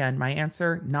back her again. My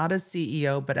answer, not as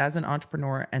CEO, but as an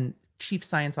entrepreneur and chief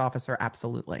science officer,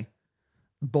 absolutely.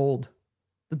 Bold.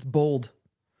 That's bold.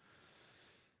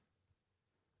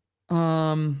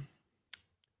 Tenton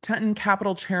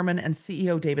Capital Chairman and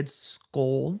CEO David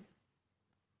Skoll.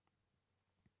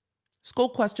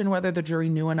 Skoll questioned whether the jury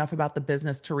knew enough about the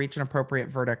business to reach an appropriate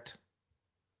verdict.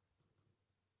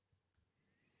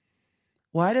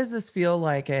 Why does this feel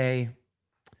like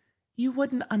you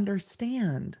wouldn't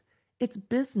understand? It's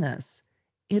business.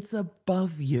 It's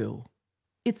above you.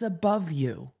 It's above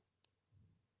you.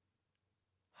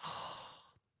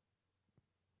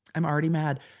 I'm already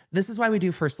mad. This is why we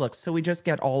do first looks. So we just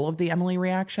get all of the Emily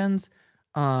reactions.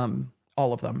 All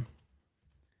of them.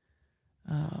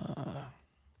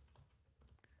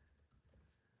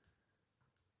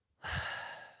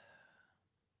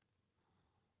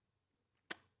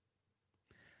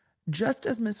 Just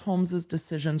as Miss Holmes's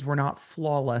decisions were not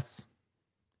flawless,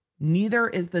 neither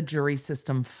is the jury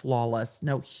system flawless.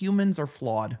 No, humans are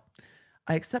flawed.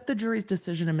 I accept the jury's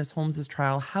decision in Miss Holmes's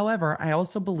trial. However, I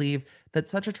also believe that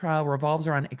such a trial revolves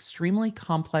around extremely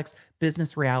complex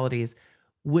business realities,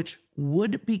 which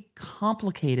would be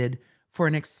complicated for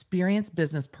an experienced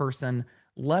business person,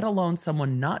 let alone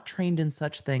someone not trained in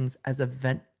such things as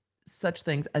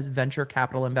venture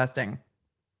capital investing.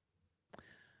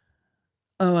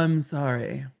 Oh, I'm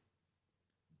sorry.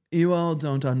 You all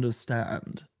don't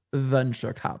understand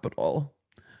venture capital.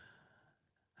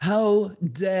 How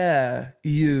dare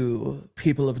you,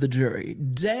 people of the jury,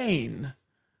 deign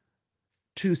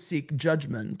to seek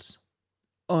judgment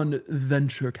on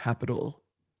venture capital?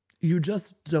 You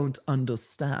just don't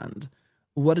understand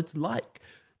what it's like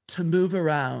to move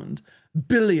around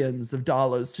billions of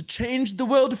dollars to change the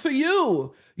world for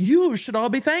you. You should all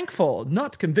be thankful,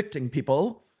 not convicting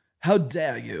people. How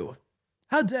dare you?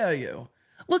 How dare you?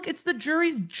 Look, it's the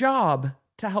jury's job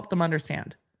to help them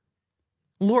understand.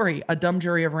 Lori, a dumb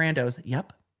jury of randos.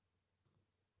 Yep.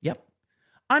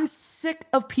 I'm sick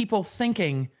of people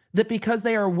thinking that because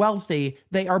they are wealthy,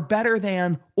 they are better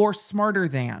than or smarter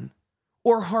than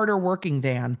or harder working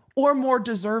than or more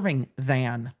deserving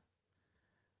than.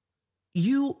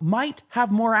 You might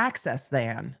have more access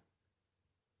than.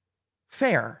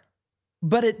 Fair.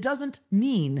 But it doesn't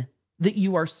mean that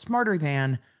you are smarter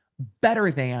than,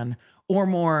 better than, or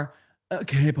more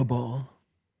capable.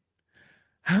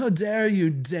 How dare you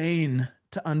deign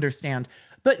to understand?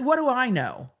 But what do I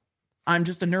know? I'm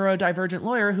just a neurodivergent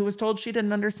lawyer who was told she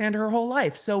didn't understand her whole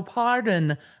life. So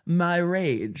pardon my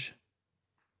rage.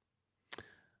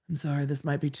 I'm sorry, this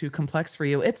might be too complex for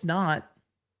you. It's not.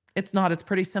 It's not. It's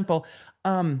pretty simple.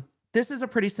 This is a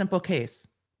pretty simple case.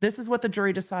 This is what the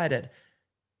jury decided.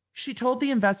 She told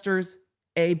the investors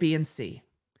A, B, and C.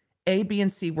 A, B,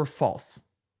 and C were false.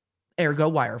 Ergo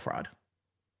wire fraud.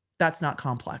 That's not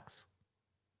complex.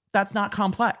 That's not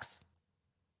complex.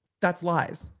 That's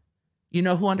lies. You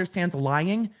know who understands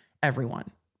lying?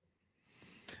 Everyone.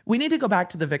 We need to go back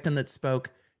to the victim that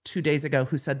spoke 2 days ago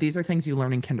who said these are things you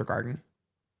learn in kindergarten.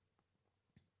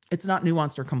 It's not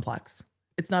nuanced or complex.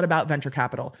 It's not about venture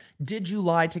capital. Did you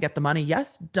lie to get the money?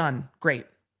 Yes? Done. Great.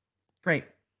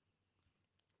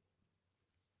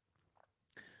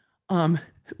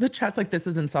 The chat's like, this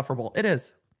is insufferable. It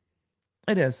is.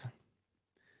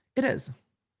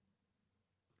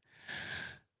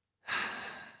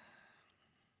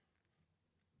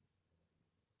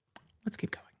 Let's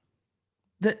keep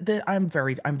going. I'm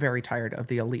very tired of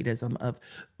the elitism of,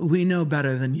 we know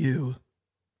better than you.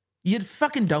 You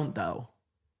fucking don't, though.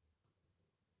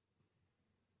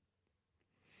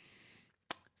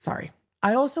 Sorry.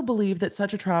 I also believe that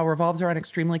such a trial revolves around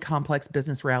extremely complex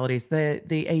business realities. The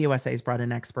AUSA's brought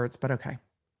in experts, but okay.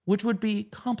 Which would be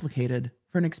complicated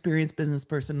for an experienced business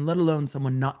person, let alone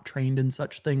someone not trained in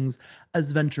such things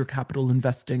as venture capital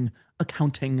investing,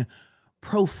 accounting,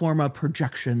 pro forma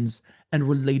projections, and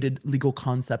related legal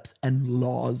concepts and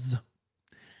laws.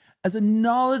 As a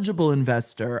knowledgeable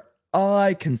investor,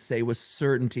 I can say with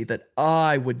certainty that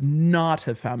I would not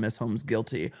have found Miss Holmes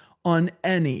guilty on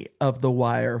any of the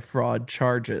wire fraud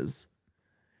charges.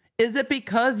 Is it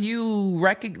because you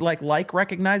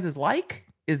recognizes like?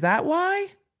 Is that why?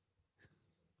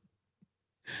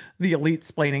 The elite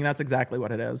splaining, that's exactly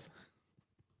what it is.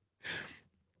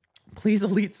 Please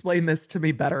elite explain this to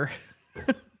me better.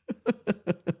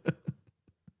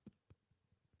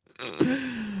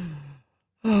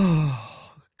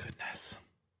 Oh, goodness.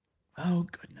 Oh,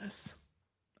 goodness.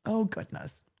 Oh,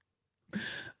 goodness.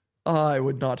 I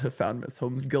would not have found Miss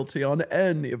Holmes guilty on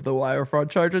any of the wire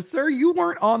fraud charges. Sir, you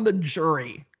weren't on the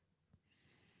jury.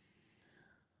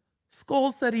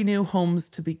 Scholes said he knew Holmes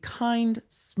to be kind,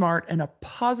 smart, and a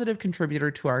positive contributor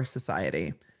to our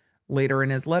society. Later in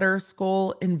his letter,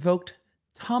 Scholes invoked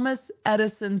Thomas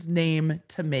Edison's name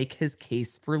to make his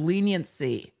case for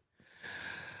leniency.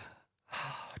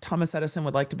 Thomas Edison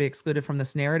would like to be excluded from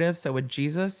this narrative, so would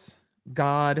Jesus,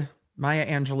 God, Maya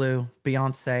Angelou,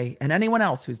 Beyonce, and anyone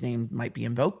else whose name might be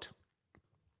invoked.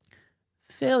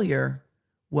 Failure,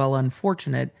 while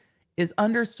unfortunate, is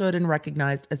understood and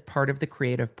recognized as part of the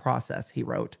creative process, he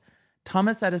wrote.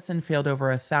 Thomas Edison failed over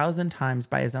 1,000 times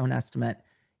by his own estimate.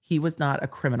 He was not a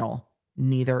criminal.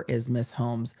 Neither is Miss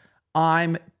Holmes.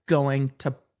 I'm going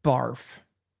to barf.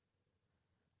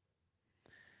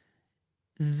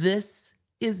 This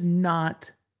is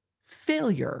not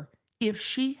failure. If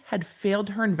she had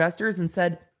failed her investors and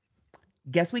said,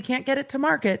 guess we can't get it to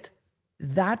market,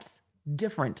 that's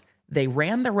different. They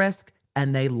ran the risk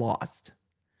and they lost.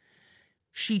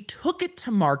 She took it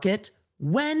to market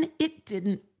when it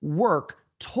didn't work,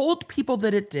 told people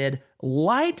that it did,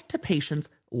 lied to patients,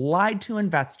 lied to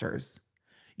investors.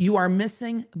 You are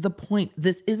missing the point.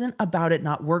 This isn't about it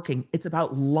not working. It's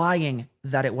about lying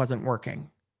that it wasn't working.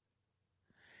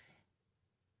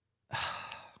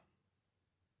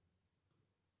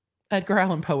 Edgar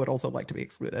Allan Poe would also like to be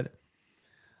excluded.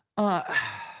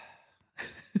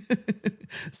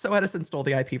 So Edison stole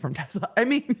the IP from Tesla. I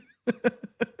mean,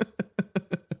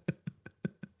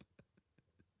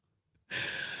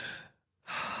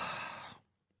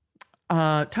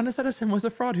 Thomas Edison was a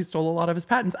fraud who stole a lot of his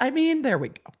patents. I mean, there we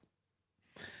go.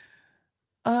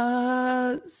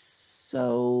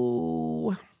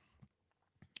 So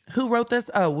who wrote this?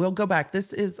 Oh, we'll go back.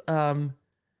 This is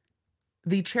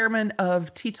the chairman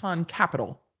of Teton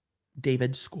Capital,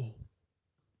 David Scholl.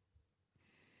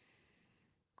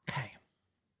 Okay.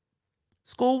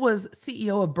 Scholl was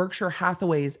CEO of Berkshire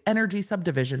Hathaway's energy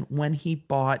subdivision when he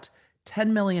bought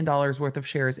 $10 million worth of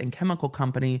shares in chemical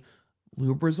company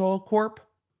Lubrizol Corp.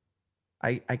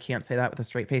 I can't say that with a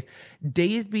straight face.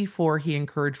 Days before he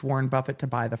encouraged Warren Buffett to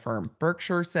buy the firm,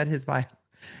 Berkshire said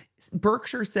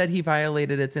he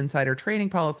violated its insider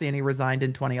trading policy and he resigned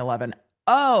in 2011.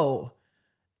 Oh,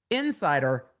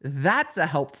 insider, that's a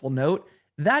helpful note.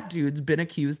 That dude's been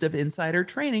accused of insider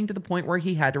trading to the point where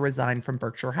he had to resign from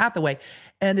Berkshire Hathaway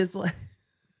and is like,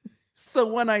 so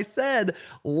when I said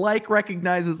like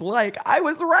recognizes like, I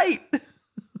was right.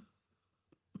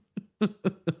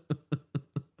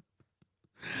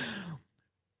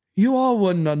 You all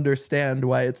wouldn't understand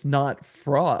why it's not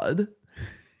fraud.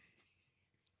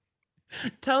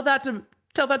 Tell that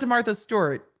to Martha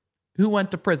Stewart, who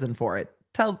went to prison for it.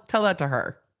 Tell that to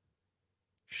her.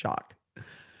 Shock.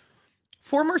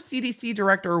 Former CDC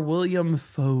Director William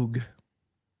Fogg.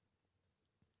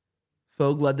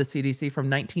 Fogg led the CDC from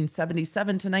 1977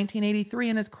 to 1983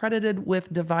 and is credited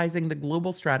with devising the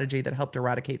global strategy that helped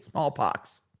eradicate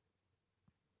smallpox.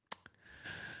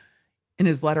 In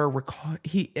his letter,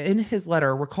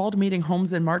 recalled meeting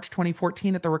Holmes in March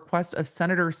 2014 at the request of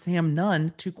Senator Sam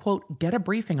Nunn to, quote, get a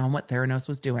briefing on what Theranos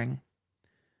was doing.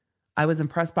 I was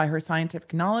impressed by her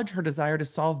scientific knowledge, her desire to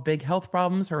solve big health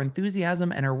problems, her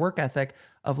enthusiasm, and her work ethic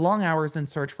of long hours in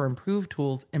search for improved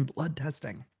tools in blood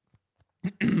testing.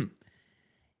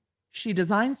 She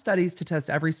designed studies to test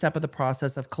every step of the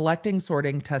process of collecting,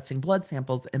 sorting, testing blood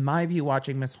samples. In my view,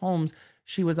 watching Miss Holmes,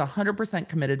 she was 100%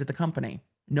 committed to the company.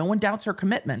 No one doubts her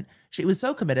commitment. She was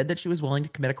so committed that she was willing to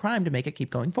commit a crime to make it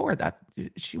keep going forward. That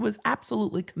she was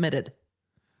absolutely committed.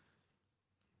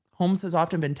 Holmes has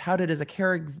often been touted as a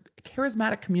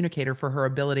charismatic communicator for her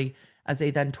ability as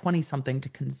a then 20-something to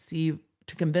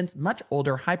convince much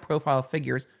older, high-profile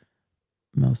figures,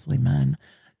 mostly men,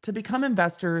 to become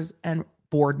investors and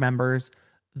board members,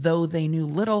 though they knew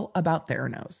little about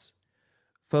Theranos.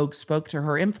 Folks spoke to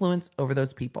her influence over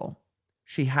those people.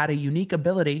 She had a unique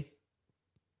ability.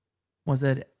 Was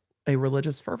it a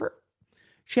religious fervor?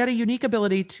 She had a unique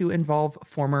ability to involve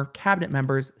former cabinet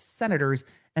members, senators,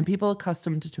 and people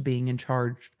accustomed to being in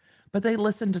charge. But they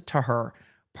listened to her.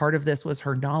 Part of this was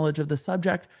her knowledge of the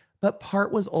subject, but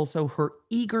part was also her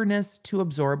eagerness to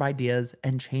absorb ideas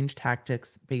and change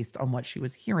tactics based on what she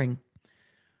was hearing.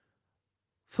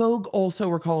 Fogg also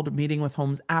recalled meeting with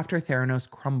Holmes after Theranos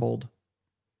crumbled.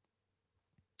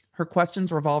 Her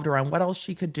questions revolved around what else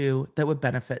she could do that would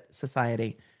benefit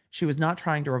society. She was not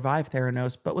trying to revive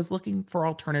Theranos, but was looking for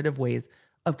alternative ways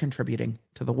of contributing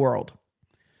to the world.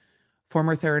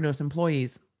 Former Theranos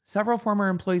employees. Several former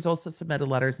employees also submitted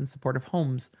letters in support of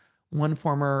Holmes. One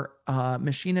former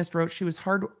machinist wrote, she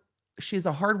is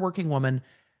a hardworking woman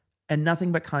and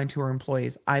nothing but kind to her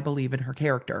employees. I believe in her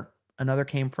character. Another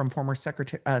came from former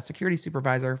security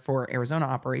supervisor for Arizona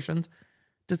operations.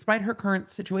 Despite her current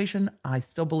situation, I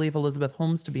still believe Elizabeth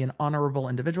Holmes to be an honorable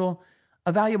individual,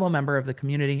 a valuable member of the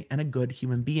community, and a good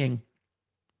human being.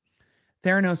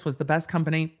 Theranos was the best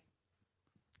company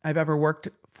I've ever worked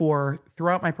for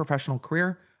throughout my professional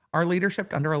career. Our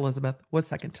leadership under Elizabeth was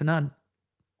second to none.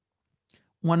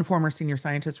 One former senior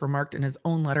scientist remarked in his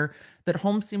own letter that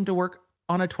Holmes seemed to work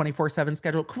on a 24/7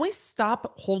 schedule. Can we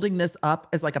stop holding this up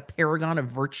as like a paragon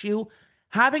of virtue?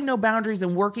 Having no boundaries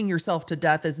and working yourself to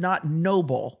death is not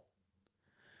noble.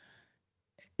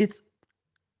 It's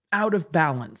out of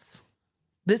balance.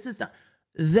 This is not,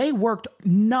 they worked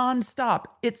nonstop.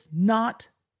 It's not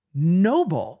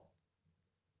noble.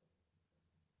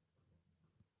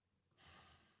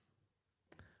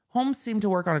 Holmes seemed to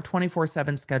work on a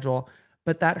 24/7 schedule,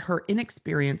 but that her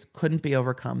inexperience couldn't be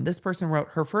overcome. This person wrote,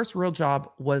 her first real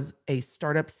job was a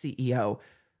startup CEO.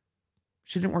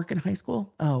 She didn't work in high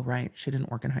school? Oh, right. She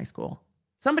didn't work in high school.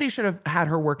 Somebody should have had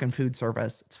her work in food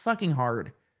service. It's fucking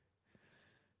hard.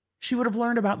 She would have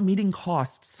learned about meeting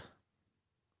costs.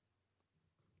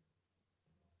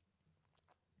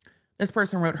 This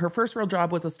person wrote, her first real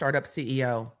job was a startup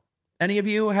CEO. Any of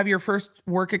you have your first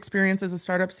work experience as a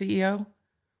startup CEO?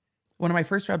 One of my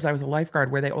first jobs, I was a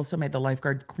lifeguard where they also made the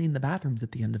lifeguards clean the bathrooms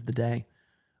at the end of the day.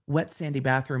 Wet, sandy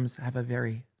bathrooms have a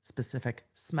very specific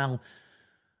smell.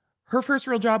 Her first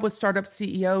real job was startup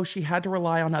CEO. She had to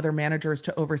rely on other managers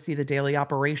to oversee the daily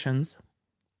operations.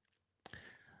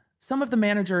 Some of the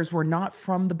managers were not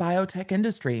from the biotech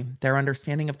industry. Their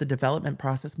understanding of the development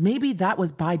process, maybe that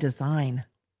was by design.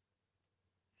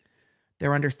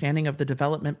 Their understanding of the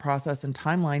development process and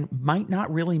timeline might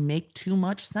not really make too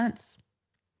much sense.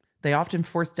 They often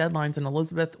forced deadlines, and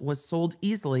Elizabeth was sold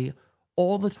easily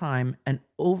all the time and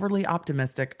overly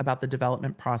optimistic about the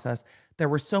development process. There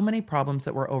were so many problems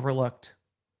that were overlooked.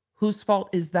 Whose fault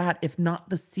is that if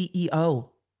not the CEO?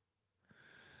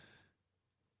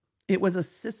 It was a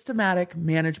systematic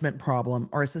management problem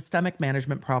or a systemic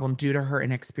management problem due to her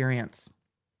inexperience.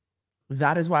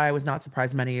 That is why I was not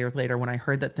surprised many years later when I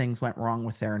heard that things went wrong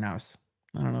with Theranos.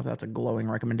 I don't know if that's a glowing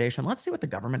recommendation. Let's see what the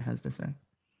government has to say.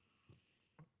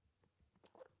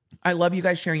 I love you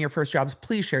guys sharing your first jobs.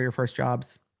 Please share your first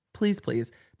jobs. Please,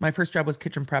 please. My first job was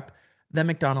kitchen prep, then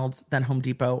McDonald's, then Home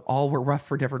Depot. All were rough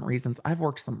for different reasons. I've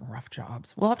worked some rough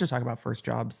jobs. We'll have to talk about first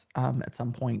jobs at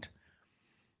some point.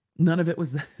 None of it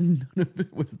was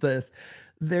this.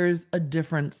 There's a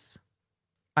difference,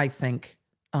 I think.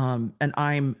 And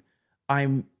I'm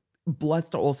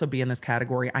blessed to also be in this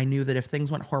category. I knew that if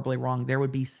things went horribly wrong, there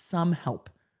would be some help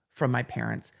from my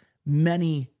parents.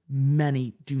 Many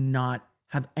do not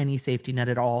have any safety net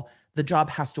at all. The job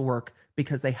has to work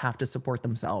because they have to support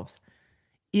themselves.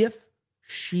 If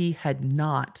she had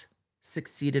not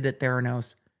succeeded at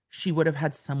Theranos, she would have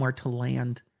had somewhere to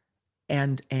land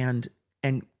and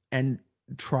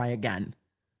try again.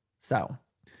 So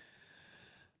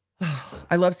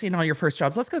I love seeing all your first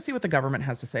jobs. Let's go see what the government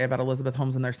has to say about Elizabeth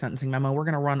Holmes and their sentencing memo. We're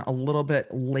going to run a little bit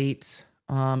late.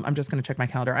 I'm just going to check my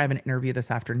calendar. I have an interview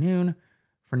this afternoon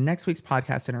for next week's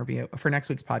podcast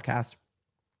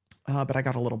but I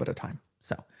got a little bit of time.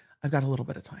 So I've got a little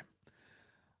bit of time.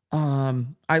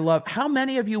 I love, how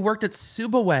many of you worked at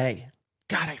Subway?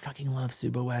 God, I fucking love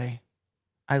Subway.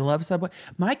 I love Subway.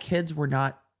 My kids were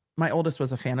not, my oldest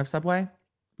was a fan of Subway.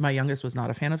 My youngest was not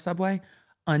a fan of Subway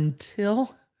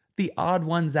until The Odd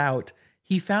Ones Out.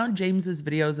 He found James's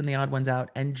videos in The Odd Ones Out,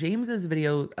 and James's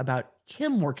video about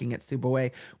Kim working at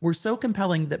Subway were so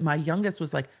compelling that my youngest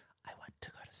was like, I want to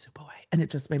go to Subway. And it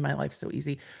just made my life so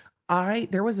easy.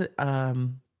 There was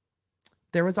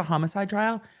a homicide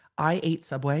trial. I ate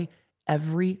Subway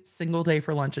every single day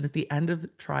for lunch. And at the end of the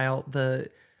trial, the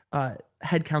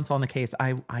head counsel on the case,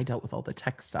 I dealt with all the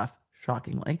tech stuff,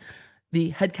 shockingly.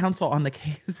 The head counsel on the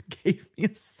case gave me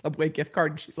a Subway gift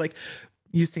card. And she's like,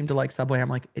 you seem to like Subway. I'm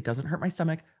like, it doesn't hurt my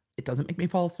stomach. It doesn't make me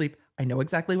fall asleep. I know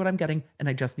exactly what I'm getting, and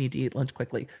I just need to eat lunch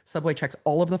quickly. Subway checks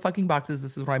all of the fucking boxes.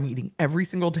 This is what I'm eating every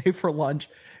single day for lunch.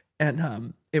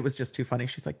 And it was just too funny.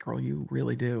 She's like, girl, you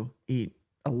really do eat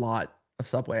a lot of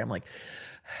Subway. I'm like,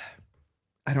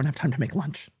 I don't have time to make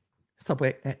lunch.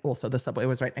 Subway, also the Subway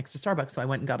was right next to Starbucks. So I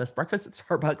went and got us breakfast at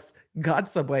Starbucks, got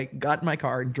Subway, got in my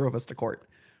car, and drove us to court.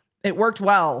 It worked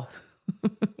well.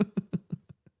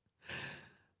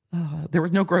 There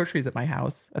was no groceries at my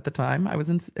house at the time. I was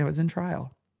in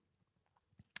trial.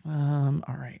 All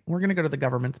right, we're gonna go to the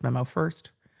government's memo first.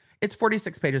 It's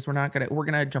 46 pages. We're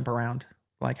gonna jump around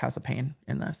like House of Pain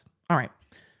in this. All right.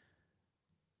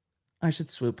 I should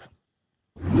swoop.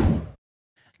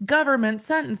 Government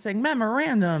sentencing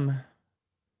memorandum.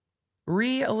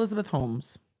 Elizabeth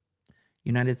Holmes.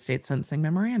 United States sentencing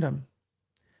memorandum.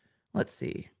 Let's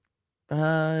see.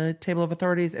 Table of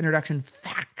authorities, introduction,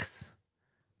 facts.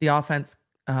 The offense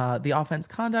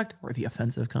conduct, or the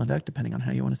offensive conduct, depending on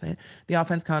how you want to say it. The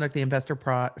offense conduct, the investor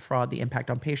fraud, the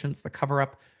impact on patients, the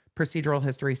cover-up, procedural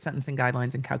history, sentencing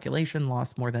guidelines and calculation,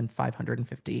 lost more than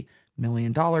 $550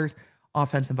 million.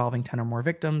 Offense involving 10 or more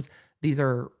victims. These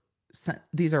are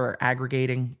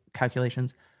aggregating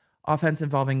calculations. Offense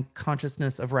involving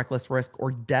consciousness of reckless risk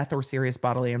or death or serious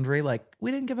bodily injury. Like, we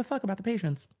didn't give a fuck about the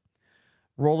patients.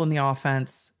 Role in the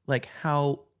offense, like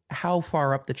how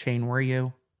far up the chain were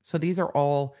you? So these are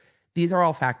all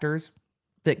factors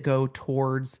that go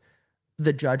towards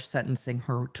the judge sentencing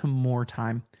her to more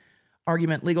time.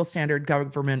 Argument, legal standard,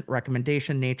 government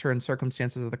recommendation, nature and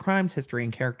circumstances of the crimes, history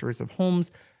and characters of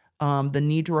Holmes, The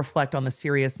need to reflect on the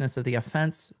seriousness of the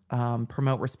offense,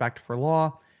 promote respect for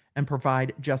law, and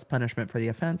provide just punishment for the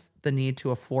offense. The need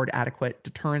to afford adequate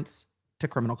deterrence to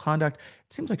criminal conduct.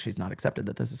 It seems like she's not accepted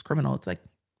that this is criminal. It's like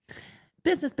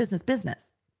business, business, business.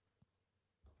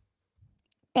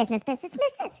 Business, business,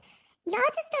 business. Y'all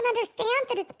just don't understand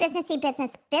that it's businessy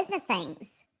business, business things.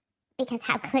 Because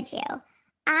how could you?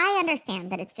 I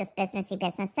understand that it's just businessy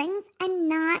business things and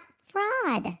not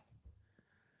fraud.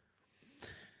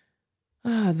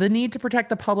 The need to protect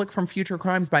the public from future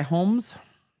crimes by Holmes.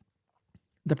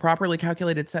 The properly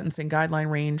calculated sentencing guideline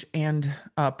range and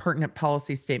pertinent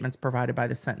policy statements provided by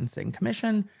the Sentencing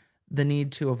Commission. The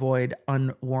need to avoid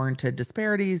unwarranted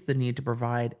disparities. The need to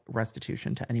provide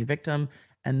restitution to any victim.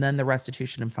 And then the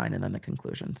restitution and fine, and then the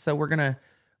conclusion. So we're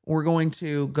going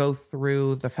to go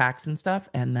through the facts and stuff,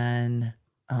 and then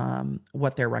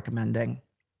what they're recommending,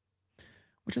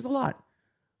 which is a lot.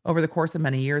 Over the course of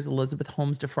many years, Elizabeth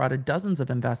Holmes defrauded dozens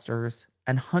of investors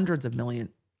and hundreds of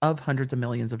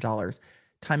millions of dollars.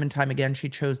 Time and time again, she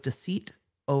chose deceit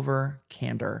over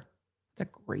candor. It's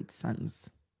a great sentence.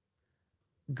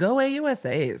 Go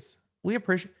AUSAs. We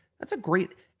appreciate. That's a great.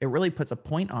 It really puts a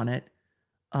point on it,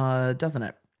 doesn't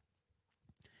it?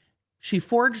 She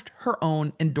forged her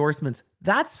own endorsements.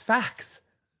 That's facts.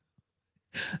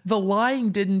 The lying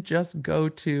didn't just go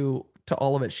to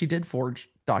all of it. She did forge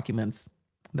documents.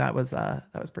 That was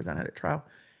presented at trial.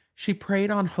 She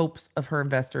preyed on hopes of her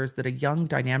investors that a young,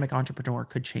 dynamic entrepreneur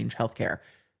could change healthcare.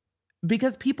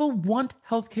 Because people want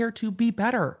healthcare to be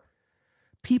better.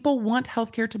 People want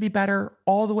healthcare to be better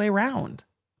all the way around.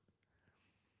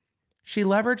 She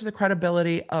leveraged the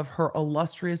credibility of her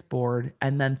illustrious board,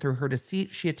 and then through her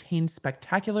deceit, she attained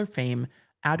spectacular fame,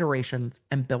 adorations,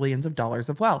 and billions of dollars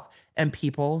of wealth. And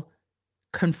people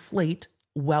conflate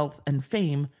wealth and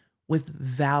fame with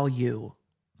value.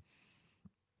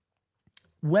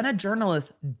 When a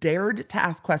journalist dared to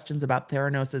ask questions about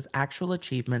Theranos' actual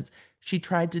achievements, she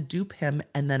tried to dupe him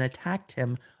and then attacked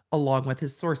him along with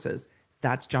his sources.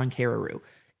 That's John Carreyrou.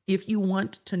 If you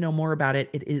want to know more about it,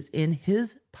 it is in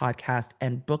his podcast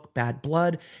and book, Bad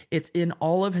Blood. It's in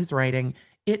all of his writing.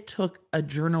 It took a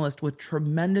journalist with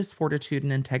tremendous fortitude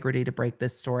and integrity to break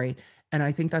this story. And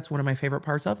I think that's one of my favorite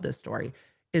parts of this story,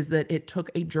 is that it took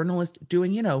a journalist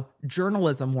doing,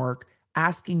 journalism work,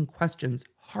 asking questions,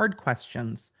 hard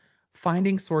questions,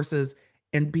 finding sources,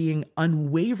 and being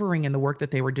unwavering in the work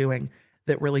that they were doing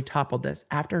that really toppled this.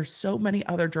 After so many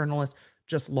other journalists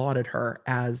just lauded her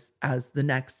as the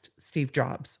next Steve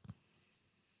Jobs.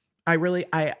 I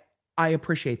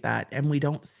appreciate that. And we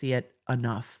don't see it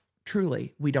enough.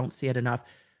 Truly, we don't see it enough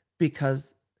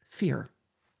because fear.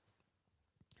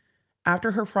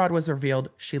 After her fraud was revealed,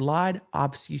 she lied,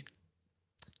 I'm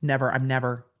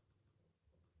never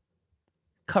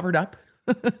covered up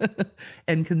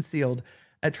and concealed.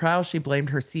 At trial, she blamed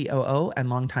her COO and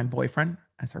longtime boyfriend,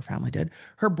 as her family did,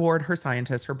 her board, her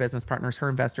scientists, her business partners, her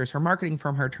investors, her marketing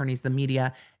firm, her attorneys, the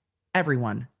media,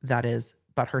 everyone, that is,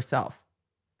 but herself.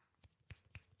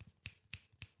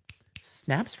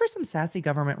 Snaps for some sassy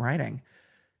government writing.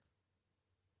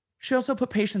 She also put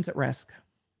patients at risk.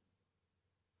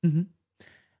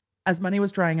 As money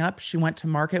was drying up, she went to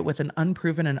market with an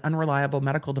unproven and unreliable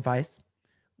medical device.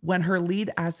 When her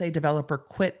lead assay developer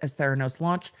quit as Theranos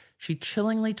launched, she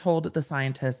chillingly told the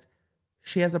scientist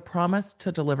she has a promise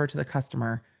to deliver to the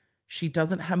customer. She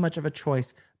doesn't have much of a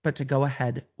choice but to go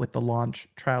ahead with the launch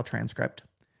trial transcript.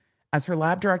 As her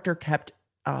lab director kept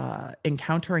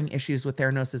encountering issues with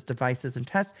Theranos' devices and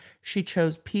tests, she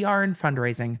chose PR and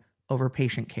fundraising over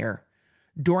patient care.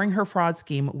 During her fraud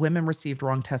scheme, women received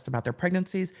wrong tests about their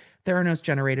pregnancies. Theranos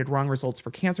generated wrong results for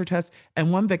cancer tests,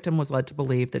 and one victim was led to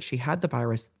believe that she had the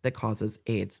virus that causes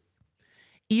AIDS.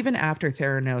 Even after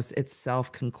Theranos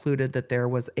itself concluded that there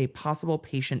was a possible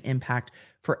patient impact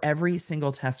for every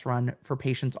single test run for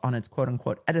patients on its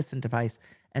quote-unquote Edison device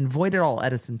and voided all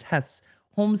Edison tests,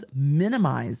 Holmes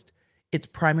minimized its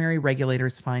primary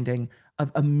regulator's finding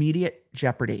of immediate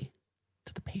jeopardy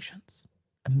to the patients.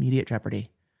 Immediate jeopardy.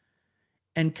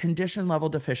 And condition level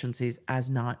deficiencies as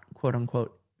not quote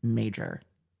unquote major.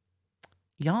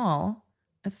 Y'all,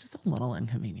 it's just a little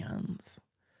inconvenience.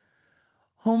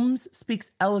 Holmes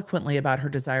speaks eloquently about her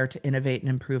desire to innovate and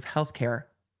improve healthcare.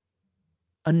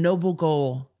 A noble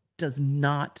goal does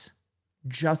not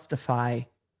justify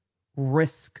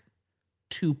risk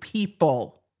to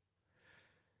people.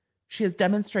 She has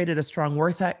demonstrated a strong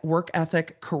work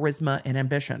ethic, charisma, and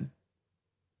ambition.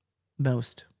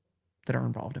 Most that are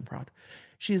involved in fraud.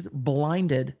 She's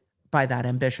blinded by that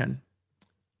ambition,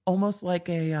 almost like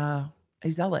a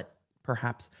zealot,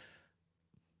 perhaps,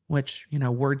 which,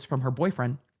 words from her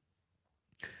boyfriend.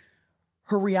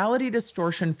 Her reality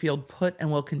distortion field put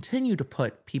and will continue to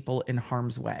put people in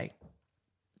harm's way.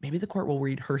 Maybe the court will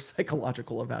read her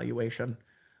psychological evaluation.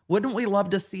 Wouldn't we love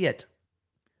to see it?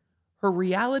 Her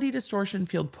reality distortion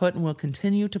field put and will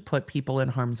continue to put people in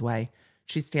harm's way.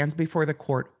 She stands before the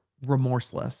court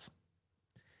remorseless.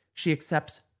 She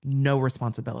accepts no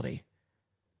responsibility.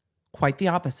 Quite the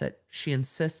opposite. She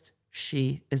insists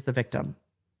she is the victim.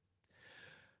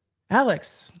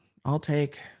 Alex, I'll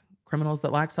take criminals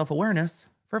that lack self-awareness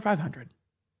for 500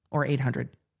 or 800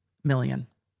 million.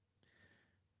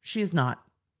 She is not.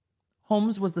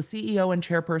 Holmes was the CEO and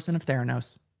chairperson of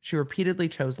Theranos. She repeatedly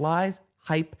chose lies,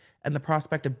 hype, and the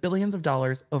prospect of billions of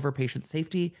dollars over patient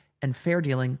safety and fair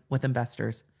dealing with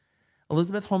investors.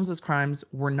 Elizabeth Holmes's crimes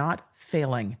were not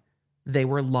failing. They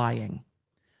were lying.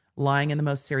 Lying in the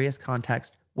most serious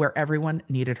context where everyone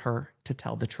needed her to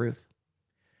tell the truth.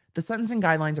 The sentencing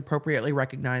guidelines appropriately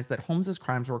recognize that Holmes's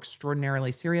crimes were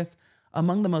extraordinarily serious,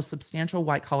 among the most substantial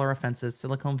white-collar offenses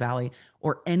Silicon Valley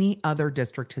or any other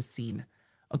district has seen.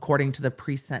 According to the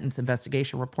pre-sentence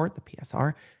investigation report, the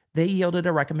PSR, they yielded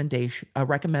a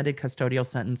recommended custodial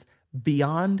sentence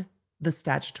beyond the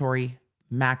statutory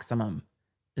maximum.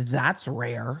 That's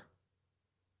rare.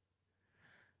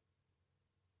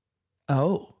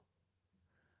 Oh.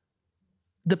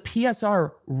 The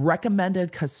PSR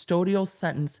recommended custodial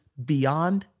sentence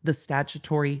beyond the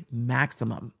statutory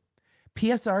maximum.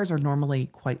 PSRs are normally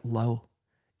quite low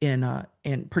in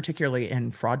particularly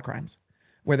in fraud crimes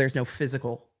where there's no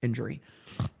physical injury.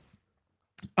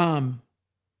 That's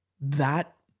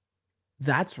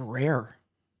rare.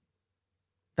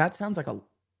 That sounds like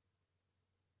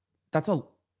that's a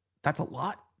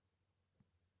lot.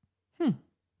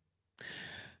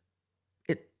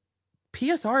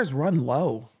 PSRs run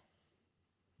low.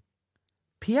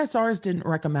 PSRs didn't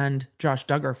recommend Josh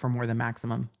Duggar for more than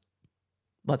maximum.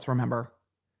 Let's remember.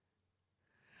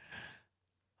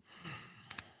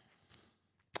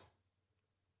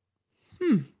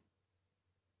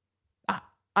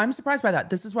 I'm surprised by that.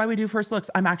 This is why we do first looks.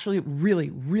 I'm actually really,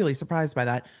 really surprised by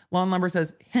that. Law and Lumber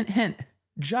says, hint, hint,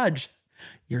 judge,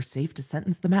 you're safe to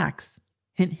sentence the max.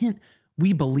 Hint, hint,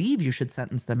 we believe you should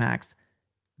sentence the max.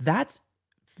 That's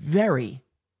very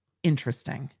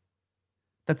interesting.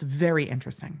 That's very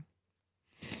interesting.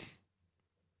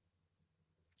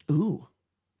 Ooh.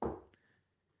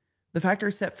 The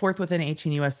factors set forth within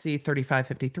 18 U.S.C.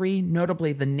 3553,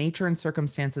 notably the nature and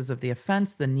circumstances of the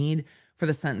offense, the need for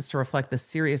the sentence to reflect the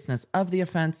seriousness of the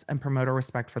offense and promote a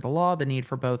respect for the law, the need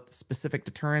for both specific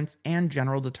deterrence and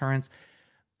general deterrence,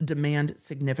 demand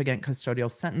significant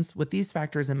custodial sentence. With these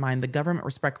factors in mind, the government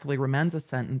respectfully recommends a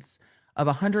sentence of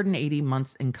 180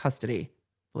 months in custody.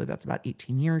 I believe that's about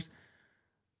 18 years.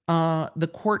 The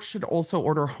court should also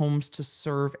order Holmes to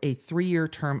serve a 3-year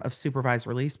term of supervised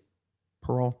release,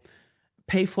 parole,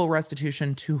 pay full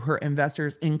restitution to her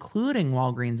investors, including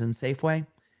Walgreens and Safeway,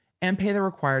 and pay the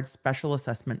required special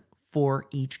assessment for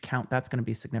each count. That's going to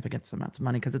be significant amounts of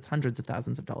money because it's hundreds of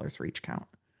thousands of dollars for each count.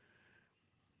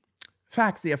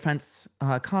 Facts: the offense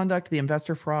conduct, the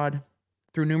investor fraud,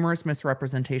 through numerous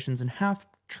misrepresentations and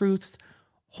half-truths,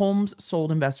 Holmes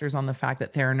sold investors on the fact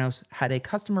that Theranos had a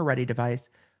customer-ready device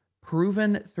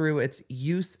proven through its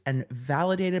use and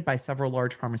validated by several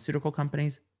large pharmaceutical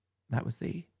companies. That was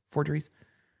the forgeries.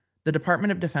 The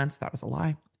Department of Defense, that was a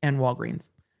lie, and Walgreens,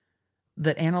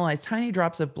 that analyzed tiny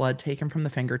drops of blood taken from the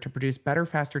finger to produce better,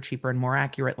 faster, cheaper, and more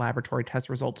accurate laboratory test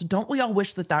results. Don't we all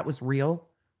wish that that was real?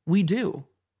 We do.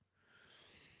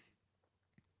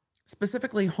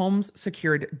 Specifically, Holmes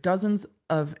secured dozens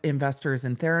of investors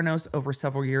in Theranos over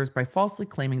several years by falsely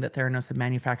claiming that Theranos had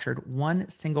manufactured one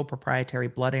single proprietary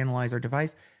blood analyzer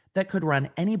device that could run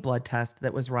any blood test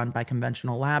that was run by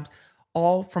conventional labs,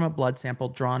 all from a blood sample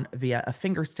drawn via a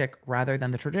finger stick rather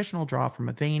than the traditional draw from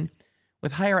a vein,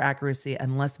 with higher accuracy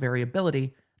and less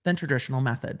variability than traditional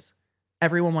methods.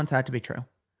 Everyone wants that to be true.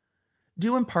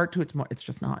 Due in part to its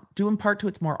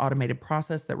more automated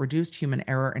process that reduced human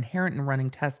error inherent in running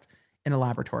tests in a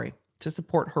laboratory. To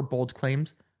support her bold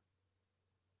claims,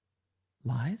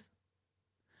 lies?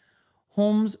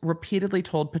 Holmes repeatedly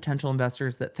told potential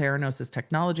investors that Theranos'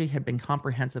 technology had been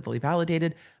comprehensively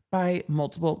validated by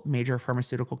multiple major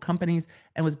pharmaceutical companies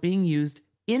and was being used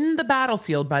in the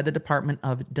battlefield by the Department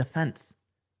of Defense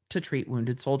to treat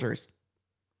wounded soldiers.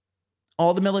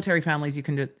 All the military families, you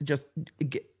can just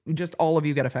all of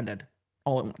you get offended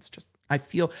all at once. Just I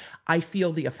feel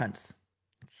the offense.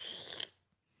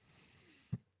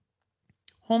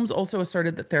 Holmes also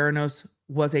asserted that Theranos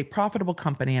was a profitable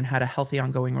company and had a healthy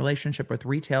ongoing relationship with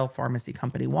retail pharmacy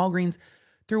company Walgreens,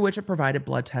 through which it provided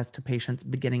blood tests to patients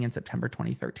beginning in September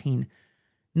 2013.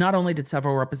 Not only did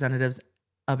several representatives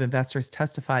of investors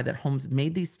testified that Holmes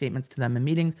made these statements to them in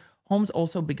meetings. Holmes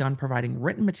also begun providing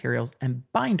written materials and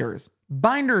binders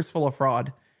full of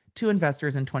fraud to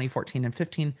investors in 2014 and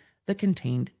 15 that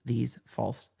contained these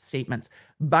false statements.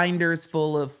 Binders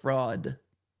full of fraud.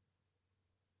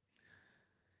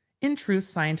 In truth,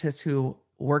 scientists who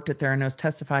worked at Theranos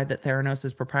testified that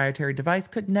Theranos' proprietary device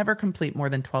could never complete more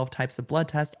than 12 types of blood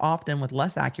tests, often with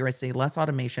less accuracy, less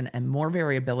automation, and more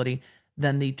variability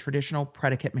than the traditional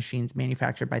predicate machines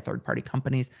manufactured by third-party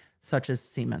companies such as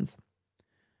Siemens.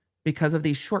 Because of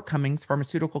these shortcomings,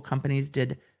 pharmaceutical companies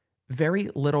did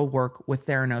very little work with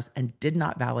Theranos and did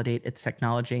not validate its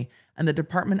technology, and the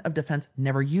Department of Defense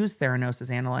never used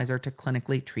Theranos' analyzer to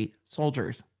clinically treat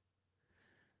soldiers.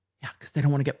 Yeah, because they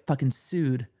don't want to get fucking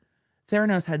sued.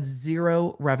 Theranos had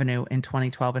zero revenue in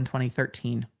 2012 and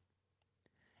 2013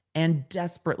 and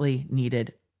desperately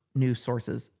needed new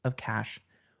sources of cash.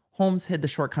 Holmes hid the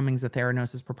shortcomings of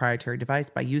Theranos' proprietary device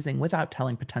by using, without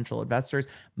telling potential investors,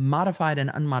 modified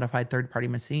and unmodified third-party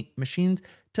machines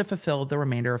to fulfill the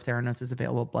remainder of Theranos'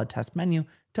 available blood test menu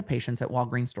to patients at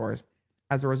Walgreens stores.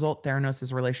 As a result,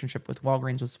 Theranos' relationship with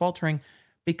Walgreens was faltering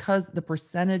because the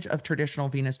percentage of traditional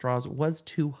venous draws was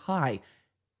too high.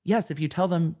 Yes, if you tell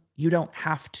them you don't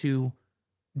have to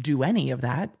do any of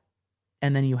that,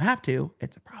 and then you have to,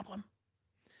 it's a problem.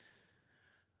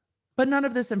 But none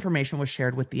of this information was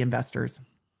shared with the investors.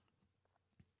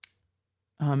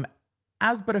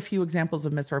 As but a few examples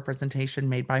of misrepresentation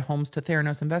made by Holmes to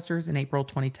Theranos investors in April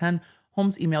 2010,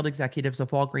 Holmes emailed executives of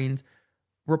Walgreens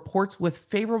reports with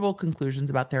favorable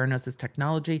conclusions about Theranos'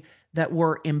 technology that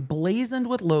were emblazoned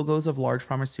with logos of large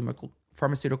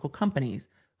pharmaceutical companies,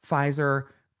 Pfizer,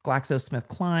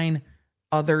 GlaxoSmithKline,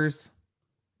 others,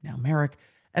 now Merrick,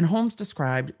 and Holmes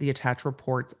described the attached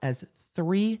reports as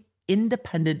 3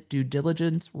 independent due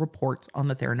diligence reports on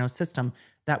the Theranos system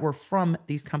that were from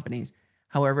these companies.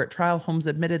 However, at trial, Holmes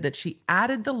admitted that she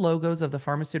added the logos of the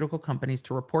pharmaceutical companies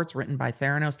to reports written by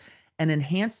Theranos and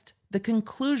enhanced the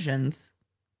conclusions.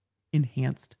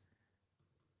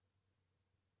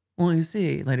 Well, you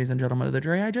see, ladies and gentlemen of the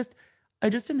jury, I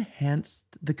just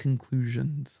enhanced the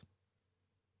conclusions.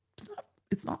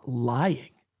 It's not lying.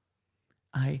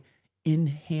 I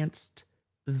enhanced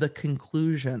the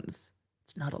conclusions.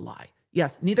 It's not a lie.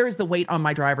 Yes, neither is the weight on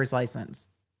my driver's license.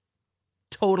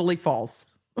 Totally false.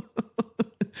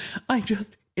 I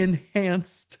just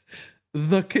enhanced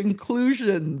the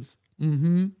conclusions.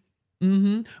 When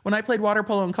I played water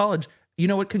polo in college, you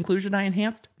know what conclusion I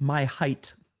enhanced? My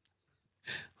height.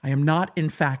 I am not, in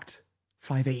fact,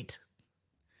 5'8".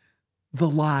 The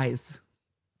lies.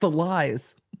 The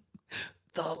lies.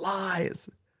 The lies.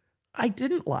 I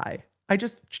didn't lie.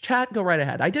 Chat, go right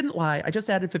ahead. I didn't lie. I just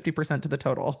added 50% to the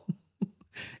total.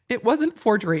 It wasn't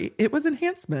forgery. It was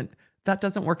enhancement. That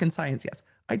doesn't work in science, yes.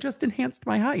 I just enhanced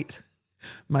my height,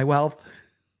 my wealth.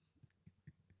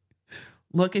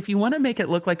 Look, if you want to make it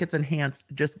look like it's enhanced,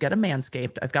 just get a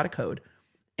Manscaped. I've got a code.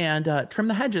 And trim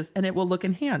the hedges, and it will look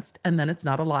enhanced. And then it's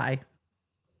not a lie.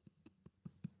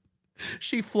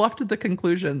 She fluffed the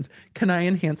conclusions. Can I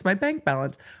enhance my bank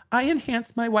balance? I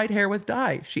enhanced my white hair with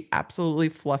dye. She absolutely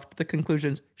fluffed the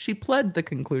conclusions. She pled the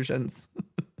conclusions.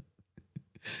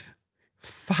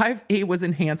 5'8" was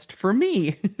enhanced for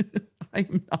me.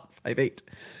 I'm not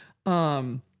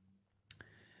 5'8".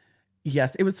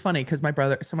 Yes, it was funny because my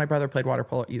brother played water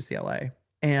polo at UCLA.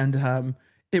 And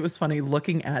it was funny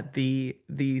looking at the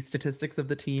statistics of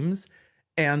the teams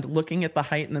and looking at the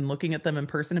height and then looking at them in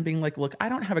person and being like, look, I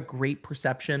don't have a great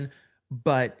perception,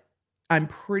 but I'm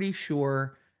pretty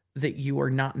sure that you are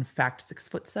not in fact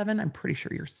 6'7". I'm pretty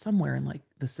sure you're somewhere in like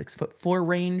the 6'4"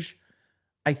 range.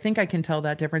 I think I can tell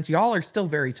that difference. Y'all are still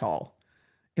very tall.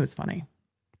 It was funny.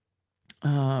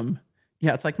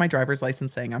 Yeah, it's like my driver's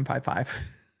license saying I'm 5'5".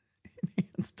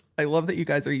 I love that you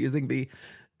guys are using the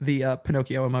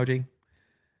Pinocchio emoji.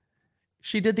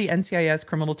 She did the NCIS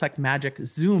criminal tech magic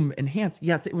zoom enhance.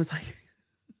 Yes, it was like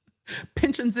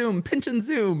pinch and zoom, pinch and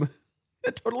zoom.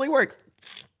 It totally works.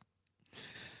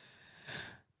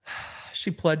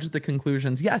 She pledged the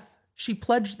conclusions. Yes, she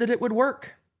pledged that it would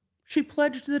work. She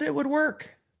pledged that it would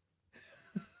work.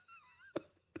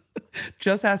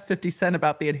 Just ask 50 Cent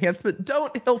about the enhancement.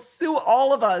 He'll sue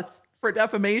all of us for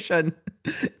defamation.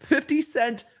 50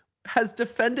 Cent has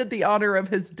defended the honor of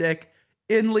his dick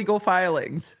in legal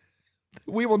filings.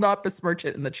 We will not besmirch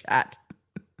it in the chat.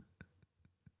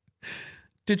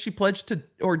 Did she pledge to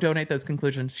or donate those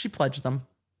conclusions? She pledged them.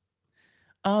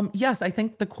 Yes, I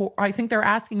think they're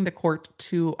asking the court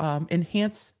to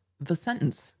enhance the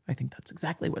sentence. I think that's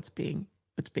exactly what's being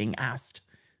asked.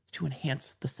 It's to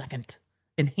enhance the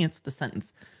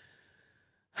sentence.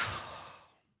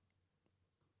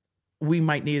 we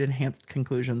might need enhanced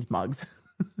conclusions mugs.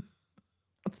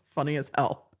 That's funny as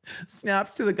hell.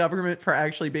 Snaps to the government for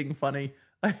actually being funny.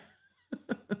 I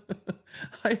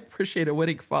appreciate a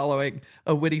witty filing.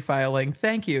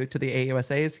 Thank you to the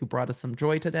AUSAs who brought us some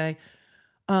joy today.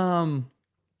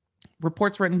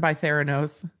 Reports written by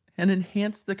Theranos and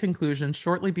enhanced the conclusion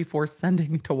shortly before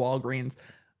sending to Walgreens.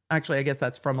 Actually, I guess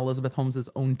that's from Elizabeth Holmes's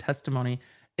own testimony.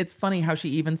 It's funny how she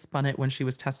even spun it when she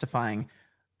was testifying.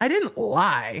 I didn't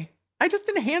lie. I just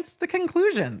enhanced the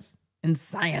conclusions. In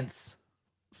science.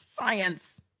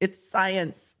 Science. It's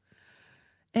science.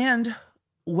 And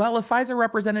while a Pfizer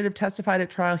representative testified at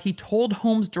trial, he told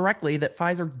Holmes directly that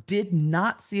Pfizer did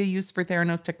not see a use for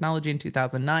Theranos technology in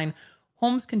 2009.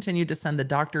 Holmes continued to send the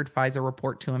doctored Pfizer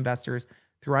report to investors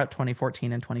throughout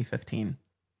 2014 and 2015.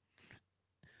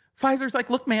 Pfizer's like,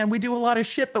 look, man, we do a lot of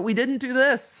shit, but we didn't do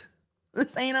this.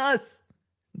 This ain't us.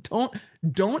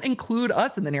 Don't include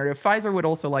us in the narrative. Pfizer would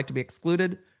also like to be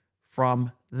excluded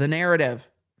from the narrative.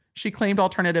 She claimed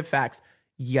alternative facts.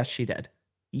 Yes, she did.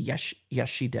 Yes,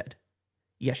 she did.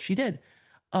 Yes, she did.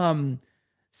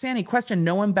 Sandy, question,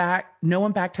 no one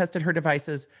back tested her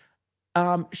devices.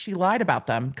 She lied about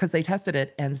them because they tested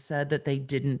it and said that they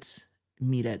didn't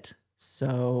meet it.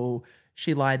 So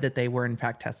she lied that they were in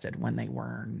fact tested when they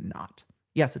were not.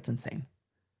 Yes, it's insane.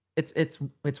 It's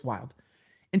wild.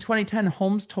 In 2010,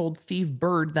 Holmes told Steve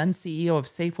Bird, then CEO of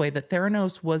Safeway, that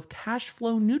Theranos was cash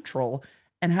flow neutral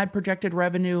and had projected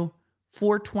revenue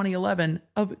for 2011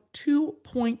 of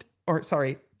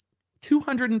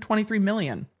 223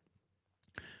 million.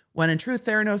 When in truth,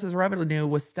 Theranos' revenue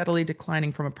was steadily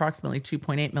declining from approximately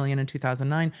 2.8 million in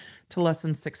 2009 to less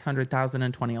than 600,000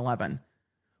 in 2011.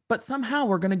 But somehow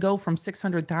we're going to go from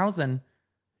 600,000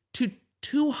 to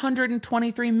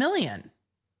 223 million.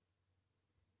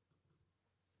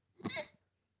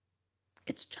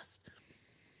 It's just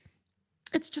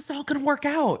all going to work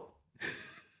out.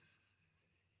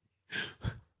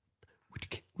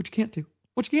 What you can't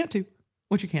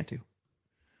do.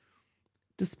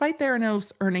 Despite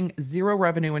Theranos earning zero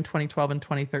revenue in 2012 and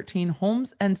 2013,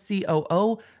 Holmes and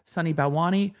COO Sunny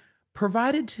Balwani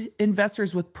provided to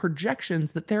investors with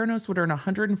projections that Theranos would earn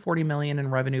 140 million in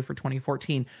revenue for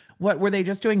 2014. What were they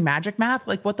just doing magic math?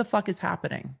 Like, what the fuck is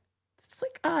happening? It's just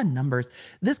like, numbers.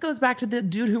 This goes back to the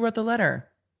dude who wrote the letter.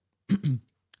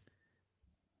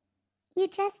 You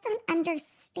just don't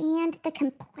understand the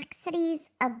complexities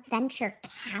of venture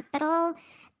capital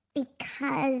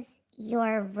because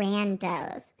you're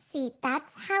randos. See,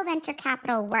 that's how venture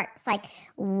capital works. Like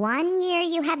 1 year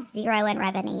you have zero in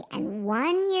revenue, and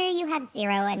 1 year you have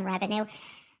zero in revenue, and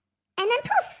then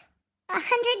poof,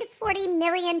 $140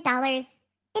 million in revenue.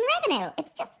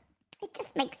 It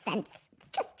just makes sense.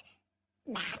 It's just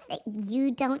math that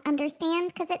you don't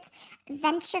understand because it's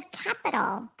venture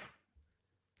capital.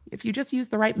 If you just use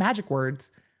the right magic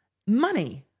words,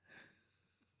 money.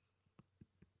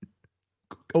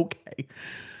 Okay.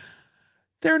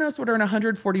 Theranos would earn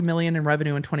 140 million in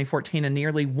revenue in 2014 and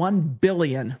nearly 1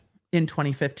 billion in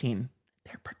 2015.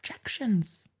 They're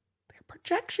projections.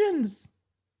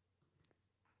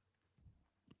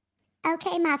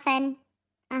 Okay, Muffin.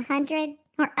 100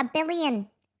 or a billion.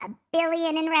 A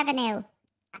billion in revenue.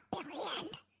 A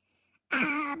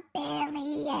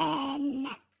billion.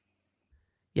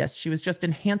 Yes, she was just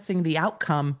enhancing the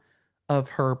outcome of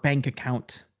her bank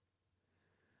account.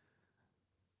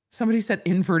 Somebody said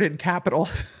inverted capital.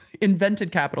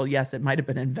 Invented capital. Yes, it might have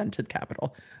been invented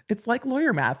capital. It's like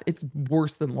lawyer math. It's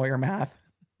worse than lawyer math.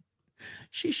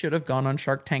 She should have gone on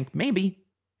Shark Tank. Maybe.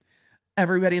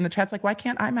 Everybody in the chat's like, why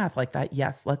can't I math like that?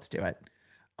 Yes, let's do it.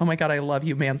 Oh my God, I love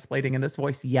you mansplaining in this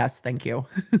voice. Yes, thank you.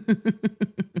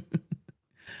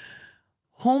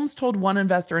 Holmes told one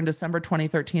investor in December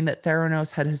 2013 that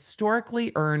Theranos had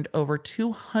historically earned over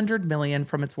 200 million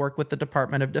from its work with the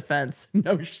Department of Defense.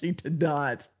 No, she did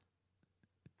not.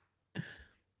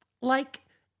 Like,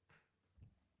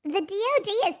 the DoD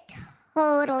is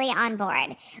totally on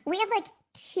board. We have like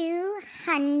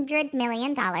 $200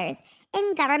 million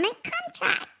in government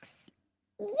contracts.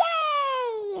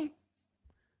 Yay!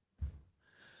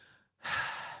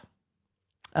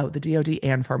 Oh, the DoD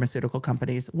and pharmaceutical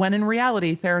companies, when in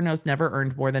reality, Theranos never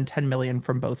earned more than 10 million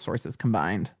from both sources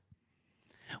combined.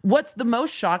 What's the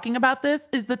most shocking about this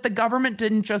is that the government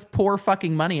didn't just pour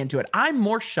fucking money into it. I'm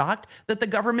more shocked that the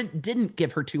government didn't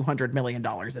give her $200 million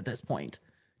at this point.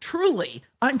 Truly,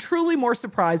 I'm truly more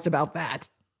surprised about that.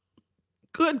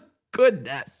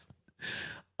 Goodness.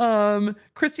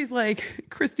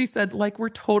 Christy said, like, we're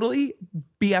totally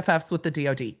BFFs with the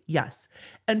DoD. Yes.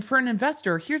 And for an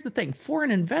investor, here's the thing. For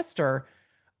an investor,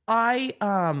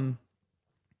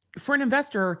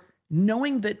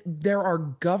 knowing that there are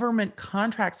government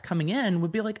contracts coming in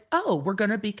would be like, oh, we're going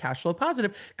to be cash flow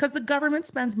positive because the government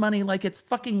spends money like it's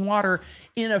fucking water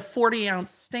in a 40-ounce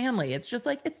Stanley. It's just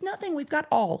like, it's nothing. We've got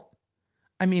all.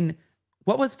 I mean,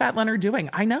 what was Fat Leonard doing?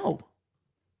 I know.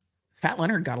 Fat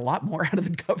Leonard got a lot more out of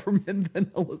the government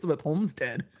than Elizabeth Holmes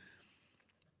did.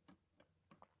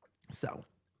 So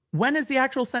when is the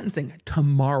actual sentencing?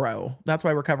 Tomorrow. That's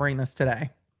why we're covering this today.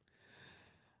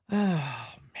 Oh,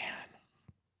 man.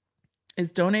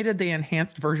 Is donated the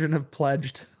enhanced version of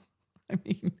pledged. I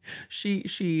mean,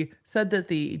 she said that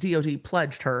the DOD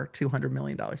pledged her $200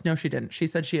 million. No, she didn't. She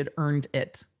said she had earned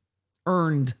it.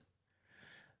 Earned.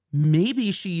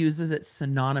 Maybe she uses it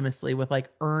synonymously with like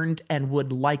earned and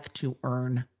would like to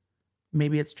earn.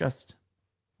 Maybe it's just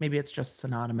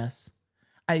synonymous.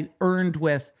 I earned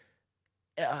with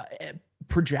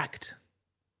project.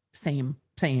 Same.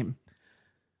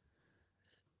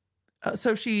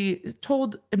 So she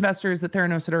told investors that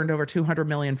Theranos had earned over $200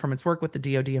 million from its work with the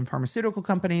DoD and pharmaceutical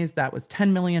companies. That was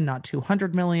 $10 million, not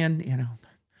 $200 million. You know,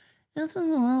 it's a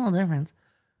little difference.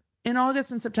 In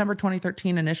August and September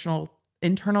 2013,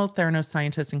 internal Theranos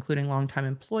scientists, including longtime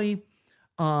employee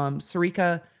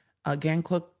Sarika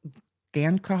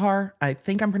Gankahar, I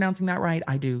think I'm pronouncing that right.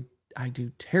 I do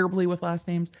terribly with last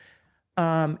names.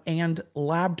 And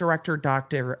lab director,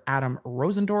 Dr. Adam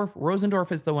Rosendorf.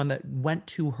 Rosendorf is the one that went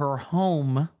to her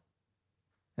home,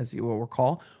 as you will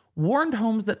recall, warned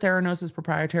Holmes that Theranos'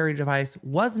 proprietary device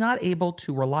was not able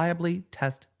to reliably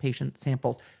test patient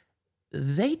samples.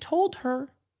 They told her.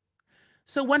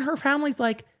 So when her family's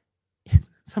like,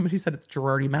 somebody said it's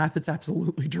Girardi math, it's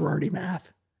absolutely Girardi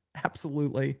math.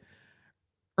 Absolutely.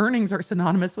 Earnings are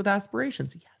synonymous with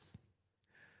aspirations. Yes.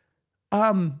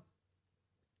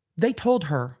 They told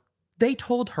her.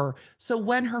 So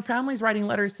when her family's writing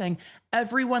letters saying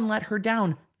everyone let her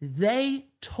down, they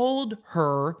told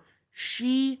her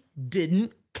she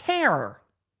didn't care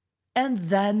and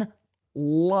then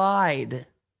lied.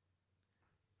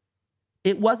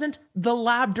 It wasn't the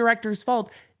lab director's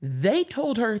fault. They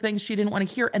told her things she didn't want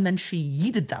to hear and then she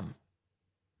yeeted them.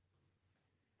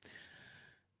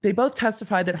 They both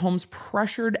testified that Holmes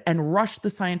pressured and rushed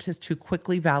the scientists to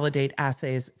quickly validate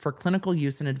assays for clinical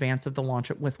use in advance of the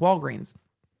launch with Walgreens.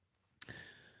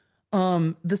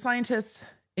 The scientists,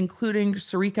 including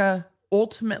Sarika,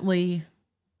 ultimately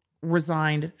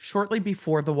resigned shortly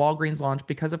before the Walgreens launch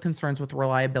because of concerns with the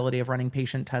reliability of running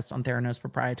patient tests on Theranos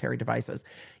proprietary devices.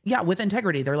 Yeah, with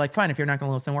integrity, they're like, fine, if you're not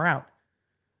going to listen, we're out.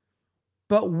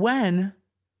 But when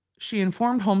she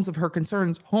informed Holmes of her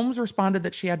concerns, Holmes responded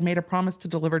that she had made a promise to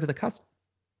deliver to the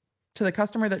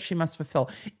customer that she must fulfill.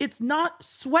 It's not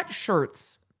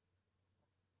sweatshirts.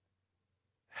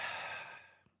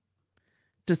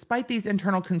 Despite these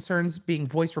internal concerns being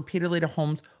voiced repeatedly to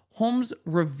Holmes, Holmes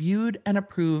reviewed and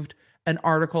approved an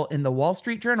article in the Wall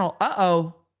Street Journal.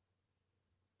 Uh-oh.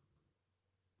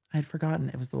 I had forgotten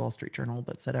it was the Wall Street Journal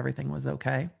that said everything was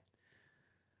okay.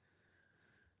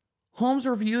 Holmes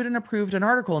reviewed and approved an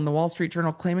article in the Wall Street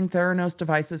Journal claiming Theranos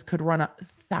devices could run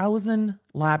 1,000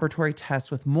 laboratory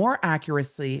tests with more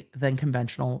accuracy than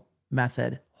conventional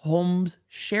method. Holmes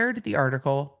shared the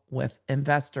article with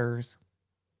investors.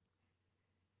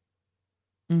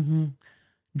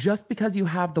 Just because you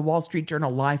have the Wall Street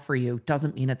Journal lie for you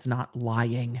doesn't mean it's not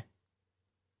lying.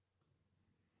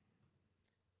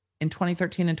 In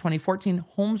 2013 and 2014,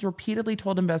 Holmes repeatedly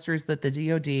told investors that the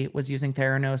DoD was using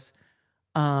Theranos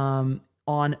on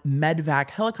medvac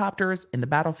helicopters in the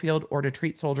battlefield or to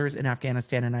treat soldiers in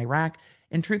Afghanistan and Iraq.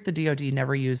 In truth, the DoD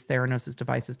never used Theranos'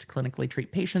 devices to clinically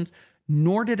treat patients,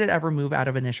 nor did it ever move out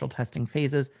of initial testing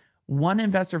phases. One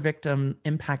investor victim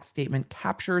impact statement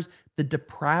captures the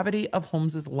depravity of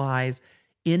Holmes's lies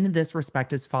in this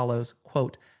respect as follows,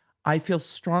 quote, I feel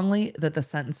strongly that the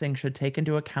sentencing should take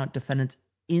into account defendants'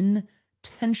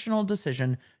 intentional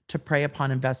decision to prey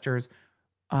upon investors'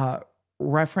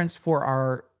 reverence for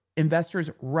our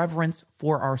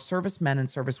servicemen and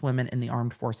servicewomen in the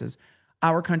armed forces.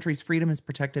 Our country's freedom is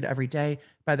protected every day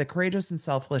by the courageous and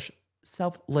selfless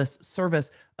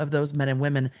service of those men and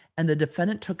women, and the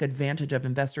defendant took advantage of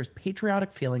investors'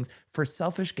 patriotic feelings for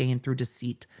selfish gain through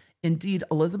deceit. Indeed,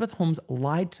 Elizabeth Holmes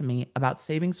lied to me about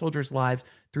saving soldiers' lives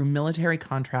through military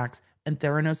contracts and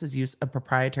Theranos' use of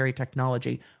proprietary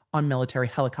technology on military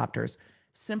helicopters.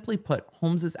 Simply put,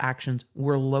 Holmes's actions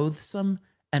were loathsome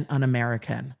and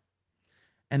un-American.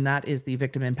 And that is the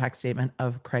victim impact statement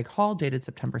of Craig Hall, dated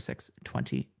September 6,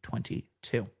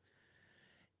 2022.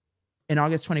 In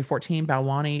August 2014,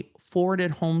 Balwani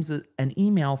forwarded Holmes an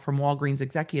email from Walgreens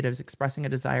executives expressing a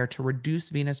desire to reduce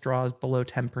venous draws below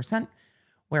 10%,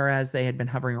 whereas they had been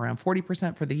hovering around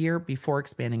 40% for the year before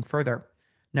expanding further.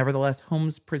 Nevertheless,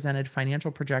 Holmes presented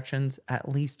financial projections at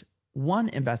least one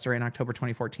investor in October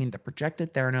 2014 that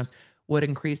projected Theranos would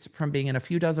increase from being in a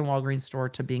few dozen Walgreens store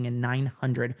to being in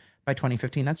 900 by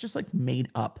 2015. That's just like made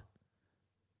up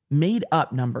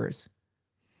numbers.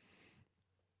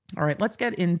 All right, let's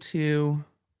get into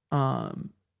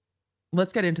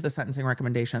the sentencing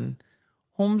recommendation.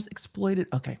 Holmes exploited,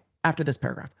 after this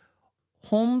paragraph,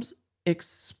 Holmes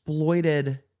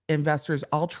exploited investors'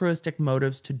 altruistic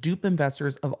motives to dupe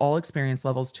investors of all experience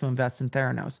levels to invest in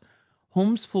Theranos.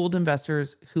 Holmes fooled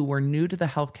investors who were new to the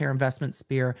healthcare investment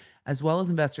sphere, as well as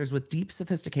investors with deep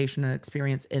sophistication and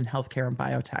experience in healthcare and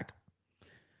biotech.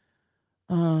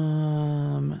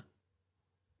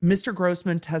 Mr.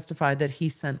 Grossman testified that he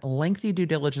sent lengthy due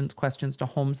diligence questions to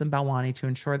Holmes and Balwani to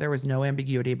ensure there was no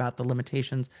ambiguity about the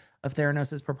limitations of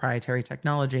Theranos' proprietary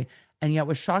technology, and yet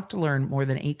was shocked to learn more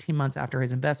than 18 months after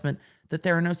his investment that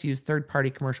Theranos used third-party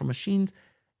commercial machines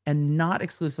and not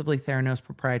exclusively Theranos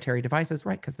proprietary devices,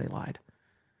 right, because they lied.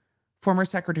 Former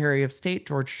Secretary of State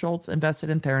George Shultz invested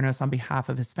in Theranos on behalf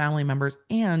of his family members,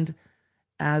 and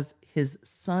as his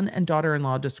son and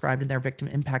daughter-in-law described in their victim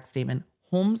impact statement,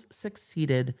 Holmes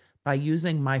succeeded by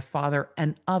using my father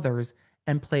and others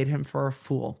and played him for a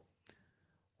fool.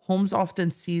 Holmes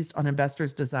often seized on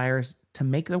investors' desires to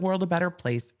make the world a better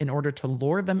place in order to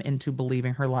lure them into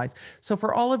believing her lies. So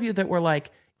for all of you that were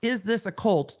like, is this a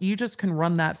cult? You just can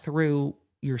run that through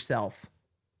yourself.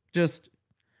 Just,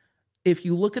 if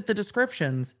you look at the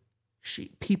descriptions,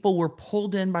 people were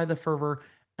pulled in by the fervor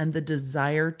and the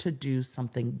desire to do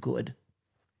something good.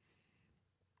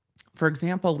 For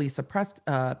example, Lisa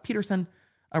Peterson,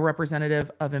 a representative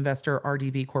of investor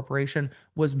RDV Corporation,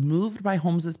 was moved by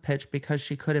Holmes's pitch because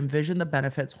she could envision the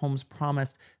benefits Holmes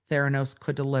promised Theranos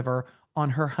could deliver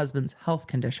on her husband's health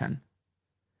condition.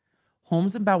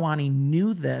 Holmes and Balwani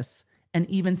knew this and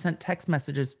even sent text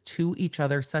messages to each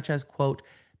other, such as, quote,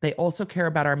 "They also care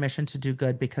about our mission to do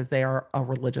good because they are a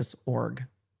religious org."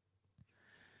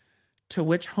 To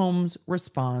which Holmes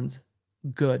responds,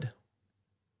 "Good."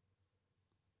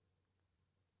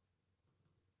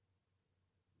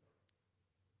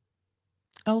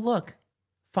 Oh, look,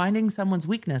 finding someone's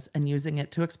weakness and using it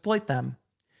to exploit them.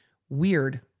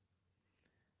 Weird.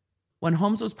 When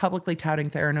Holmes was publicly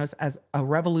touting Theranos as a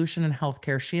revolution in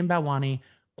healthcare, she and Balwani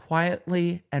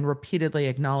quietly and repeatedly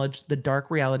acknowledged the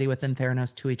dark reality within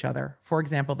Theranos to each other. For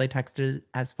example, they texted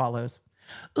as follows.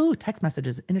 Ooh, text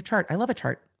messages in a chart. I love a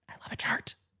chart. I love a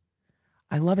chart.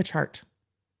 I love a chart.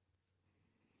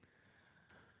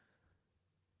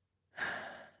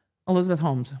 Elizabeth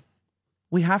Holmes.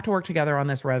 We have to work together on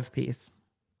this rev piece.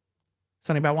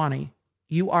 Sunny Balwani,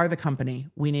 you are the company.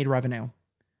 We need revenue.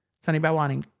 Sunny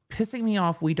Balwani, pissing me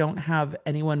off. We don't have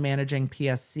anyone managing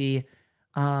PSC,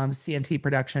 CNT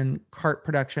production, CART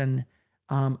production,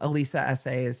 Elisa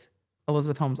essays.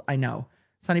 Elizabeth Holmes, I know.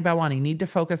 Sunny Balwani, need to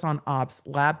focus on ops,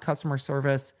 lab customer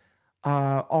service.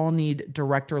 All need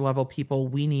director level people.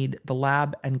 We need the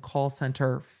lab and call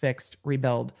center fixed,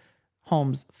 rebuild.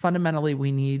 Holmes, fundamentally,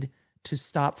 we need to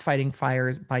stop fighting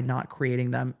fires by not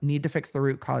creating them. Need to fix the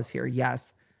root cause here.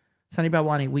 Yes. Sunny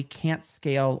Balwani, we can't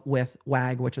scale with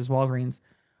WAG, which is Walgreens.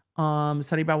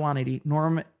 Sunny Balwani,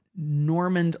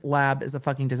 Normand Lab is a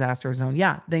fucking disaster zone.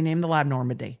 Yeah, they named the lab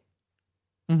Normandy.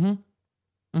 They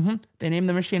named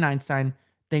the machine Einstein.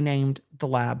 They named the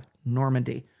lab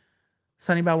Normandy.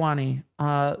 Sunny Balwani,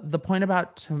 the point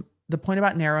about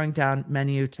narrowing down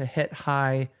menu to hit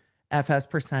high FS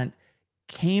percent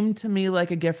came to me like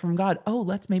a gift from God. Oh,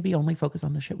 let's maybe only focus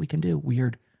on the shit we can do.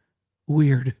 Weird.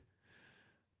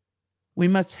 We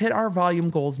must hit our volume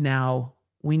goals now.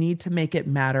 We need to make it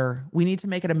matter. We need to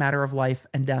make it a matter of life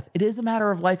and death. It is a matter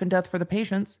of life and death for the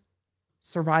patients.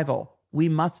 Survival. We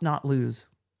must not lose.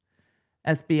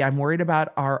 SB, I'm worried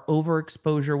about our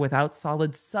overexposure without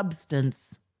solid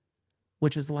substance,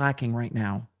 which is lacking right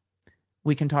now.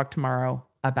 We can talk tomorrow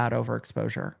about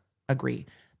overexposure. Agree.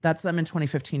 That's them in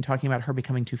 2015 talking about her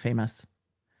becoming too famous.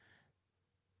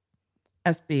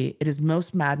 SB, it is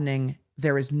most maddening.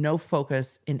 There is no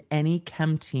focus in any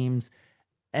chem teams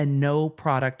and no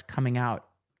product coming out.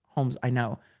 Holmes, I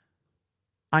know.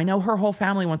 I know her whole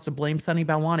family wants to blame Sunny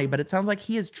Balwani, but it sounds like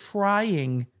he is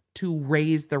trying to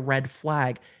raise the red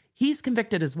flag. He's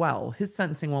convicted as well. His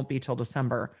sentencing won't be till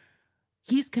December.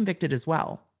 He's convicted as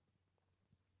well.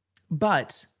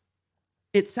 But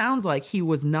it sounds like he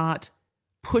was not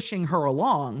pushing her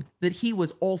along, that he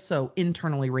was also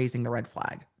internally raising the red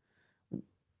flag.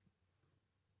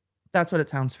 That's what it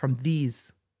sounds from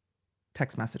these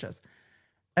text messages.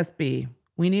 SB,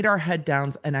 we need our head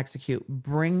downs and execute.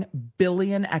 Bring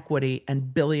billion equity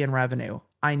and billion revenue.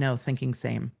 I know, thinking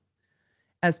same.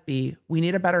 SB, we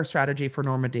need a better strategy for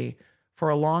Normandy. For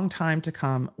a long time to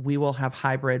come, we will have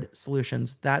hybrid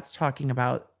solutions. That's talking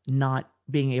about not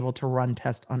being able to run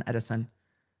tests on Edison.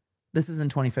 This is in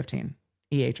 2015.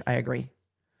 I agree.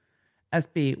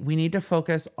 SB, we need to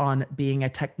focus on being a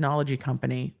technology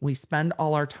company. We spend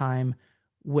all our time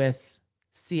with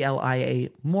CLIA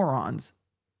morons.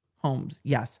 Holmes,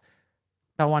 yes.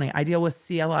 Balwani, I deal with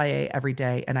CLIA every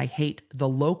day, and I hate the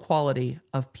low quality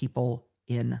of people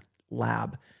in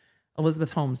lab.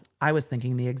 Elizabeth Holmes, I was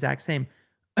thinking the exact same.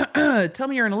 Tell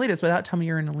me you're an elitist without telling me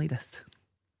you're an elitist.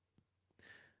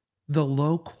 The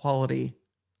low quality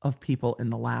of people in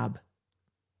the lab.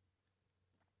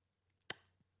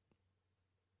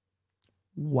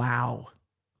 Wow.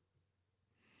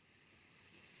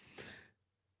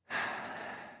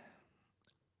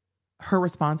 Her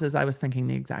response is, I was thinking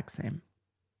the exact same.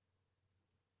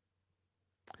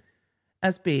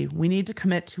 SB, we need to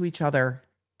commit to each other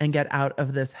and get out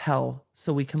of this hell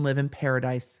so we can live in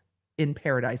paradise. In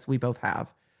paradise, we both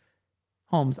have.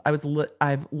 Holmes,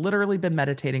 I've literally been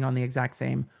meditating on the exact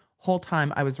same. Whole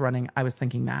time I was running, I was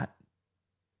thinking that.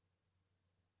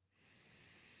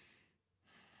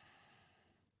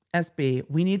 SB,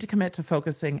 we need to commit to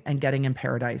focusing and getting in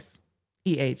paradise.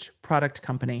 Product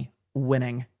company,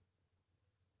 winning.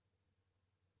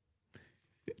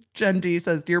 Jen D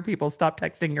says, dear people, stop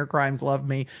texting your crimes, love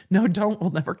me. No, don't,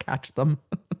 we'll never catch them.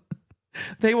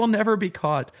 They will never be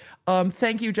caught.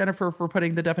 Thank you, Jennifer, for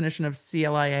putting the definition of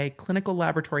CLIA, Clinical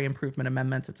Laboratory Improvement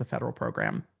Amendments. It's a federal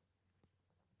program.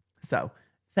 So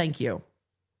thank you.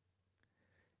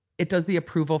 It does the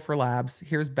approval for labs.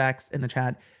 Here's Bex in the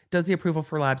chat. Does the approval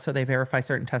for labs so they verify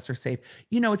certain tests are safe.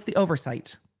 You know, it's the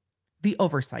oversight. The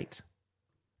oversight.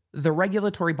 The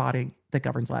regulatory body that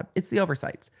governs lab. It's the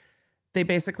oversights. They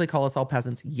basically call us all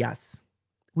peasants. Yes.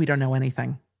 We don't know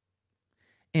anything.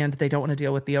 And they don't want to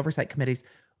deal with the oversight committees,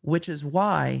 which is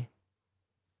why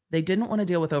they didn't want to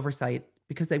deal with oversight,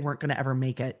 because they weren't going to ever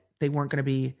make it. They weren't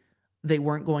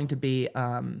going to be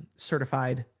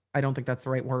certified. I don't think that's the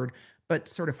right word, but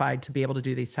certified to be able to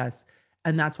do these tests.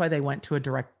 And that's why they went to a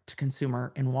direct to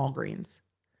consumer in Walgreens,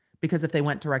 because if they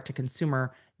went direct to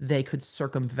consumer, they could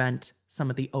circumvent some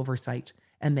of the oversight.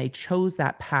 And they chose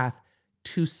that path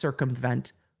to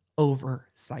circumvent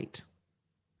oversight.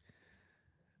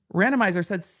 Randomizer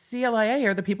said CLIA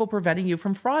are the people preventing you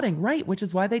from frauding, right? Which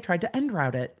is why they tried to end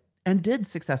route it and did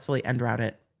successfully end route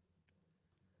it.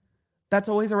 That's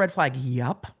always a red flag.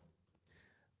 Yup.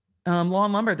 Law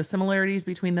and Lumber, the similarities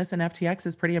between this and FTX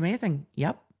is pretty amazing.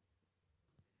 Yep.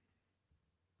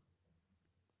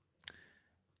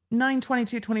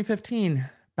 9/22/2015,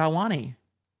 Balwani.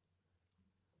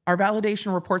 Our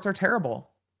validation reports are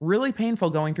terrible. Really painful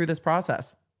going through this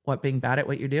process. What, being bad at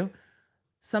what you do?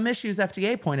 Some issues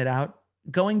FDA pointed out.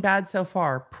 Going bad so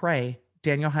far. Pray.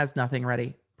 Daniel has nothing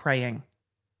ready. Praying.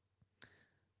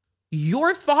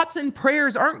 Your thoughts and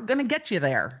prayers aren't going to get you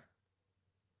there.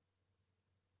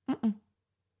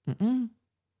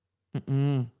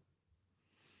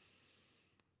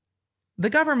 The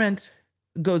government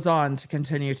goes on to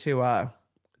continue to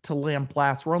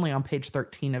lamp-blast. We're only on page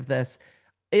 13 of this.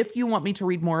 If you want me to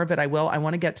read more of it, I will. I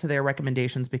want to get to their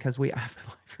recommendations because I've been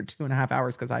live for 2.5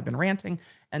 hours because I've been ranting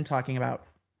and talking about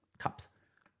cups.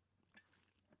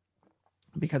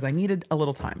 Because I needed a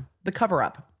little time. The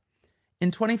cover-up.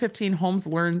 In 2015, Holmes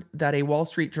learned that a Wall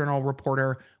Street Journal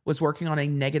reporter was working on a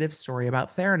negative story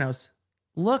about Theranos.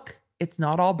 Look, it's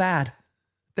not all bad.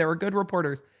 There are good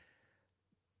reporters.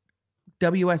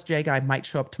 WSJ guy might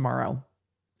show up tomorrow.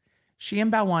 She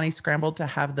and Balwani scrambled to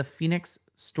have the Phoenix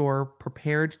store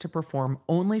prepared to perform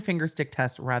only fingerstick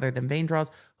tests rather than vein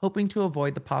draws, hoping to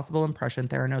avoid the possible impression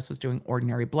Theranos was doing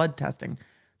ordinary blood testing.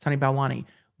 Sonny Balwani,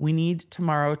 we need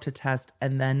tomorrow to test,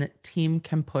 and then team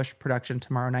can push production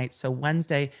tomorrow night. So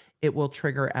Wednesday, it will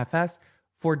trigger FS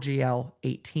for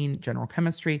GL18 general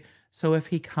chemistry. So if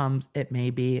he comes, it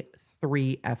may be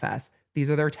 3 FS.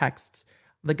 These are their texts.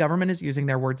 The government is using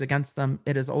their words against them.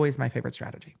 It is always my favorite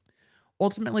strategy.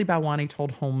 Ultimately, Balwani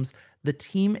told Holmes, the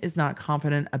team is not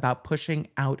confident about pushing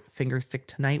out fingerstick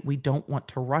tonight. We don't want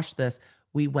to rush this.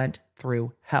 We went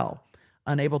through hell.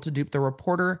 Unable to dupe the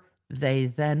reporter, they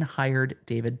then hired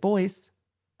David Boyce,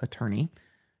 attorney,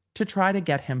 to try to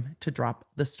get him to drop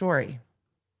the story.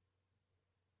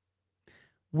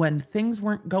 When things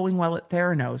weren't going well at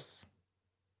Theranos,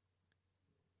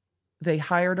 they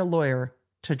hired a lawyer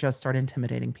to just start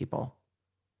intimidating people.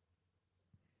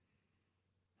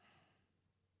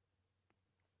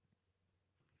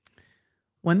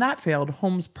 When that failed,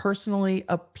 Holmes personally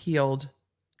appealed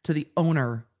to the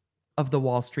owner of the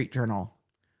Wall Street Journal,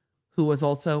 who was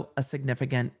also a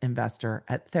significant investor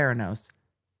at Theranos,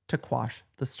 to quash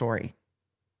the story.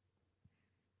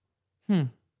 How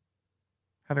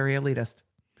very elitist.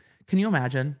 Can you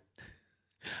imagine?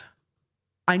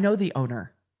 I know the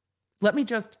owner. Let me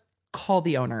just call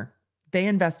the owner. They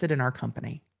invested in our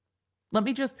company.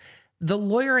 The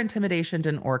lawyer intimidation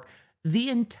didn't work. The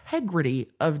integrity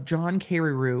of John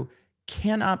Carreyrou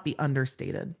cannot be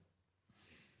understated.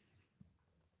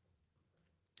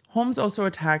 Holmes also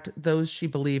attacked those she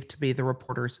believed to be the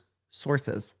reporter's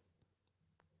sources.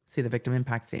 See the victim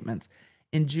impact statements.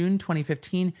 In June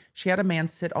 2015, she had a man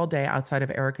sit all day outside of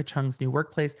Erica Chung's new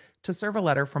workplace to serve a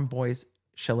letter from Boyce,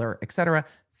 Schiller, etc.,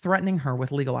 threatening her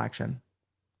with legal action.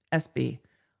 SB,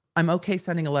 I'm okay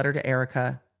sending a letter to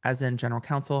Erica, as in General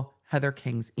Counsel, Heather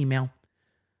King's email.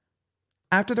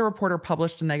 After the reporter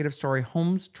published a negative story,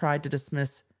 Holmes tried to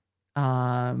dismiss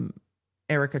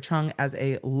Erica Chung as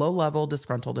a low-level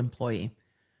disgruntled employee.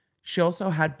 She also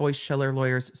had Boyce Schiller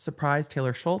lawyers surprise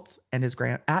Taylor Schultz and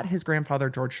at his grandfather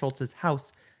George Schultz's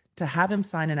house to have him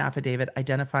sign an affidavit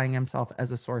identifying himself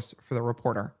as a source for the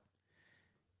reporter.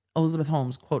 Elizabeth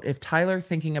Holmes, quote, if Tyler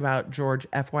thinking about George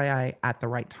FYI at the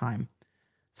right time.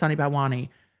 Sunny Bawani,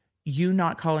 you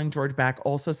not calling George back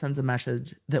also sends a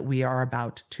message that we are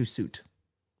about to suit.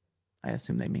 I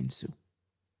assume they mean sue.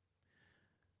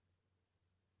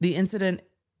 The incident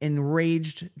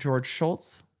enraged George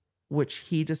Schultz, which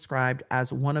he described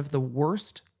as one of the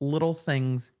worst little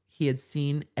things he had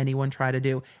seen anyone try to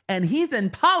do. And he's in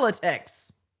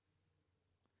politics.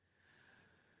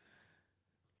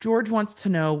 George wants to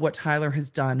know what Tyler has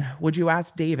done. Would you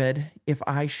ask David if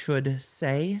I should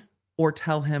say or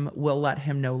tell him we'll let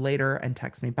him know later and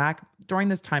text me back? During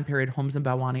this time period, Holmes and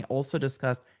Bawani also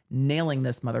discussed nailing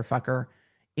this motherfucker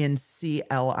in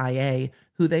CLIA,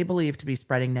 who they believed to be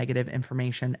spreading negative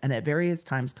information, and at various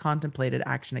times contemplated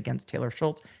action against Taylor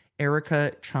Schultz,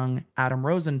 Erica Chung, Adam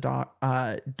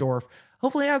Rosendorf.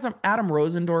 Hopefully Adam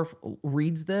Rosendorf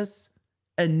reads this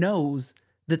and knows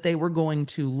that they were going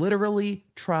to literally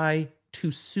try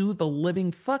to sue the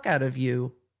living fuck out of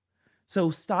you.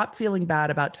 So stop feeling bad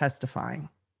about testifying.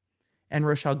 And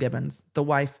Rochelle Gibbons, the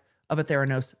wife of a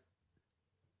Theranos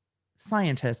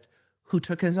scientist who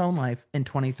took his own life in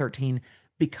 2013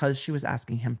 because she was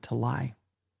asking him to lie.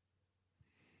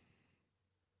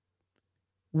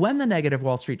 When the negative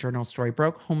Wall Street Journal story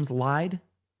broke, Holmes lied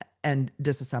and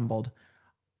disassembled.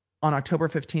 On October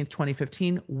 15th,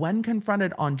 2015, when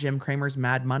confronted on Jim Cramer's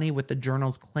Mad Money with the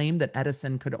journal's claim that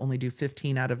Edison could only do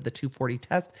 15 out of the 240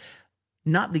 test,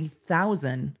 not the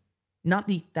thousand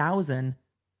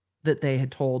that they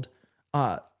had told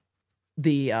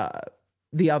the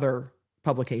other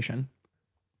publication.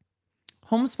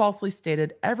 Holmes falsely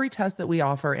stated, every test that we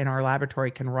offer in our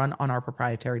laboratory can run on our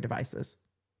proprietary devices.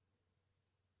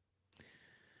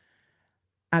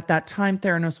 At that time,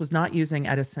 Theranos was not using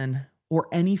Edison or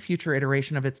any future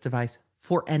iteration of its device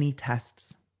for any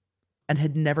tests and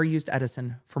had never used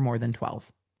Edison for more than 12.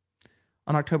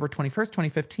 On October 21st,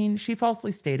 2015, she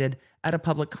falsely stated at a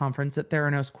public conference that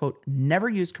Theranos, quote, never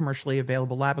used commercially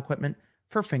available lab equipment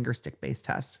for fingerstick-based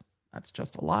tests. That's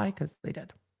just a lie because they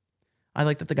did. I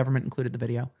like that the government included the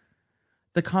video.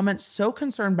 The comment so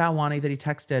concerned Bawani that he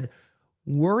texted,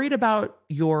 worried about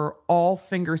your all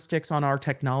finger sticks on our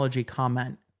technology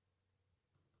comment.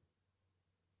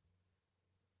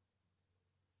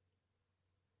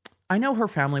 I know her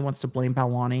family wants to blame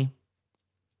Bawani,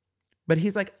 but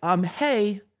he's like,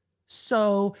 hey,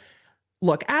 so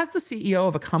look, as the CEO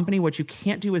of a company, what you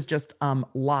can't do is just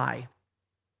lie.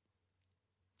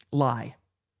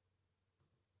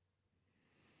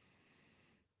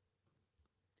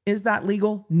 Is that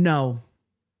legal? No.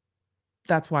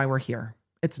 That's why we're here.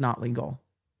 It's not legal.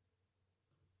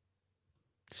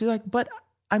 She's like, but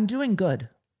I'm doing good.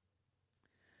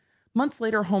 Months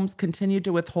later, Holmes continued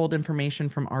to withhold information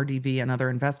from RDV and other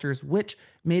investors, which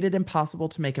made it impossible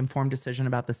to make informed decision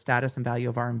about the status and value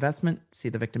of our investment. See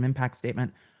the victim impact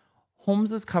statement.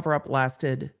 Holmes's cover-up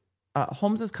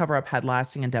had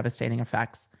lasting and devastating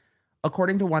effects.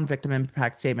 According to one victim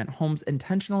impact statement, Holmes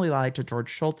intentionally lied to George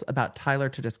Schultz about Tyler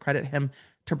to discredit him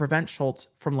to prevent Schultz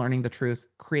from learning the truth,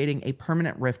 creating a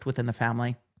permanent rift within the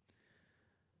family.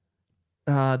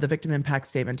 The victim impact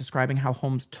statement describing how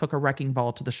Holmes took a wrecking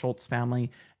ball to the Schultz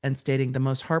family and stating the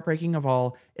most heartbreaking of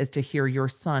all is to hear your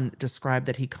son describe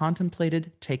that he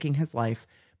contemplated taking his life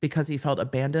because he felt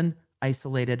abandoned,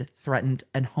 isolated, threatened,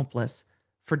 and hopeless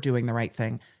for doing the right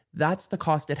thing. That's the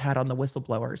cost it had on the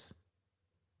whistleblowers.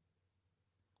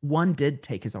 One did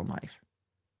take his own life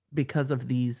because of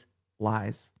these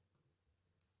lies.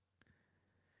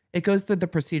 It goes through the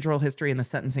procedural history and the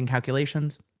sentencing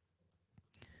calculations.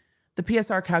 The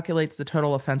PSR calculates the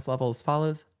total offense level as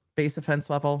follows. Base offense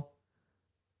level,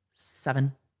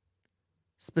 7.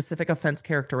 Specific offense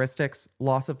characteristics,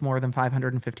 loss of more than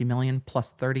 550 million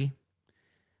plus 30.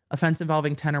 Offense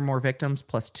involving 10 or more victims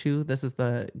plus 2. This is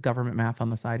the government math on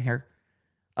the side here.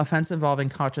 Offense involving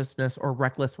consciousness or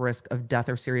reckless risk of death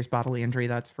or serious bodily injury.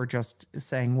 That's for just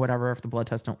saying whatever if the blood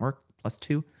test don't work, plus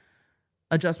 2.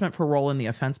 Adjustment for role in the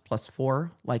offense, plus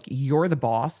 4. Like you're the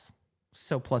boss,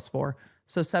 so plus 4.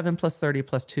 So 7 plus 30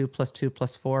 plus 2 plus 2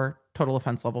 plus 4. Total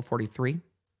offense level 43.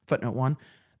 Footnote 1.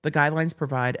 The guidelines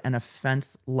provide an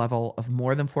offense level of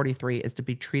more than 43 is to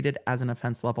be treated as an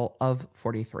offense level of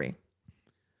 43.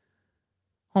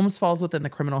 Holmes falls within the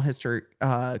criminal history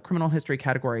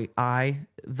category I,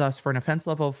 thus for an offense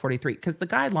level of 43, because the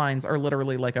guidelines are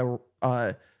literally like a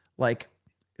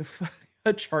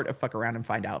chart of fuck around and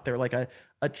find out. They're like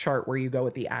a chart where you go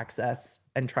with the access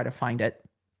and try to find it.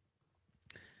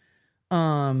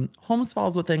 Holmes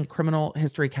falls within criminal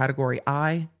history category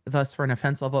I, thus for an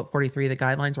offense level of 43, the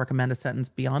guidelines recommend a sentence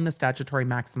beyond the statutory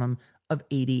maximum of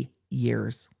 80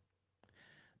 years.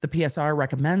 The PSR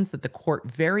recommends that the court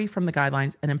vary from the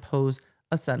guidelines and impose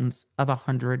a sentence of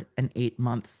 108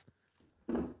 months.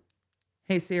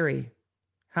 Hey Siri,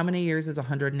 how many years is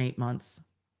 108 months?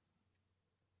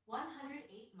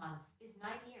 108 months is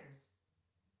 9 years.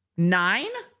 9?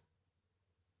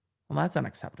 Well, that's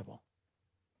unacceptable.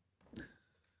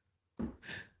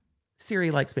 Siri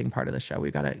likes being part of the show.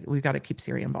 We've got to keep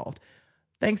Siri involved.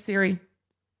 Thanks, Siri.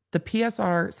 The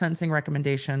PSR sentencing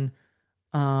recommendation,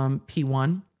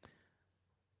 P1.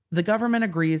 The government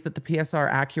agrees that the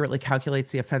PSR accurately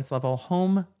calculates the offense level.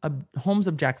 Holmes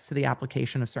objects to the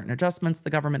application of certain adjustments. The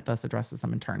government thus addresses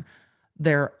them in turn.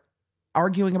 They're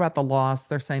arguing about the loss.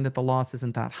 They're saying that the loss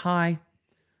isn't that high.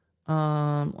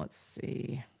 Let's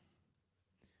see.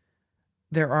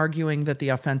 They're arguing that the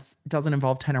offense doesn't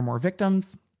involve 10 or more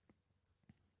victims.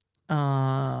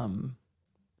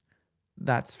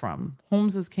 That's from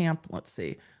Holmes's camp. Let's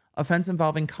see. Offense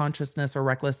involving consciousness or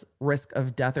reckless risk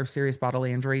of death or serious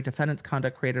bodily injury. Defendant's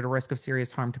conduct created a risk of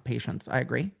serious harm to patients. I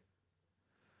agree.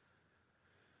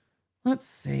 Let's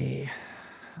see.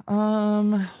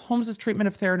 Holmes's treatment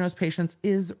of Theranos patients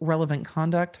is relevant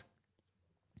conduct.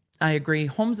 I agree.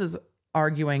 Holmes is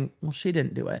arguing, well, she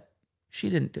didn't do it. She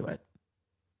didn't do it.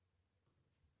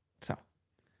 So,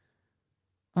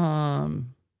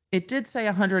 it did say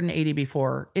 180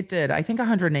 before. It did. I think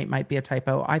 108 might be a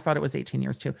typo. I thought it was 18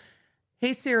 years too.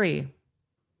 Hey Siri.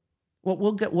 Well,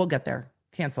 we'll get there.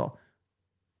 Cancel.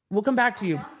 We'll come back to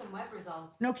you. I found some web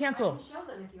results. No, cancel. I can show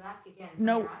them if you ask again from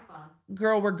No, your iPhone.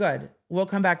 girl, we're good. We'll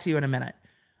come back to you in a minute.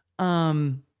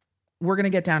 We're going to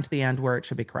get down to the end where it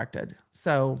should be corrected.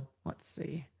 So let's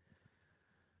see.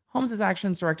 Holmes's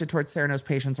actions directed towards Theranos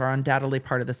patients are undoubtedly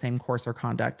part of the same course or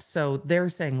conduct. So they're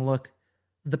saying, look,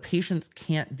 the patients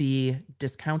can't be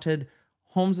discounted.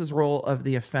 Holmes's role of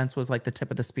the offense was like the tip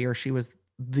of the spear. She was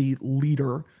the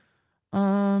leader.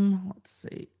 Let's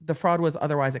see. The fraud was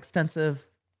otherwise extensive.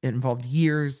 It involved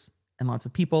years and lots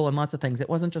of people and lots of things. It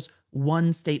wasn't just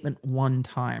one statement one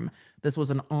time. This was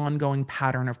an ongoing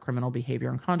pattern of criminal behavior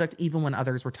and conduct, even when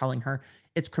others were telling her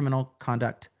it's criminal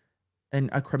conduct and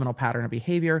a criminal pattern of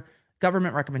behavior.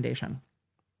 Government recommendation.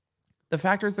 The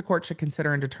factors the court should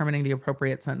consider in determining the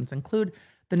appropriate sentence include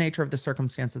the nature of the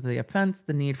circumstances of the offense,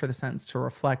 the need for the sentence to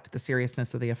reflect the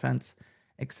seriousness of the offense,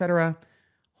 etc.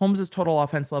 Holmes's total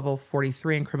offense level,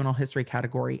 43 in criminal history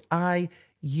category I,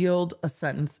 yield a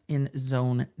sentence in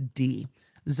Zone D.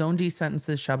 Zone D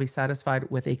sentences shall be satisfied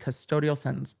with a custodial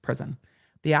sentence, prison.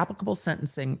 The applicable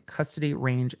sentencing custody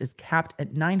range is capped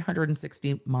at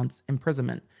 960 months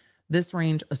imprisonment. This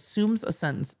range assumes a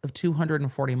sentence of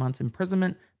 240 months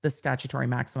imprisonment, the statutory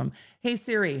maximum. Hey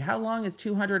Siri, how long is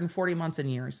 240 months in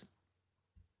years?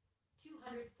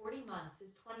 240 months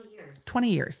is 20 years. 20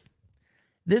 years.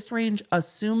 This range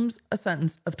assumes a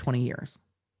sentence of 20 years.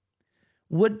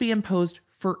 Would be imposed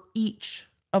for each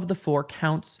of the 4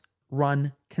 counts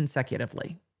run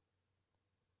consecutively.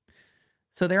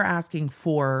 So they're asking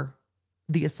for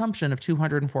the assumption of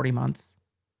 240 months.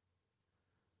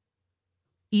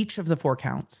 Each of the 4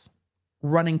 counts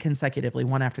running consecutively,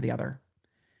 one after the other.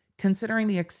 Considering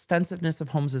the extensiveness of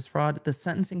Holmes's fraud, the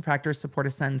sentencing factors support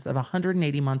a sentence of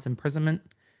 180 months imprisonment,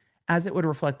 as it would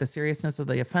reflect the seriousness of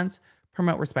the offense,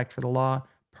 promote respect for the law,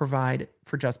 provide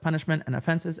for just punishment and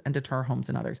offenses, and deter Holmes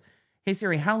and others. Hey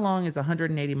Siri, how long is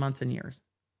 180 months in years?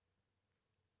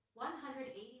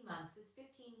 180 months is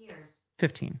 15 years.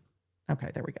 15.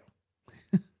 Okay, there we go.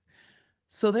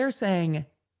 So they're saying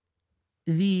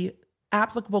the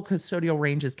applicable custodial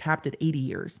range is capped at 80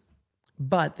 years,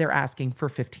 but they're asking for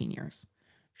 15 years.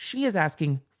 She is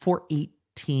asking for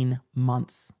 18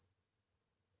 months.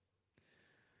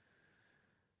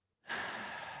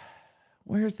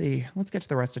 let's get to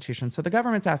the restitution. So the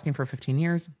government's asking for 15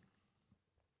 years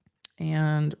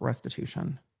and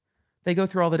restitution. They go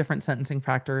through all the different sentencing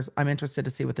factors. I'm interested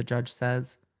to see what the judge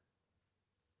says.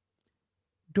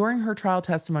 During her trial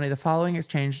testimony, the following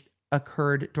exchange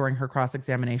occurred during her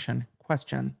cross-examination.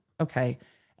 Question. Okay.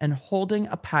 And holding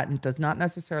a patent does not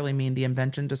necessarily mean the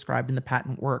invention described in the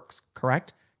patent works,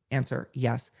 correct? Answer.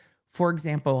 Yes. For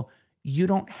example, you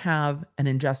don't have an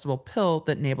ingestible pill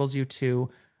that enables you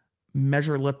to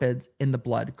measure lipids in the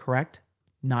blood, correct?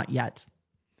 Not yet.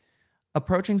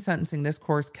 Approaching sentencing, this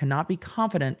course cannot be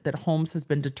confident that Holmes has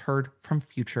been deterred from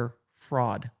future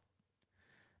fraud.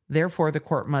 Therefore, the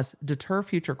court must deter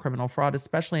future criminal fraud,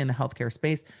 especially in the healthcare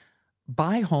space,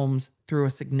 by Holmes through a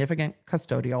significant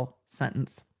custodial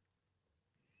sentence.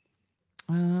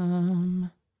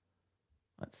 Let's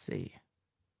see.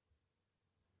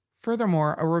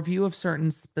 Furthermore, a review of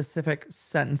certain specific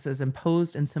sentences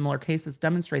imposed in similar cases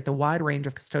demonstrate the wide range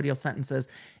of custodial sentences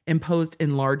imposed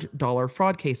in large dollar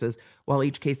fraud cases. While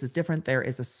each case is different, there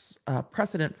is a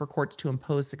precedent for courts to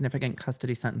impose significant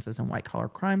custody sentences in white-collar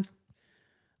crimes.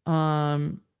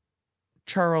 Charles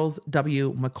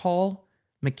W.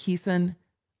 McKeeson,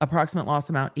 approximate loss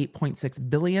amount $8.6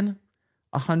 billion,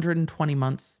 120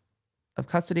 months of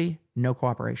custody, no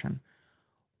cooperation.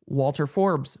 Walter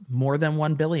Forbes, more than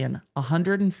 $1 billion,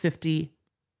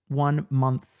 151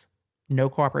 months, no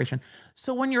cooperation.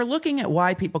 So when you're looking at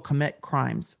why people commit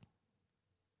crimes,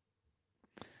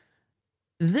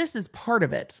 this is part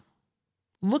of it.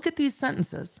 Look at these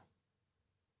sentences.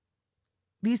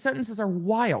 These sentences are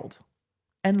wild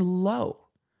and low.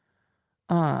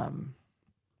 I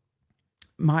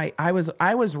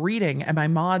was reading and my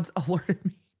mods alerted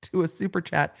me to a super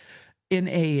chat in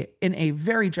a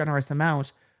very generous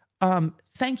amount.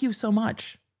 Thank you so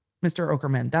much, Mr.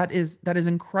 Okerman. That is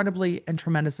incredibly and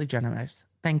tremendously generous.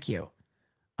 Thank you.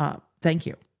 Thank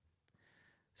you.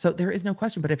 So there is no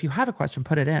question, but if you have a question,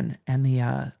 put it in and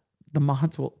the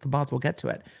mods will get to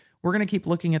it. We're going to keep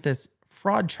looking at this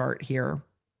fraud chart here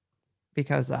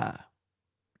because,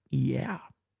 yeah.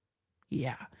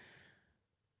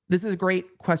 This is a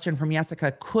great question from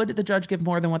Jessica. Could the judge give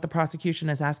more than what the prosecution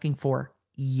is asking for?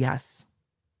 Yes.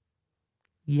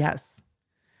 Yes.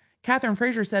 Catherine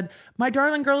Fraser said, my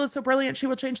darling girl is so brilliant. She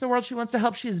will change the world. She wants to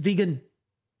help. She is vegan.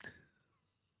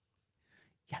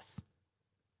 Yes.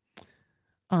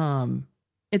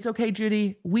 It's okay,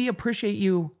 Judy. We appreciate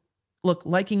you. Look,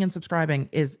 liking and subscribing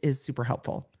is super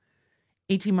helpful.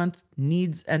 18 months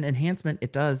needs an enhancement.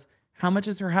 It does. How much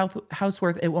is her house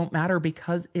worth? It won't matter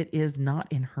because it is not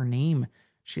in her name.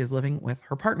 She is living with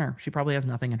her partner. She probably has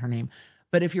nothing in her name.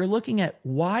 But if you're looking at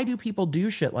why do people do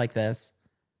shit like this,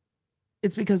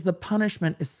 it's because the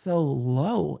punishment is so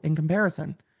low in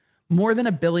comparison. More than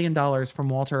 $1 billion from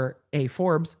Walter A.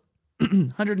 Forbes,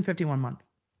 151 months.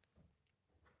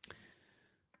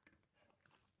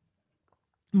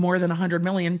 More than 100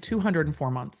 million, 204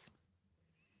 months.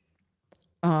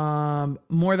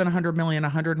 More than 100 million,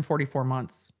 144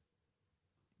 months.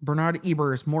 Bernard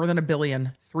Ebers, more than $1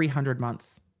 billion, 300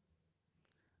 months.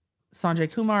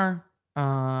 Sanjay Kumar,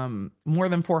 more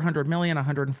than 400 million,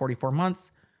 144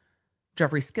 months.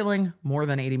 Jeffrey Skilling, more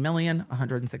than 80 million,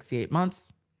 168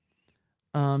 months.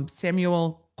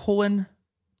 Samuel Cohen,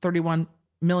 31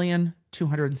 million,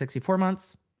 264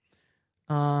 months.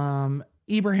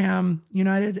 Ibrahim,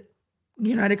 United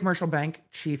Commercial Bank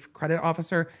Chief Credit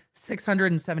Officer,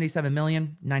 677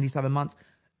 million, 97 months.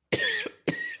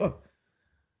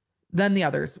 Then the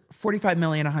others, 45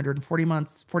 million, 140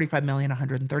 months, 45 million,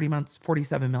 130 months,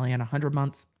 47 million, 100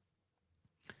 months.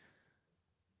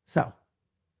 So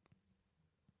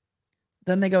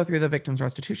then they go through the Victims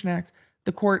Restitution Acts.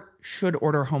 The court should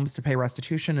order Holmes to pay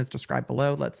restitution as described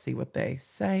below. Let's see what they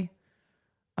say.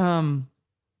 Based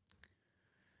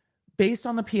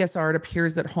on the PSR, it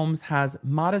appears that Holmes has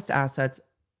modest assets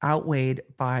outweighed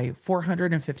by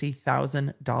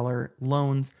 $450,000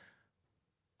 loans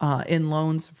in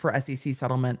loans for SEC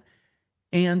settlement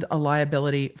and a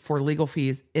liability for legal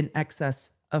fees in excess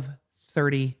of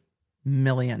 $30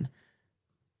 million.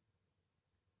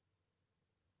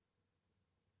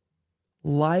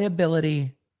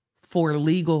 Liability for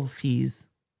legal fees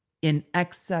in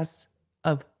excess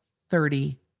of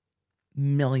 $30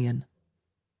 million.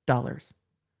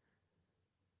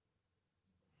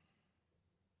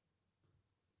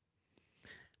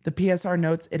 The PSR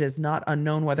notes it is not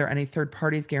unknown whether any third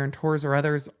parties, guarantors, or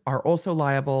others are also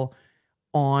liable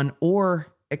on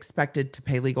or expected to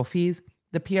pay legal fees.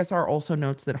 The PSR also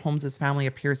notes that Holmes's family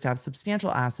appears to have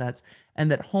substantial assets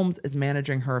and that Holmes is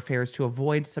managing her affairs to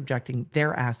avoid subjecting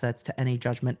their assets to any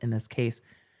judgment in this case.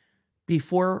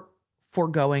 Before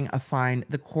foregoing a fine,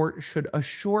 the court should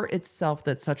assure itself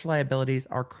that such liabilities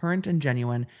are current and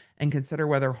genuine and consider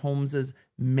whether Holmes's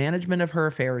management of her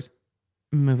affairs,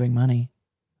 moving money,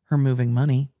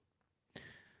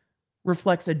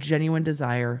 reflects a genuine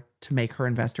desire to make her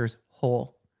investors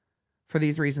whole. For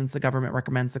these reasons, the government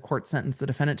recommends the court sentence the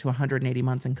defendant to 180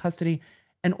 months in custody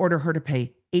and order her to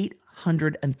pay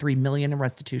 $803 million in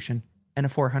restitution and a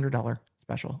 $400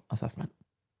 special assessment.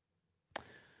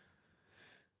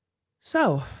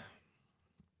 So,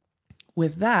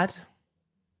 with that,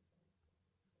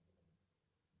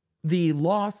 the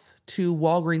loss to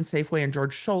Walgreens, Safeway, and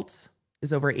George Schultz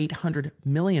is over $800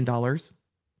 million.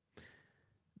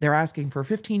 They're asking for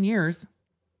 15 years.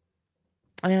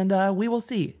 And we will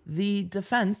see. The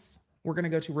defense, we're going to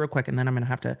go to real quick, and then I'm going to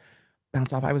have to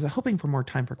bounce off. I was hoping for more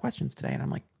time for questions today, and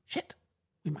I'm like, shit,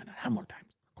 we might not have more time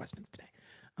for questions today.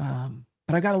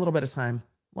 But I got a little bit of time.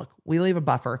 Look, we leave a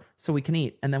buffer so we can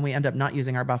eat, and then we end up not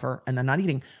using our buffer and then not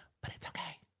eating. But it's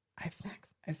okay. I have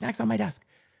snacks. I have snacks on my desk.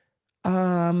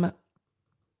 That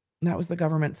was the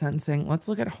government sentencing. Let's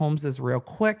look at Holmes's real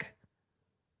quick.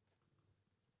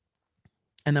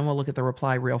 And then we'll look at the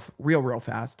reply real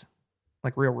fast.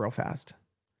 Like real fast.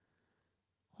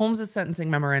 Holmes's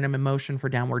sentencing memorandum in motion for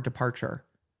downward departure.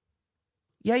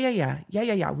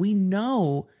 Yeah. We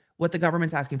know what the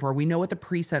government's asking for. We know what the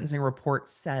pre-sentencing report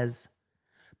says.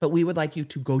 But we would like you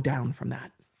to go down from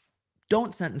that.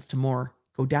 Don't sentence to more.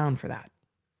 Go down for that.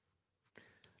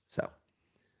 So,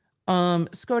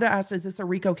 Skoda asked, is this a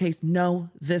RICO case? No,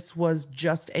 this was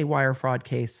just a wire fraud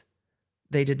case.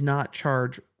 They did not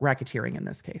charge racketeering in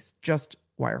this case, just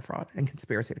wire fraud and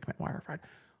conspiracy to commit wire fraud.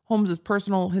 Holmes's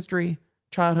personal history,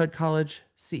 childhood, college,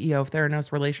 CEO of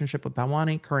Theranos, relationship with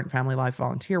Bawani, current family life,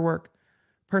 volunteer work,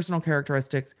 personal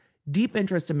characteristics, deep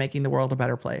interest in making the world a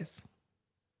better place.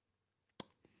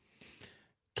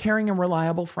 Caring and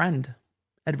reliable friend,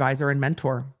 advisor and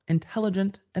mentor,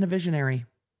 intelligent and a visionary.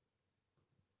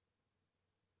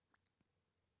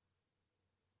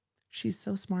 She's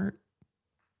so smart.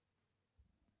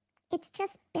 It's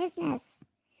just business.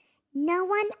 No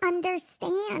one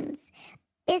understands.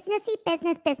 Businessy,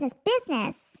 business.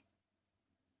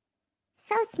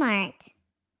 So smart.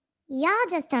 Y'all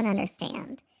just don't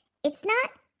understand. It's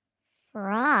not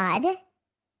fraud.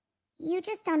 You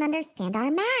just don't understand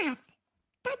our math.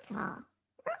 That's all.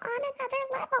 We're on another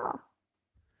level.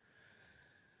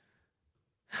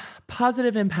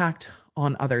 Positive impact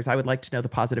on others. I would like to know the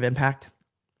positive impact.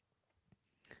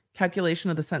 Calculation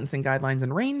of the sentencing guidelines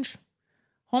and range.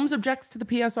 Holmes objects to the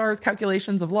PSR's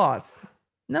calculations of loss.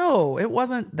 No, it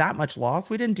wasn't that much loss.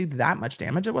 We didn't do that much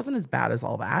damage. It wasn't as bad as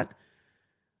all that.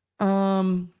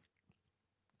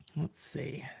 Let's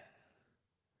see.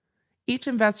 Each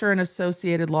investor and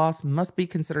associated loss must be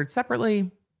considered separately.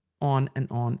 On and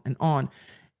on and on.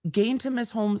 Gain to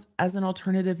Ms. Holmes as an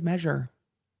alternative measure.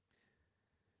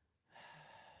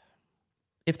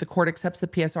 If the court accepts the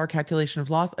PSR calculation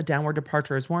of loss, a downward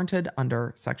departure is warranted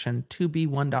under section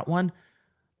 2B1.1,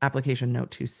 application note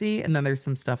 2C. And then there's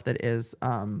some stuff that is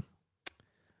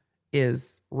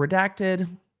redacted.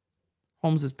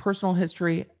 Holmes's personal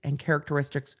history and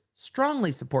characteristics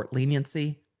strongly support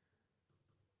leniency.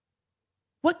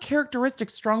 What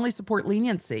characteristics strongly support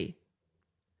leniency?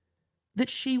 That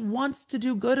she wants to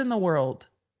do good in the world.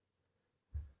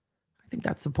 I think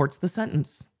that supports the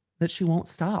sentence, that she won't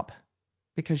stop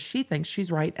because she thinks she's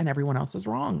right and everyone else is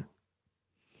wrong.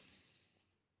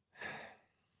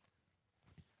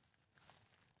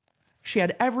 She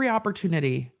had every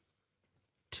opportunity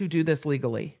to do this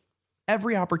legally.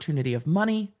 Every opportunity of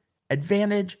money,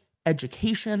 advantage,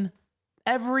 education,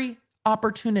 every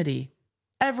opportunity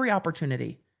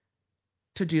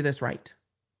to do this right.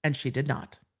 And she did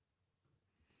not.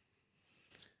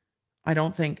 I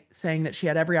don't think saying that she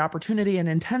had every opportunity and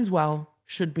intends well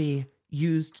should be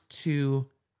used to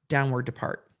downward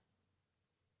depart.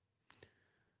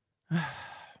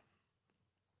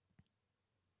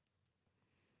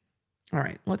 All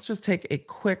right, let's just take a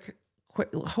quick,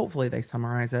 hopefully they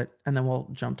summarize it, and then we'll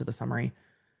jump to the summary.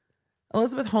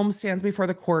 Elizabeth Holmes stands before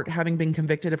the court having been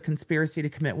convicted of conspiracy to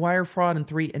commit wire fraud and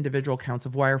 3 individual counts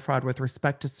of wire fraud with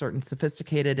respect to certain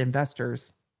sophisticated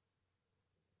investors.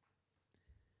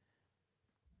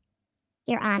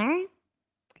 Your Honor,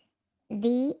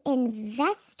 the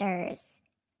investors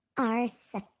are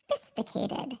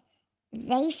sophisticated.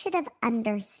 They should have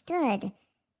understood.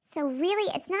 So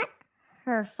really, it's not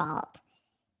her fault.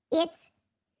 It's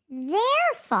their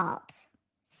fault.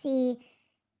 See,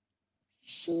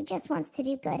 she just wants to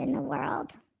do good in the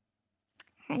world.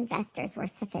 Her investors were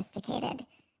sophisticated.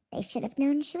 They should have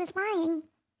known she was lying.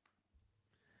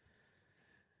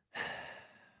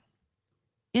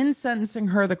 In sentencing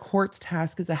her, the court's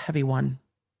task is a heavy one.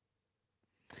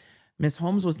 Miss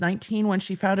Holmes was 19 when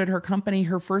she founded her company,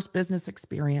 her first business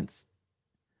experience.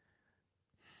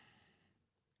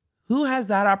 Who has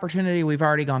that opportunity? We've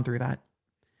already gone through that.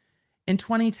 In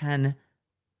 2010,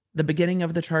 the beginning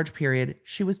of the charge period,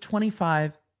 she was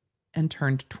 25 and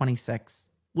turned 26.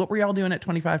 What were y'all doing at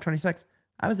 25, 26?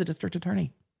 I was a district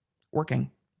attorney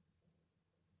working.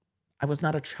 I was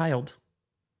not a child.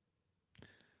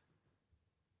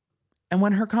 And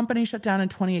when her company shut down in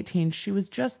 2018, she was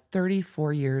just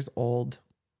 34 years old.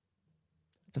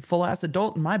 It's a full-ass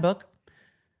adult in my book.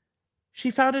 She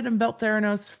founded and built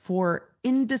Theranos for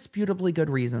indisputably good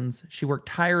reasons. She worked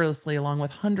tirelessly along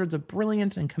with hundreds of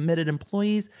brilliant and committed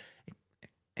employees,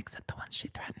 except the ones she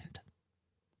threatened,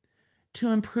 to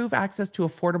improve access to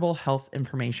affordable health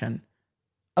information.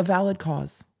 A valid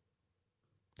cause.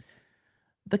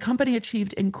 The company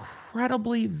achieved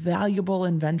incredibly valuable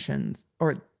inventions,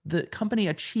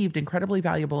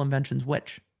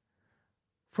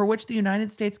 for which the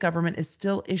United States government is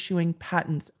still issuing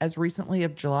patents as recently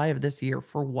of July of this year.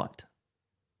 For what?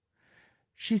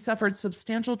 She suffered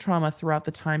substantial trauma throughout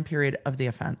the time period of the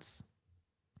offense.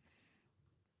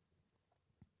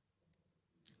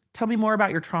 Tell me more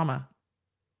about your trauma.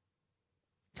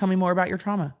 Tell me more about your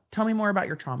trauma. Tell me more about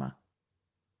your trauma.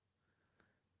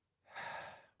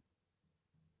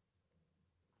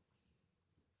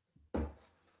 I'm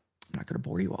not going to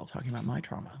bore you all talking about my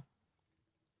trauma.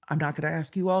 I'm not going to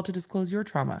ask you all to disclose your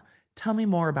trauma. Tell me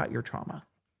more about your trauma.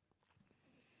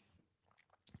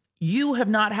 You have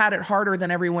not had it harder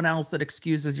than everyone else that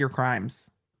excuses your crimes.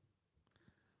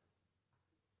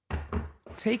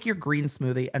 Take your green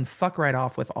smoothie and fuck right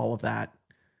off with all of that.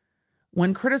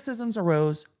 When criticisms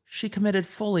arose, she committed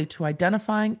fully to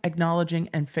identifying, acknowledging,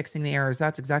 and fixing the errors.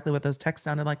 That's exactly what those texts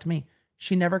sounded like to me.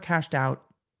 She never cashed out.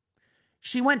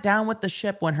 She went down with the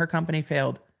ship when her company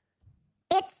failed.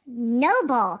 It's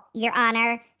noble, Your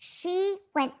Honor. She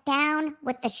went down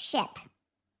with the ship.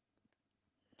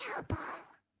 Noble.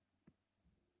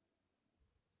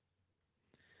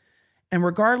 And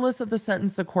regardless of the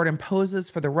sentence the court imposes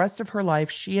for the rest of her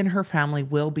life, she and her family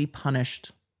will be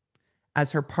punished.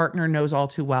 As her partner knows all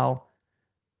too well,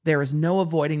 there is no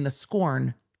avoiding the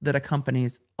scorn that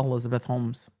accompanies Elizabeth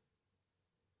Holmes.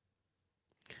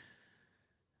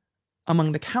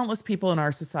 Among the countless people in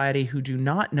our society who do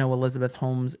not know Elizabeth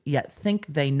Holmes, yet think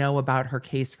they know about her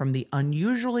case from the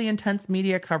unusually intense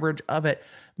media coverage of it,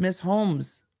 Miss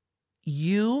Holmes,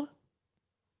 you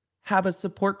have a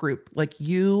support group like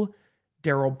you,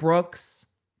 Daryl Brooks,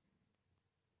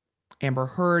 Amber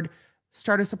Heard.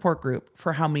 Start a support group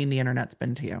for how mean the internet's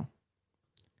been to you.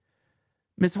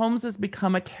 Miss Holmes has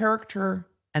become a character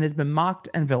and has been mocked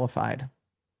and vilified.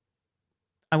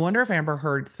 I wonder if Amber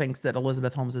Heard thinks that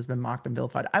Elizabeth Holmes has been mocked and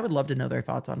vilified. I would love to know their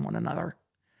thoughts on one another.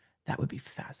 That would be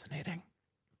fascinating.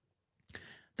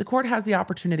 The court has the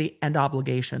opportunity and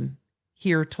obligation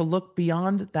here to look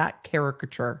beyond that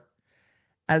caricature,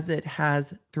 as it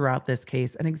has throughout this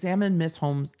case, and examine Miss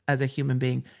Holmes as a human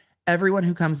being. Everyone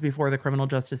who comes before the criminal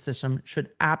justice system should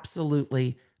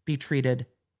absolutely be treated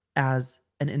as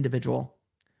an individual.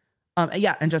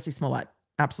 Yeah, and Jussie Smollett,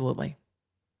 absolutely.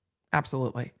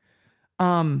 Absolutely.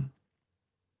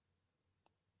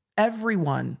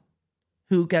 Everyone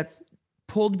who gets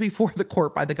pulled before the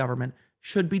court by the government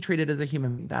should be treated as a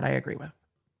human being. That I agree with.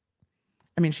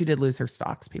 I mean, she did lose her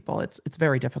stocks, people. It's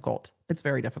very difficult. It's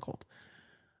very difficult.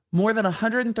 More than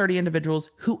 130 individuals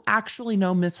who actually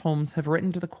know Miss Holmes have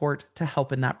written to the court to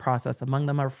help in that process. Among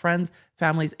them are friends,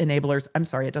 families, enablers. I'm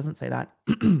sorry, it doesn't say that.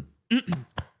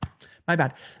 My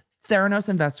bad. Theranos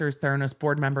investors, Theranos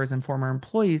board members, and former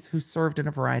employees who served in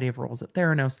a variety of roles at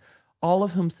Theranos, all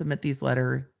of whom submit these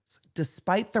letters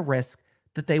despite the risk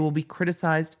that they will be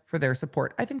criticized for their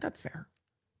support. I think that's fair.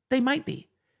 They might be.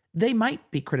 They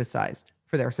might be criticized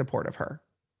for their support of her.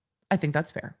 I think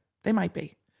that's fair. They might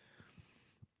be.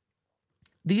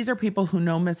 These are people who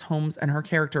know Miss Holmes and her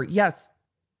character. Yes,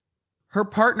 her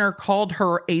partner called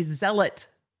her a zealot.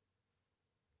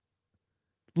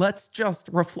 Let's just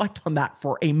reflect on that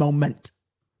for a moment.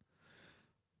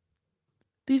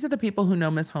 These are the people who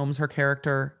know Miss Holmes, her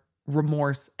character,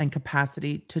 remorse, and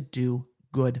capacity to do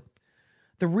good.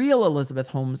 The real Elizabeth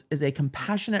Holmes is a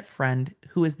compassionate friend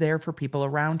who is there for people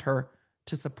around her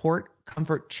to support,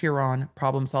 comfort, cheer on,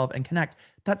 problem solve, and connect.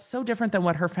 That's so different than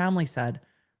what her family said.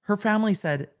 Her family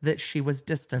said that she was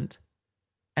distant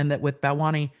and that with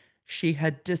Bawani, she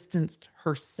had distanced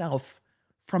herself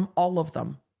from all of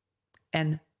them.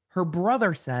 And her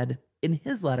brother said in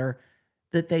his letter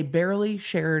that they barely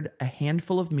shared a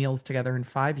handful of meals together in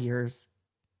 5 years.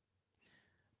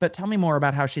 But tell me more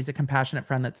about how she's a compassionate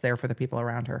friend that's there for the people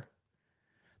around her.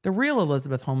 The real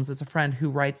Elizabeth Holmes is a friend who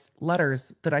writes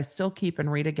letters that I still keep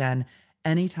and read again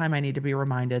anytime I need to be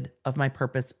reminded of my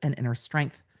purpose and inner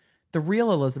strength. The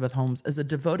real Elizabeth Holmes is a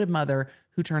devoted mother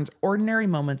who turns ordinary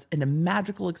moments into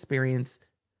magical experiences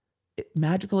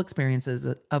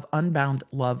of unbound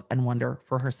love and wonder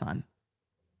for her son.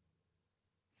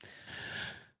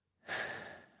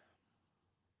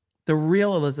 The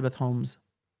real Elizabeth Holmes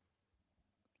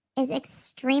is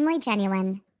extremely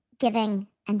genuine, giving,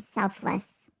 and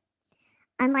selfless.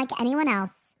 Unlike anyone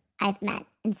else I've met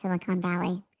in Silicon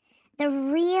Valley, the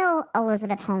real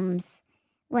Elizabeth Holmes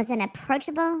was an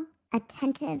approachable,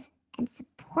 attentive, and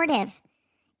supportive,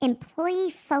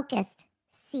 employee-focused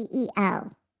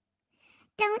CEO.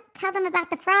 Don't tell them about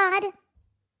the fraud.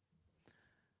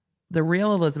 The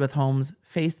real Elizabeth Holmes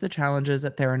faced the challenges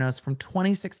at Theranos from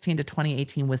 2016 to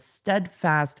 2018 with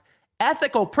steadfast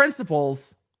ethical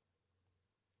principles.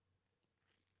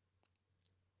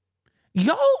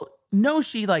 Y'all know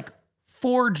she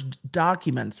forged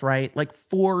documents, right? Like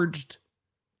forged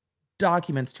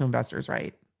documents to investors,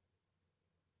 right?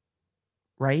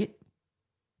 Right?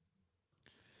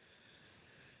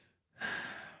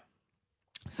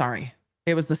 Sorry.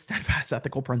 It was the steadfast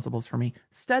ethical principles for me.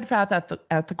 Steadfast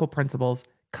ethical principles,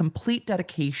 complete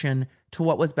dedication to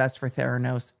what was best for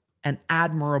Theranos, and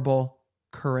admirable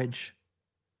courage.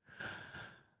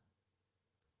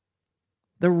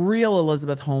 The real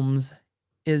Elizabeth Holmes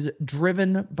is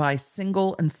driven by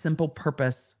single and simple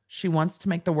purpose. She wants to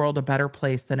make the world a better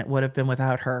place than it would have been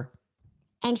without her.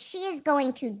 And she is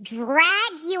going to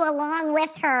drag you along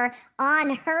with her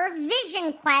on her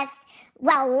vision quest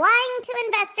while lying to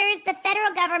investors, the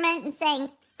federal government, and saying,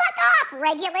 fuck off,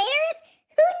 regulators.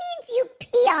 Who needs you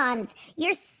peons?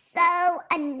 You're so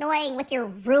annoying with your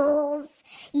rules.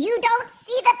 You don't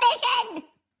see the vision.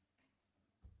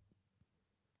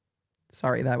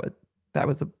 Sorry, that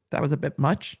was a bit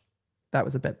much. That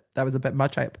was a bit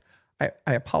much. I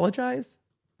apologize.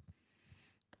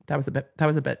 That was a bit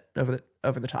over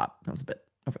the top. That was a bit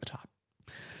over the top.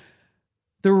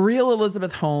 The real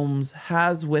Elizabeth Holmes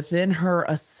has within her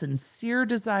a sincere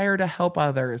desire to help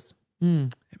others.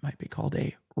 It might be called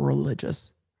a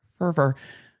religious fervor,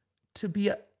 to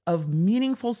be of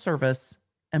meaningful service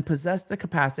and possess the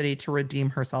capacity to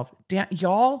redeem herself.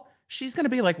 Y'all, she's going to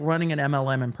be like running an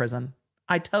MLM in prison.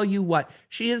 I tell you what,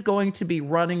 she is going to be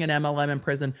running an MLM in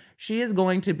prison. She is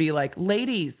going to be like,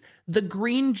 ladies, the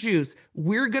green juice,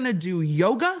 we're going to do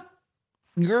yoga.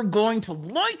 You're going to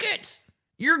like it.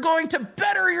 You're going to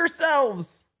better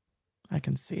yourselves. I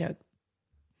can see it.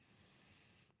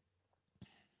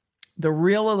 The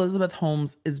real Elizabeth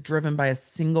Holmes is driven by a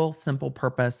single, simple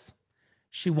purpose.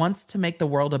 She wants to make the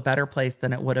world a better place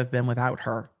than it would have been without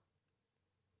her.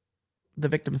 The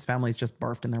victim's families just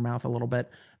barfed in their mouth a little bit.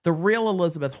 The real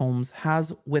Elizabeth Holmes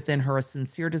has within her a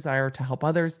sincere desire to help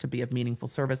others, to be of meaningful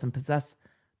service, and possess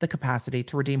the capacity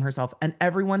to redeem herself. And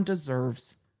everyone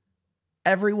deserves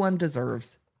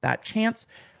that chance.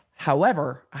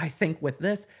 However, I think with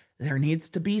this, there needs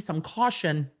to be some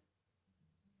caution.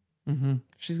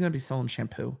 She's going to be selling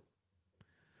shampoo.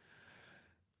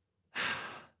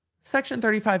 Section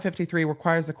 3553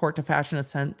 requires the court to fashion a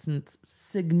sentence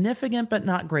significant but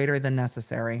not greater than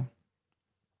necessary.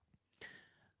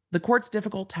 The court's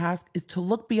difficult task is to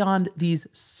look beyond these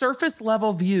surface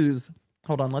level views.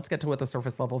 Hold on, let's get to what the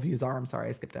surface level views are. I'm sorry,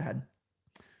 I skipped ahead.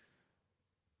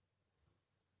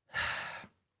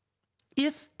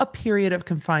 If a period of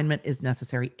confinement is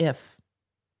necessary, if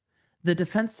the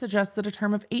defense suggests that a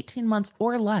term of 18 months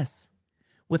or less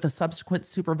with a subsequent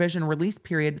supervision release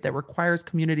period that requires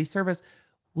community service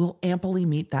will amply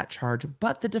meet that charge.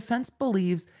 But the defense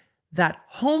believes that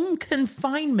home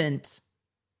confinement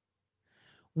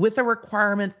with a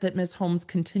requirement that Ms. Holmes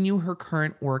continue her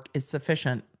current work is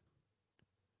sufficient.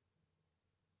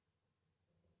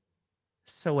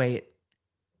 So wait,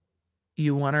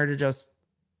 you want her to just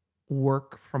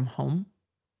work from home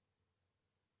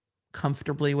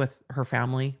comfortably with her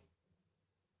family?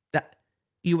 That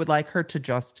you would like her to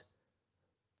just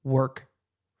work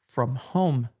from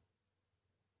home?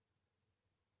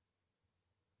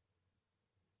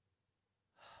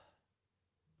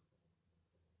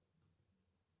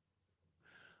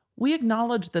 We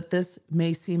acknowledge that this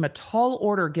may seem a tall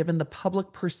order given the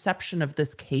public perception of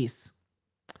this case.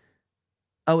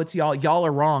 Oh, it's y'all. Y'all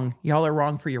are wrong. Y'all are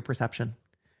wrong for your perception.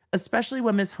 Especially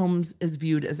when Ms. Holmes is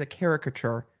viewed as a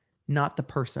caricature, not the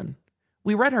person.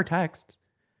 We read her text.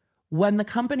 When the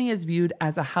company is viewed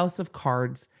as a house of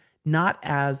cards, not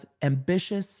as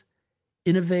ambitious,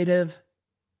 innovative,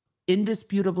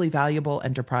 indisputably valuable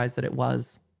enterprise that it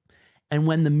was. and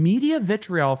when the media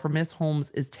vitriol for Miss Holmes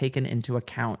is taken into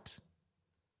account.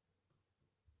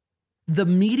 The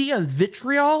media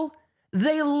vitriol,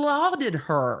 they lauded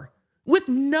her with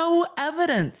no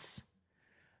evidence.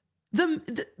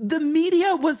 The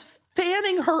media was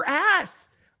fanning her ass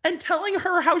and telling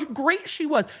her how great she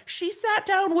was. She sat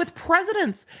down with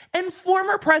presidents and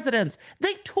former presidents.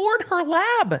 They toured her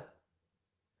lab.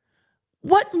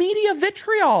 What media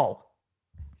vitriol?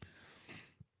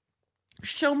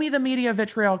 Show me the media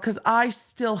vitriol, because I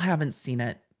still haven't seen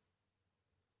it.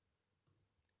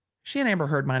 She and Amber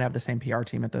Heard might have the same PR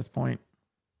team at this point.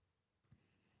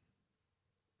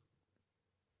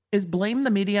 Is blame the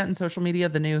media and social media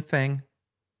the new thing?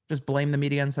 Just blame the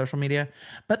media and social media?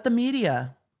 But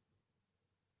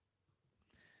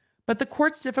the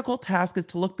court's difficult task is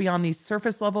to look beyond these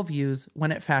surface level views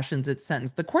when it fashions its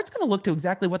sentence. The court's going to look to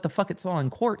exactly what the fuck it saw in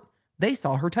court. They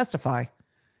saw her testify.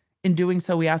 In doing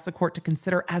so, we ask the court to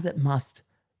consider, as it must,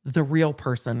 the real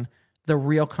person, the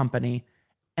real company,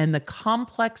 and the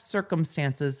complex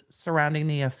circumstances surrounding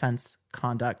the offense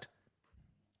conduct.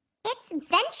 It's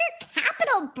venture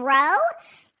capital, bro.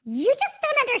 You just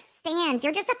don't understand.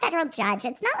 You're just a federal judge.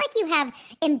 It's not like you have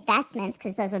investments,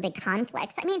 because those would be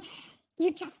conflicts. I mean,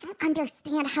 you just don't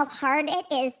understand how hard it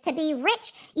is to be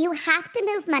rich. You have to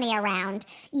move money around.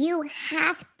 You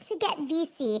have to get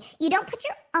VC. You don't put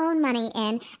your own money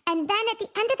in. And then at the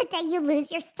end of the day, you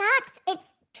lose your stocks.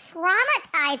 It's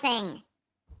traumatizing.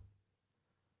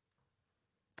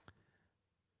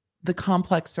 The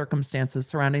complex circumstances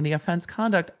surrounding the offense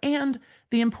conduct and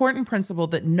the important principle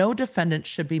that no defendant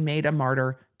should be made a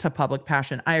martyr to public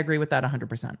passion. I agree with that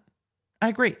 100%. I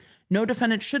agree. No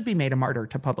defendant should be made a martyr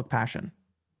to public passion.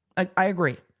 I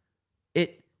agree.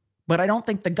 But I don't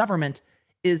think the government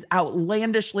is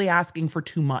outlandishly asking for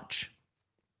too much.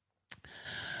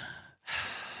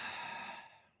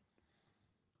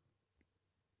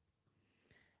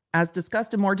 As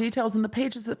discussed in more details in the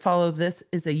pages that follow, this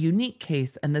is a unique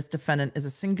case, and this defendant is a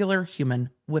singular human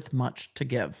with much to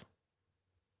give.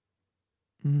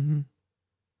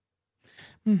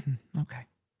 Okay.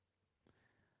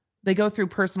 They go through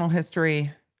personal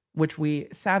history, which we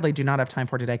sadly do not have time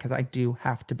for today because I do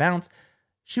have to bounce.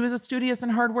 She was a studious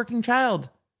and hardworking child.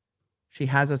 She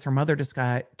has, as her mother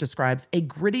describes, a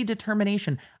gritty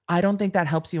determination. I don't think that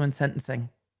helps you in sentencing.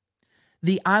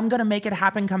 The I'm going to make it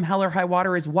happen come hell or high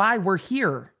water is why we're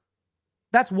here.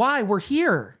 That's why we're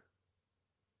here.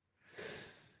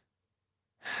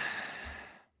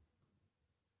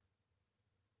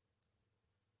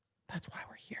 That's why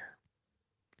we're here.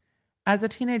 As a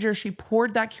teenager, she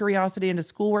poured that curiosity into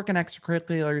schoolwork and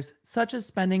extracurriculars, such as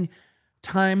spending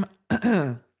part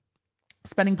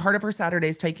of her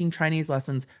Saturdays taking Chinese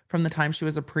lessons from the time she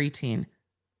was a preteen.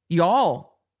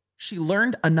 Y'all, she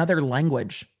learned another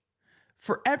language.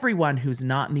 For everyone who's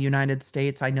not in the United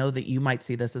States, I know that you might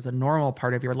see this as a normal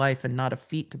part of your life and not a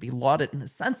feat to be lauded in a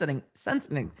sentencing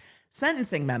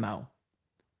memo.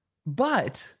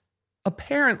 But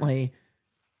apparently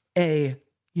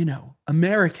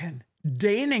American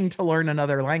deigning to learn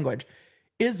another language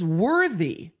is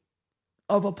worthy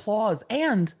of applause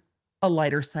and a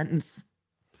lighter sentence.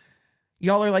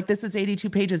 Y'all are like, this is 82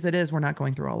 pages. It is. We're not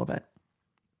going through all of it.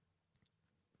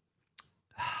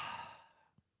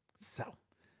 So,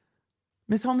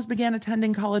 Ms. Holmes began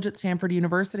attending college at Stanford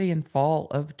University in fall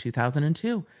of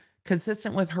 2002.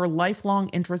 Consistent with her lifelong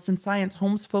interest in science,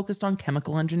 Holmes focused on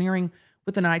chemical engineering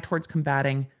with an eye towards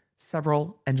combining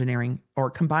several engineering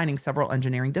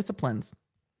disciplines.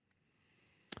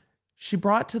 She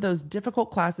brought to those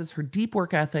difficult classes her deep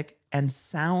work ethic and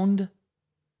sound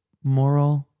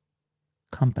moral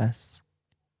compass.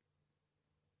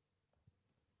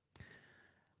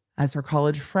 As her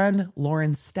college friend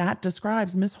Lauren Statt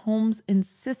describes, Miss Holmes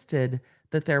insisted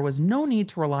that there was no need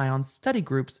to rely on study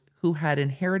groups who had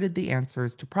inherited the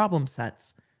answers to problem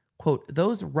sets, quote,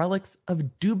 those relics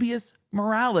of dubious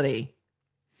morality.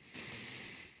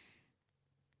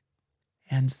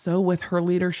 And so with her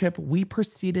leadership, we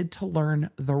proceeded to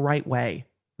learn the right way,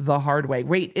 the hard way.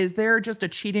 Wait, is there just a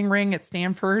cheating ring at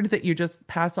Stanford that you just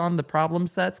pass on the problem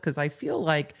sets? Because I feel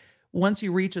like once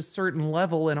you reach a certain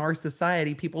level in our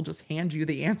society, people just hand you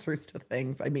the answers to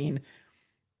things. I mean,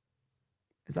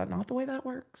 is that not the way that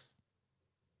works?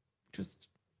 Just,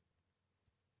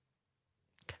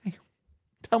 okay.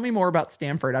 Tell me more about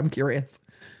Stanford. I'm curious.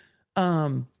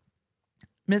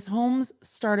 Ms. Holmes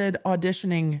started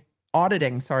auditing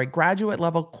graduate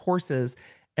level courses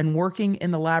and working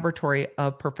in the laboratory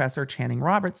of Professor Channing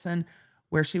Robertson,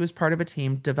 where she was part of a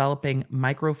team developing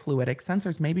microfluidic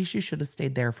sensors. Maybe she should have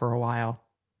stayed there for a while.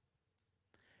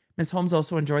 Ms. Holmes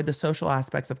also enjoyed the social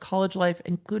aspects of college life,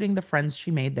 including the friends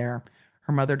she made there.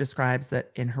 Her mother describes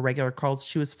that in her regular calls,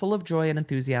 she was full of joy and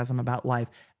enthusiasm about life,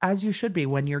 as you should be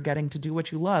when you're getting to do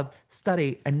what you love,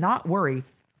 study, and not worry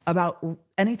about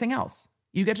anything else.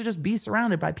 You get to just be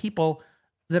surrounded by people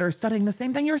that are studying the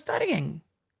same thing you're studying.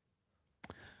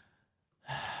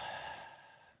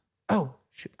 Oh,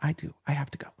 shoot, I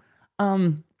have to go.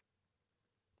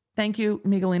 Thank you,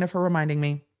 Miguelina, for reminding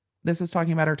me. This is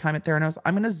talking about our time at Theranos.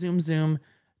 I'm going to zoom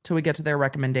till we get to their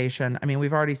recommendation. I mean,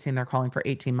 we've already seen they're calling for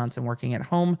 18 months and working at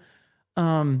home.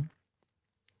 And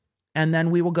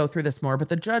then we will go through this more. But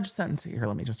the judge sentence here,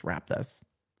 let me just wrap this.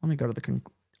 Let me go to the,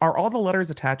 are all the letters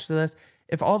attached to this?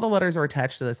 If all the letters are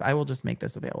attached to this, I will just make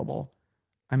this available.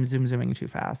 I'm zooming too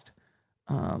fast.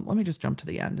 Let me just jump to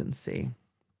the end and see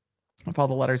if all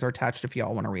the letters are attached, if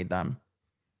y'all want to read them.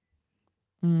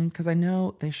 Because I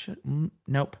know they should.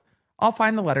 Nope. I'll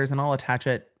find the letters and I'll attach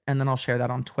it, and then I'll share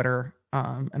that on Twitter,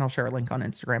 and I'll share a link on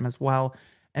Instagram as well,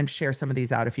 and share some of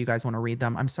these out if you guys want to read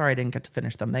them. I'm sorry I didn't get to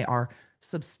finish them. They are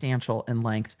substantial in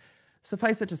length.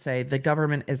 Suffice it to say, the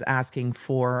government is asking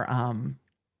for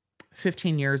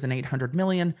 15 years and $800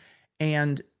 million,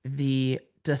 and the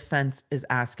defense is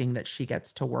asking that she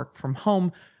gets to work from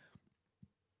home.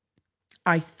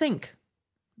 I think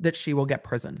that she will get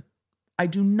prison. I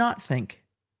do not think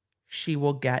she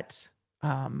will get,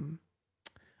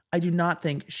 I do not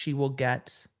think she will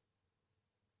get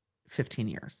 15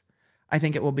 years. I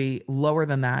think it will be lower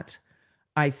than that.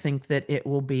 I think that it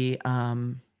will be,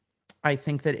 I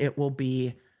think it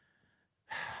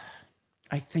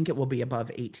will be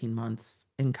above 18 months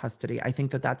in custody. I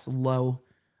think that that's low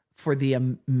for the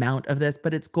amount of this,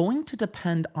 but it's going to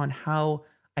depend on how,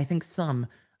 I think how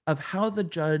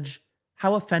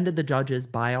offended the judge is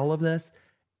by all of this,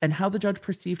 and how the judge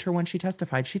perceived her when she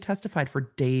testified. She testified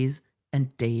for days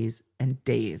and days and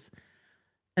days.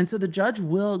 And so the judge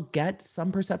will get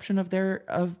some perception of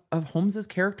Holmes's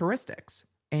characteristics,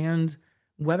 and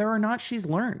whether or not she's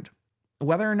learned,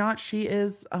 whether or not she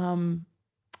is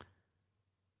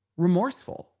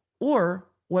remorseful, or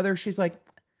whether she's like,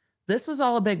 this was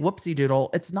all a big whoopsie doodle.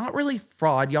 It's not really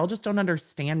fraud. Y'all just don't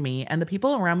understand me. And the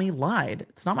people around me lied.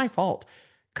 It's not my fault.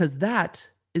 Because that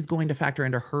is going to factor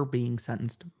into her being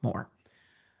sentenced more.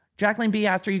 Jacqueline B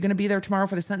asked, are you going to be there tomorrow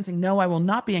for the sentencing? No, I will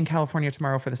not be in California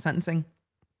tomorrow for the sentencing.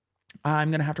 I'm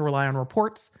going to have to rely on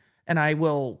reports, and I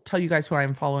will tell you guys who I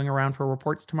am following around for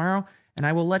reports tomorrow, and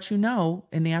I will let you know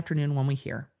in the afternoon when we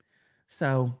hear.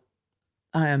 So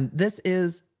this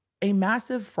is a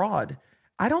massive fraud.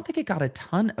 I don't think it got a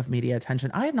ton of media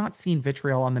attention. I have not seen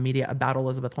vitriol on the media about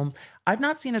Elizabeth Holmes. I've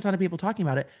not seen a ton of people talking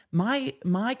about it.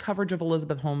 My coverage of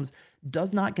Elizabeth Holmes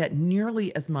does not get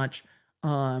nearly as much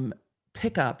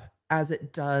pickup as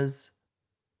it does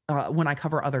when I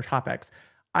cover other topics.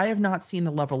 I have not seen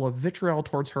the level of vitriol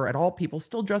towards her at all. People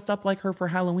still dressed up like her for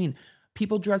Halloween.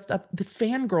 People dressed up, the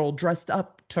fangirl dressed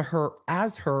up to her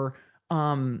as her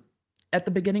at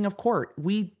the beginning of court.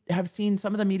 We have seen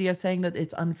some of the media saying that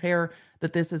it's unfair,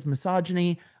 that this is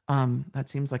misogyny. That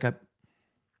seems like a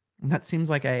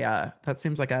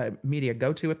media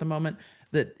go-to at the moment,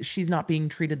 that she's not being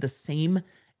treated the same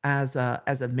as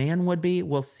a man would be.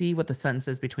 We'll see what the sentence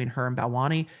is between her and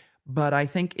Balwani. But I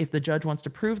think if the judge wants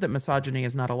to prove that misogyny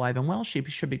is not alive and well, she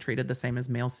should be treated the same as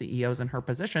male CEOs in her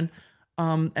position.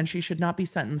 And she should not be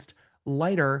sentenced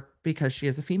lighter because she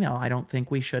is a female. I don't think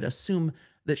we should assume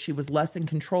that she was less in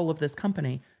control of this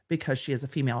company because she is a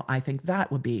female. I think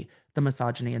that would be the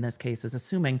misogyny in this case, is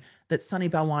assuming that Sunny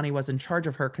Balwani was in charge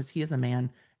of her because he is a man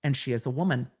and she is a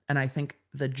woman. And I think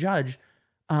the judge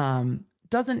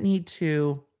doesn't need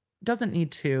to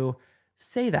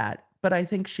say that, but I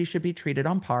think she should be treated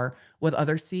on par with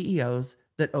other CEOs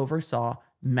that oversaw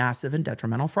massive and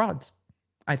detrimental frauds.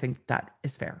 I think that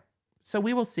is fair. So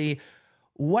we will see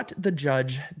what the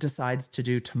judge decides to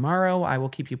do tomorrow. I will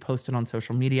keep you posted on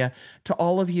social media. To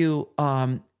all of you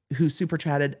who super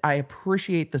chatted, I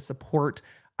appreciate the support.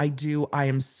 I do. I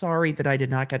am sorry that I did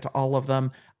not get to all of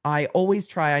them. I always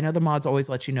try. I know the mods always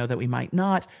let you know that we might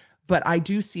not, but I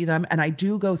do see them, and I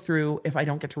do go through. If I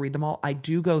don't get to read them all, I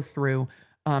do go through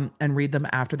and read them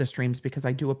after the streams, because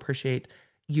I do appreciate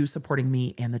you supporting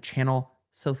me and the channel.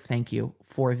 So thank you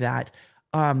for that.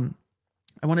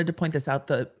 I wanted to point this out.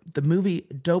 The movie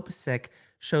Dope Sick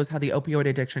shows how the opioid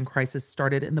addiction crisis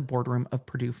started in the boardroom of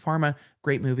Purdue Pharma.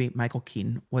 Great movie. Michael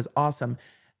Keaton was awesome.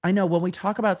 I know when we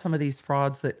talk about some of these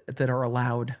frauds that are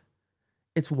allowed,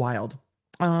 it's wild.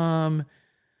 Tag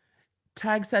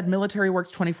said military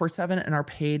works 24/7 and are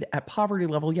paid at poverty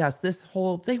level. Yes, this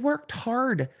whole they worked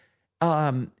hard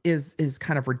is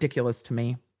kind of ridiculous to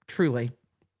me, truly.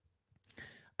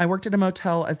 I worked at a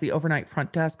motel as the overnight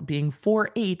front desk. Being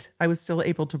 4'8", I was still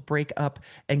able to break up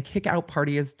and kick out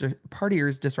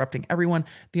partiers, disrupting everyone.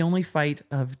 The only fight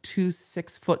of 2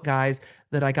 6-foot guys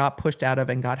that I got pushed out of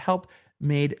and got help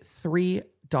made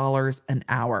 $3 an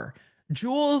hour.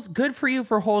 Jules, good for you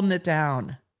for holding it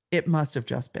down. It must have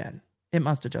just been.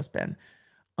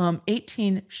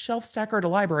 18, shelf stacker at a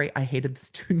library. I hated the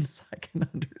students. I can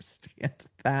understand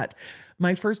that.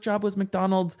 My first job was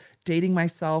McDonald's, dating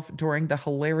myself during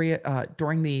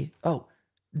the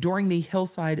during the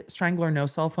Hillside Strangler, no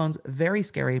cell phones. Very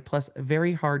scary, plus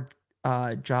very hard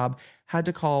job. Had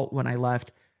to call when I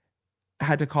left.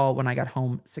 Had to call when I got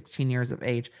home, 16 years of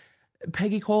age.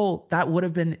 Peggy Cole, that would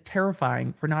have been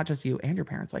terrifying for not just you and your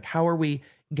parents. Like, how are we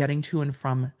getting to and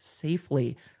from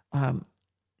safely?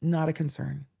 Not a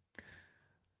concern.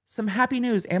 Some happy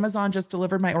news. Amazon just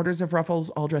delivered my orders of Ruffles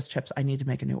all-dress chips. I need to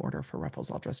make a new order for Ruffles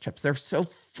all-dress chips. They're so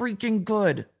freaking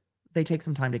good. They take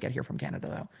some time to get here from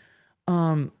Canada,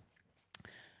 though.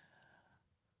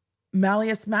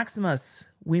 Malleus Maximus.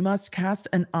 We must cast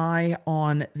an eye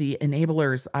on the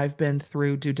enablers. I've been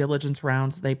through due diligence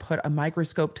rounds. They put a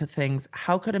microscope to things.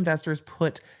 How could investors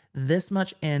put this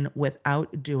much in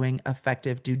without doing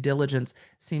effective due diligence?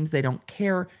 Seems they don't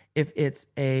care if it's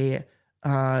a...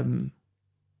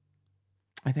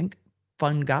 I think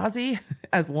Fungazi,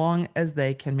 as long as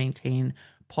they can maintain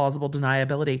plausible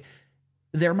deniability.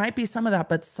 There might be some of that,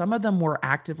 but some of them were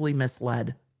actively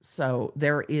misled. So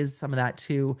there is some of that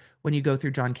too. When you go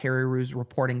through John Carreyrou's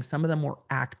reporting, some of them were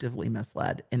actively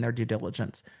misled in their due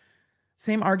diligence.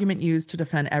 Same argument used to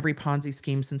defend every Ponzi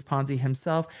scheme since Ponzi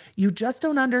himself. You just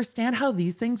don't understand how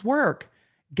these things work.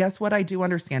 Guess what I do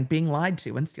understand? Being lied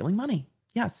to and stealing money.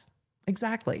 Yes,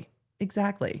 exactly.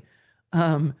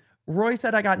 Roy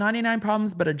said, I got 99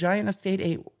 problems, but a giant estate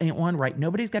ain't one, right?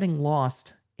 Nobody's getting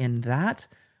lost in that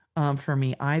for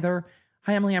me either.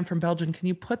 Hi, Emily, I'm from Belgium. Can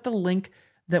you put the link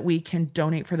that we can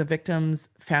donate for the victims'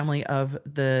 family of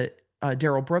the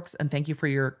Daryl Brooks? And thank you for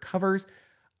your covers.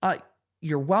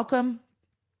 You're welcome.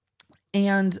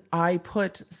 And I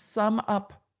put some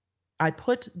up. I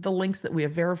put the links that we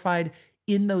have verified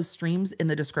in those streams in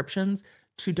the descriptions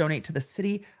to donate to the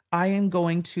city. I am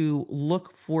going to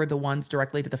look for the ones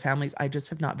directly to the families. I just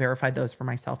have not verified those for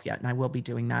myself yet, and I will be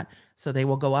doing that. So they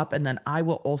will go up, and then I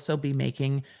will also be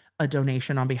making a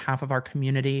donation on behalf of our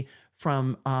community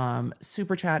from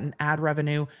Super Chat and ad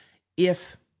revenue.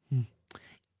 If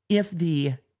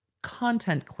the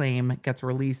content claim gets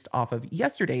released off of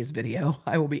yesterday's video,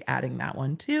 I will be adding that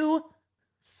one too.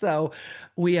 So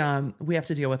we have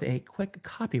to deal with a quick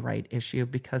copyright issue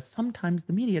because sometimes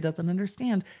the media doesn't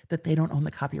understand that they don't own the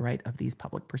copyright of these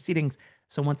public proceedings.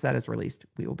 So once that is released,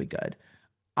 we will be good.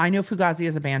 I know Fugazi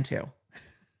is a band too.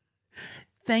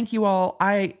 Thank you all.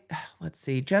 Let's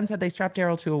see. Jen said they strapped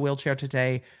Daryl to a wheelchair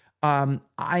today.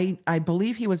 I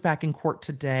believe he was back in court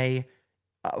today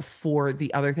for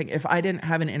the other thing. If I didn't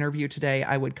have an interview today,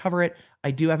 I would cover it.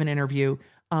 I do have an interview.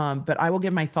 But I will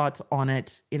give my thoughts on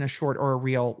it in a short or a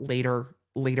reel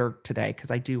later today,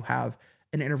 because I do have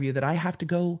an interview that I have to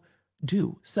go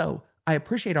do. So I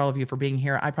appreciate all of you for being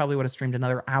here. I probably would have streamed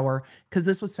another hour because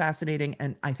this was fascinating,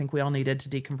 and I think we all needed to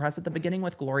decompress at the beginning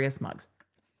with glorious mugs.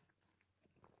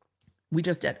 We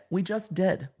just did. We just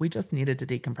needed to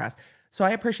decompress. So I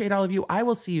appreciate all of you. I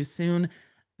will see you soon.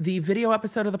 The video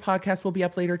episode of the podcast will be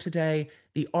up later today.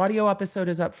 The audio episode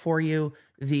is up for you.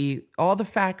 All the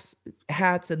facts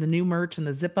hats and the new merch and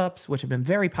the zip ups, which have been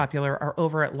very popular, are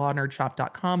over at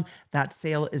lawnerdshop.com. That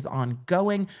sale is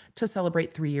ongoing to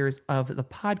celebrate 3 years of the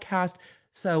podcast.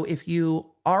 So if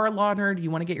you are a law nerd, you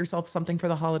want to get yourself something for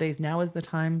the holidays, now is the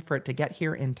time for it to get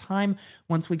here in time.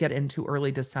 Once we get into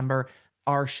early December,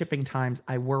 our shipping times,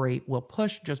 I worry, will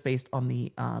push just based on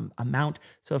the amount.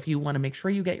 So if you want to make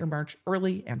sure you get your merch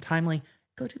early and timely,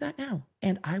 go do that now.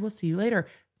 And I will see you later.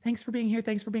 Thanks for being here.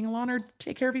 Thanks for being a law nerd.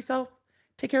 Take care of yourself.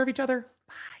 Take care of each other.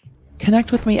 Bye.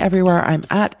 Connect with me everywhere. I'm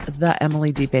at the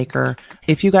Emily D. Baker.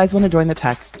 If you guys want to join the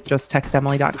text, just text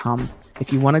Emily.com.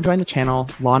 If you want to join the channel,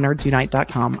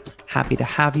 lawnerdsunite.com. Happy to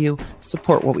have you.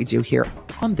 Support what we do here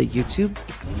on the YouTube.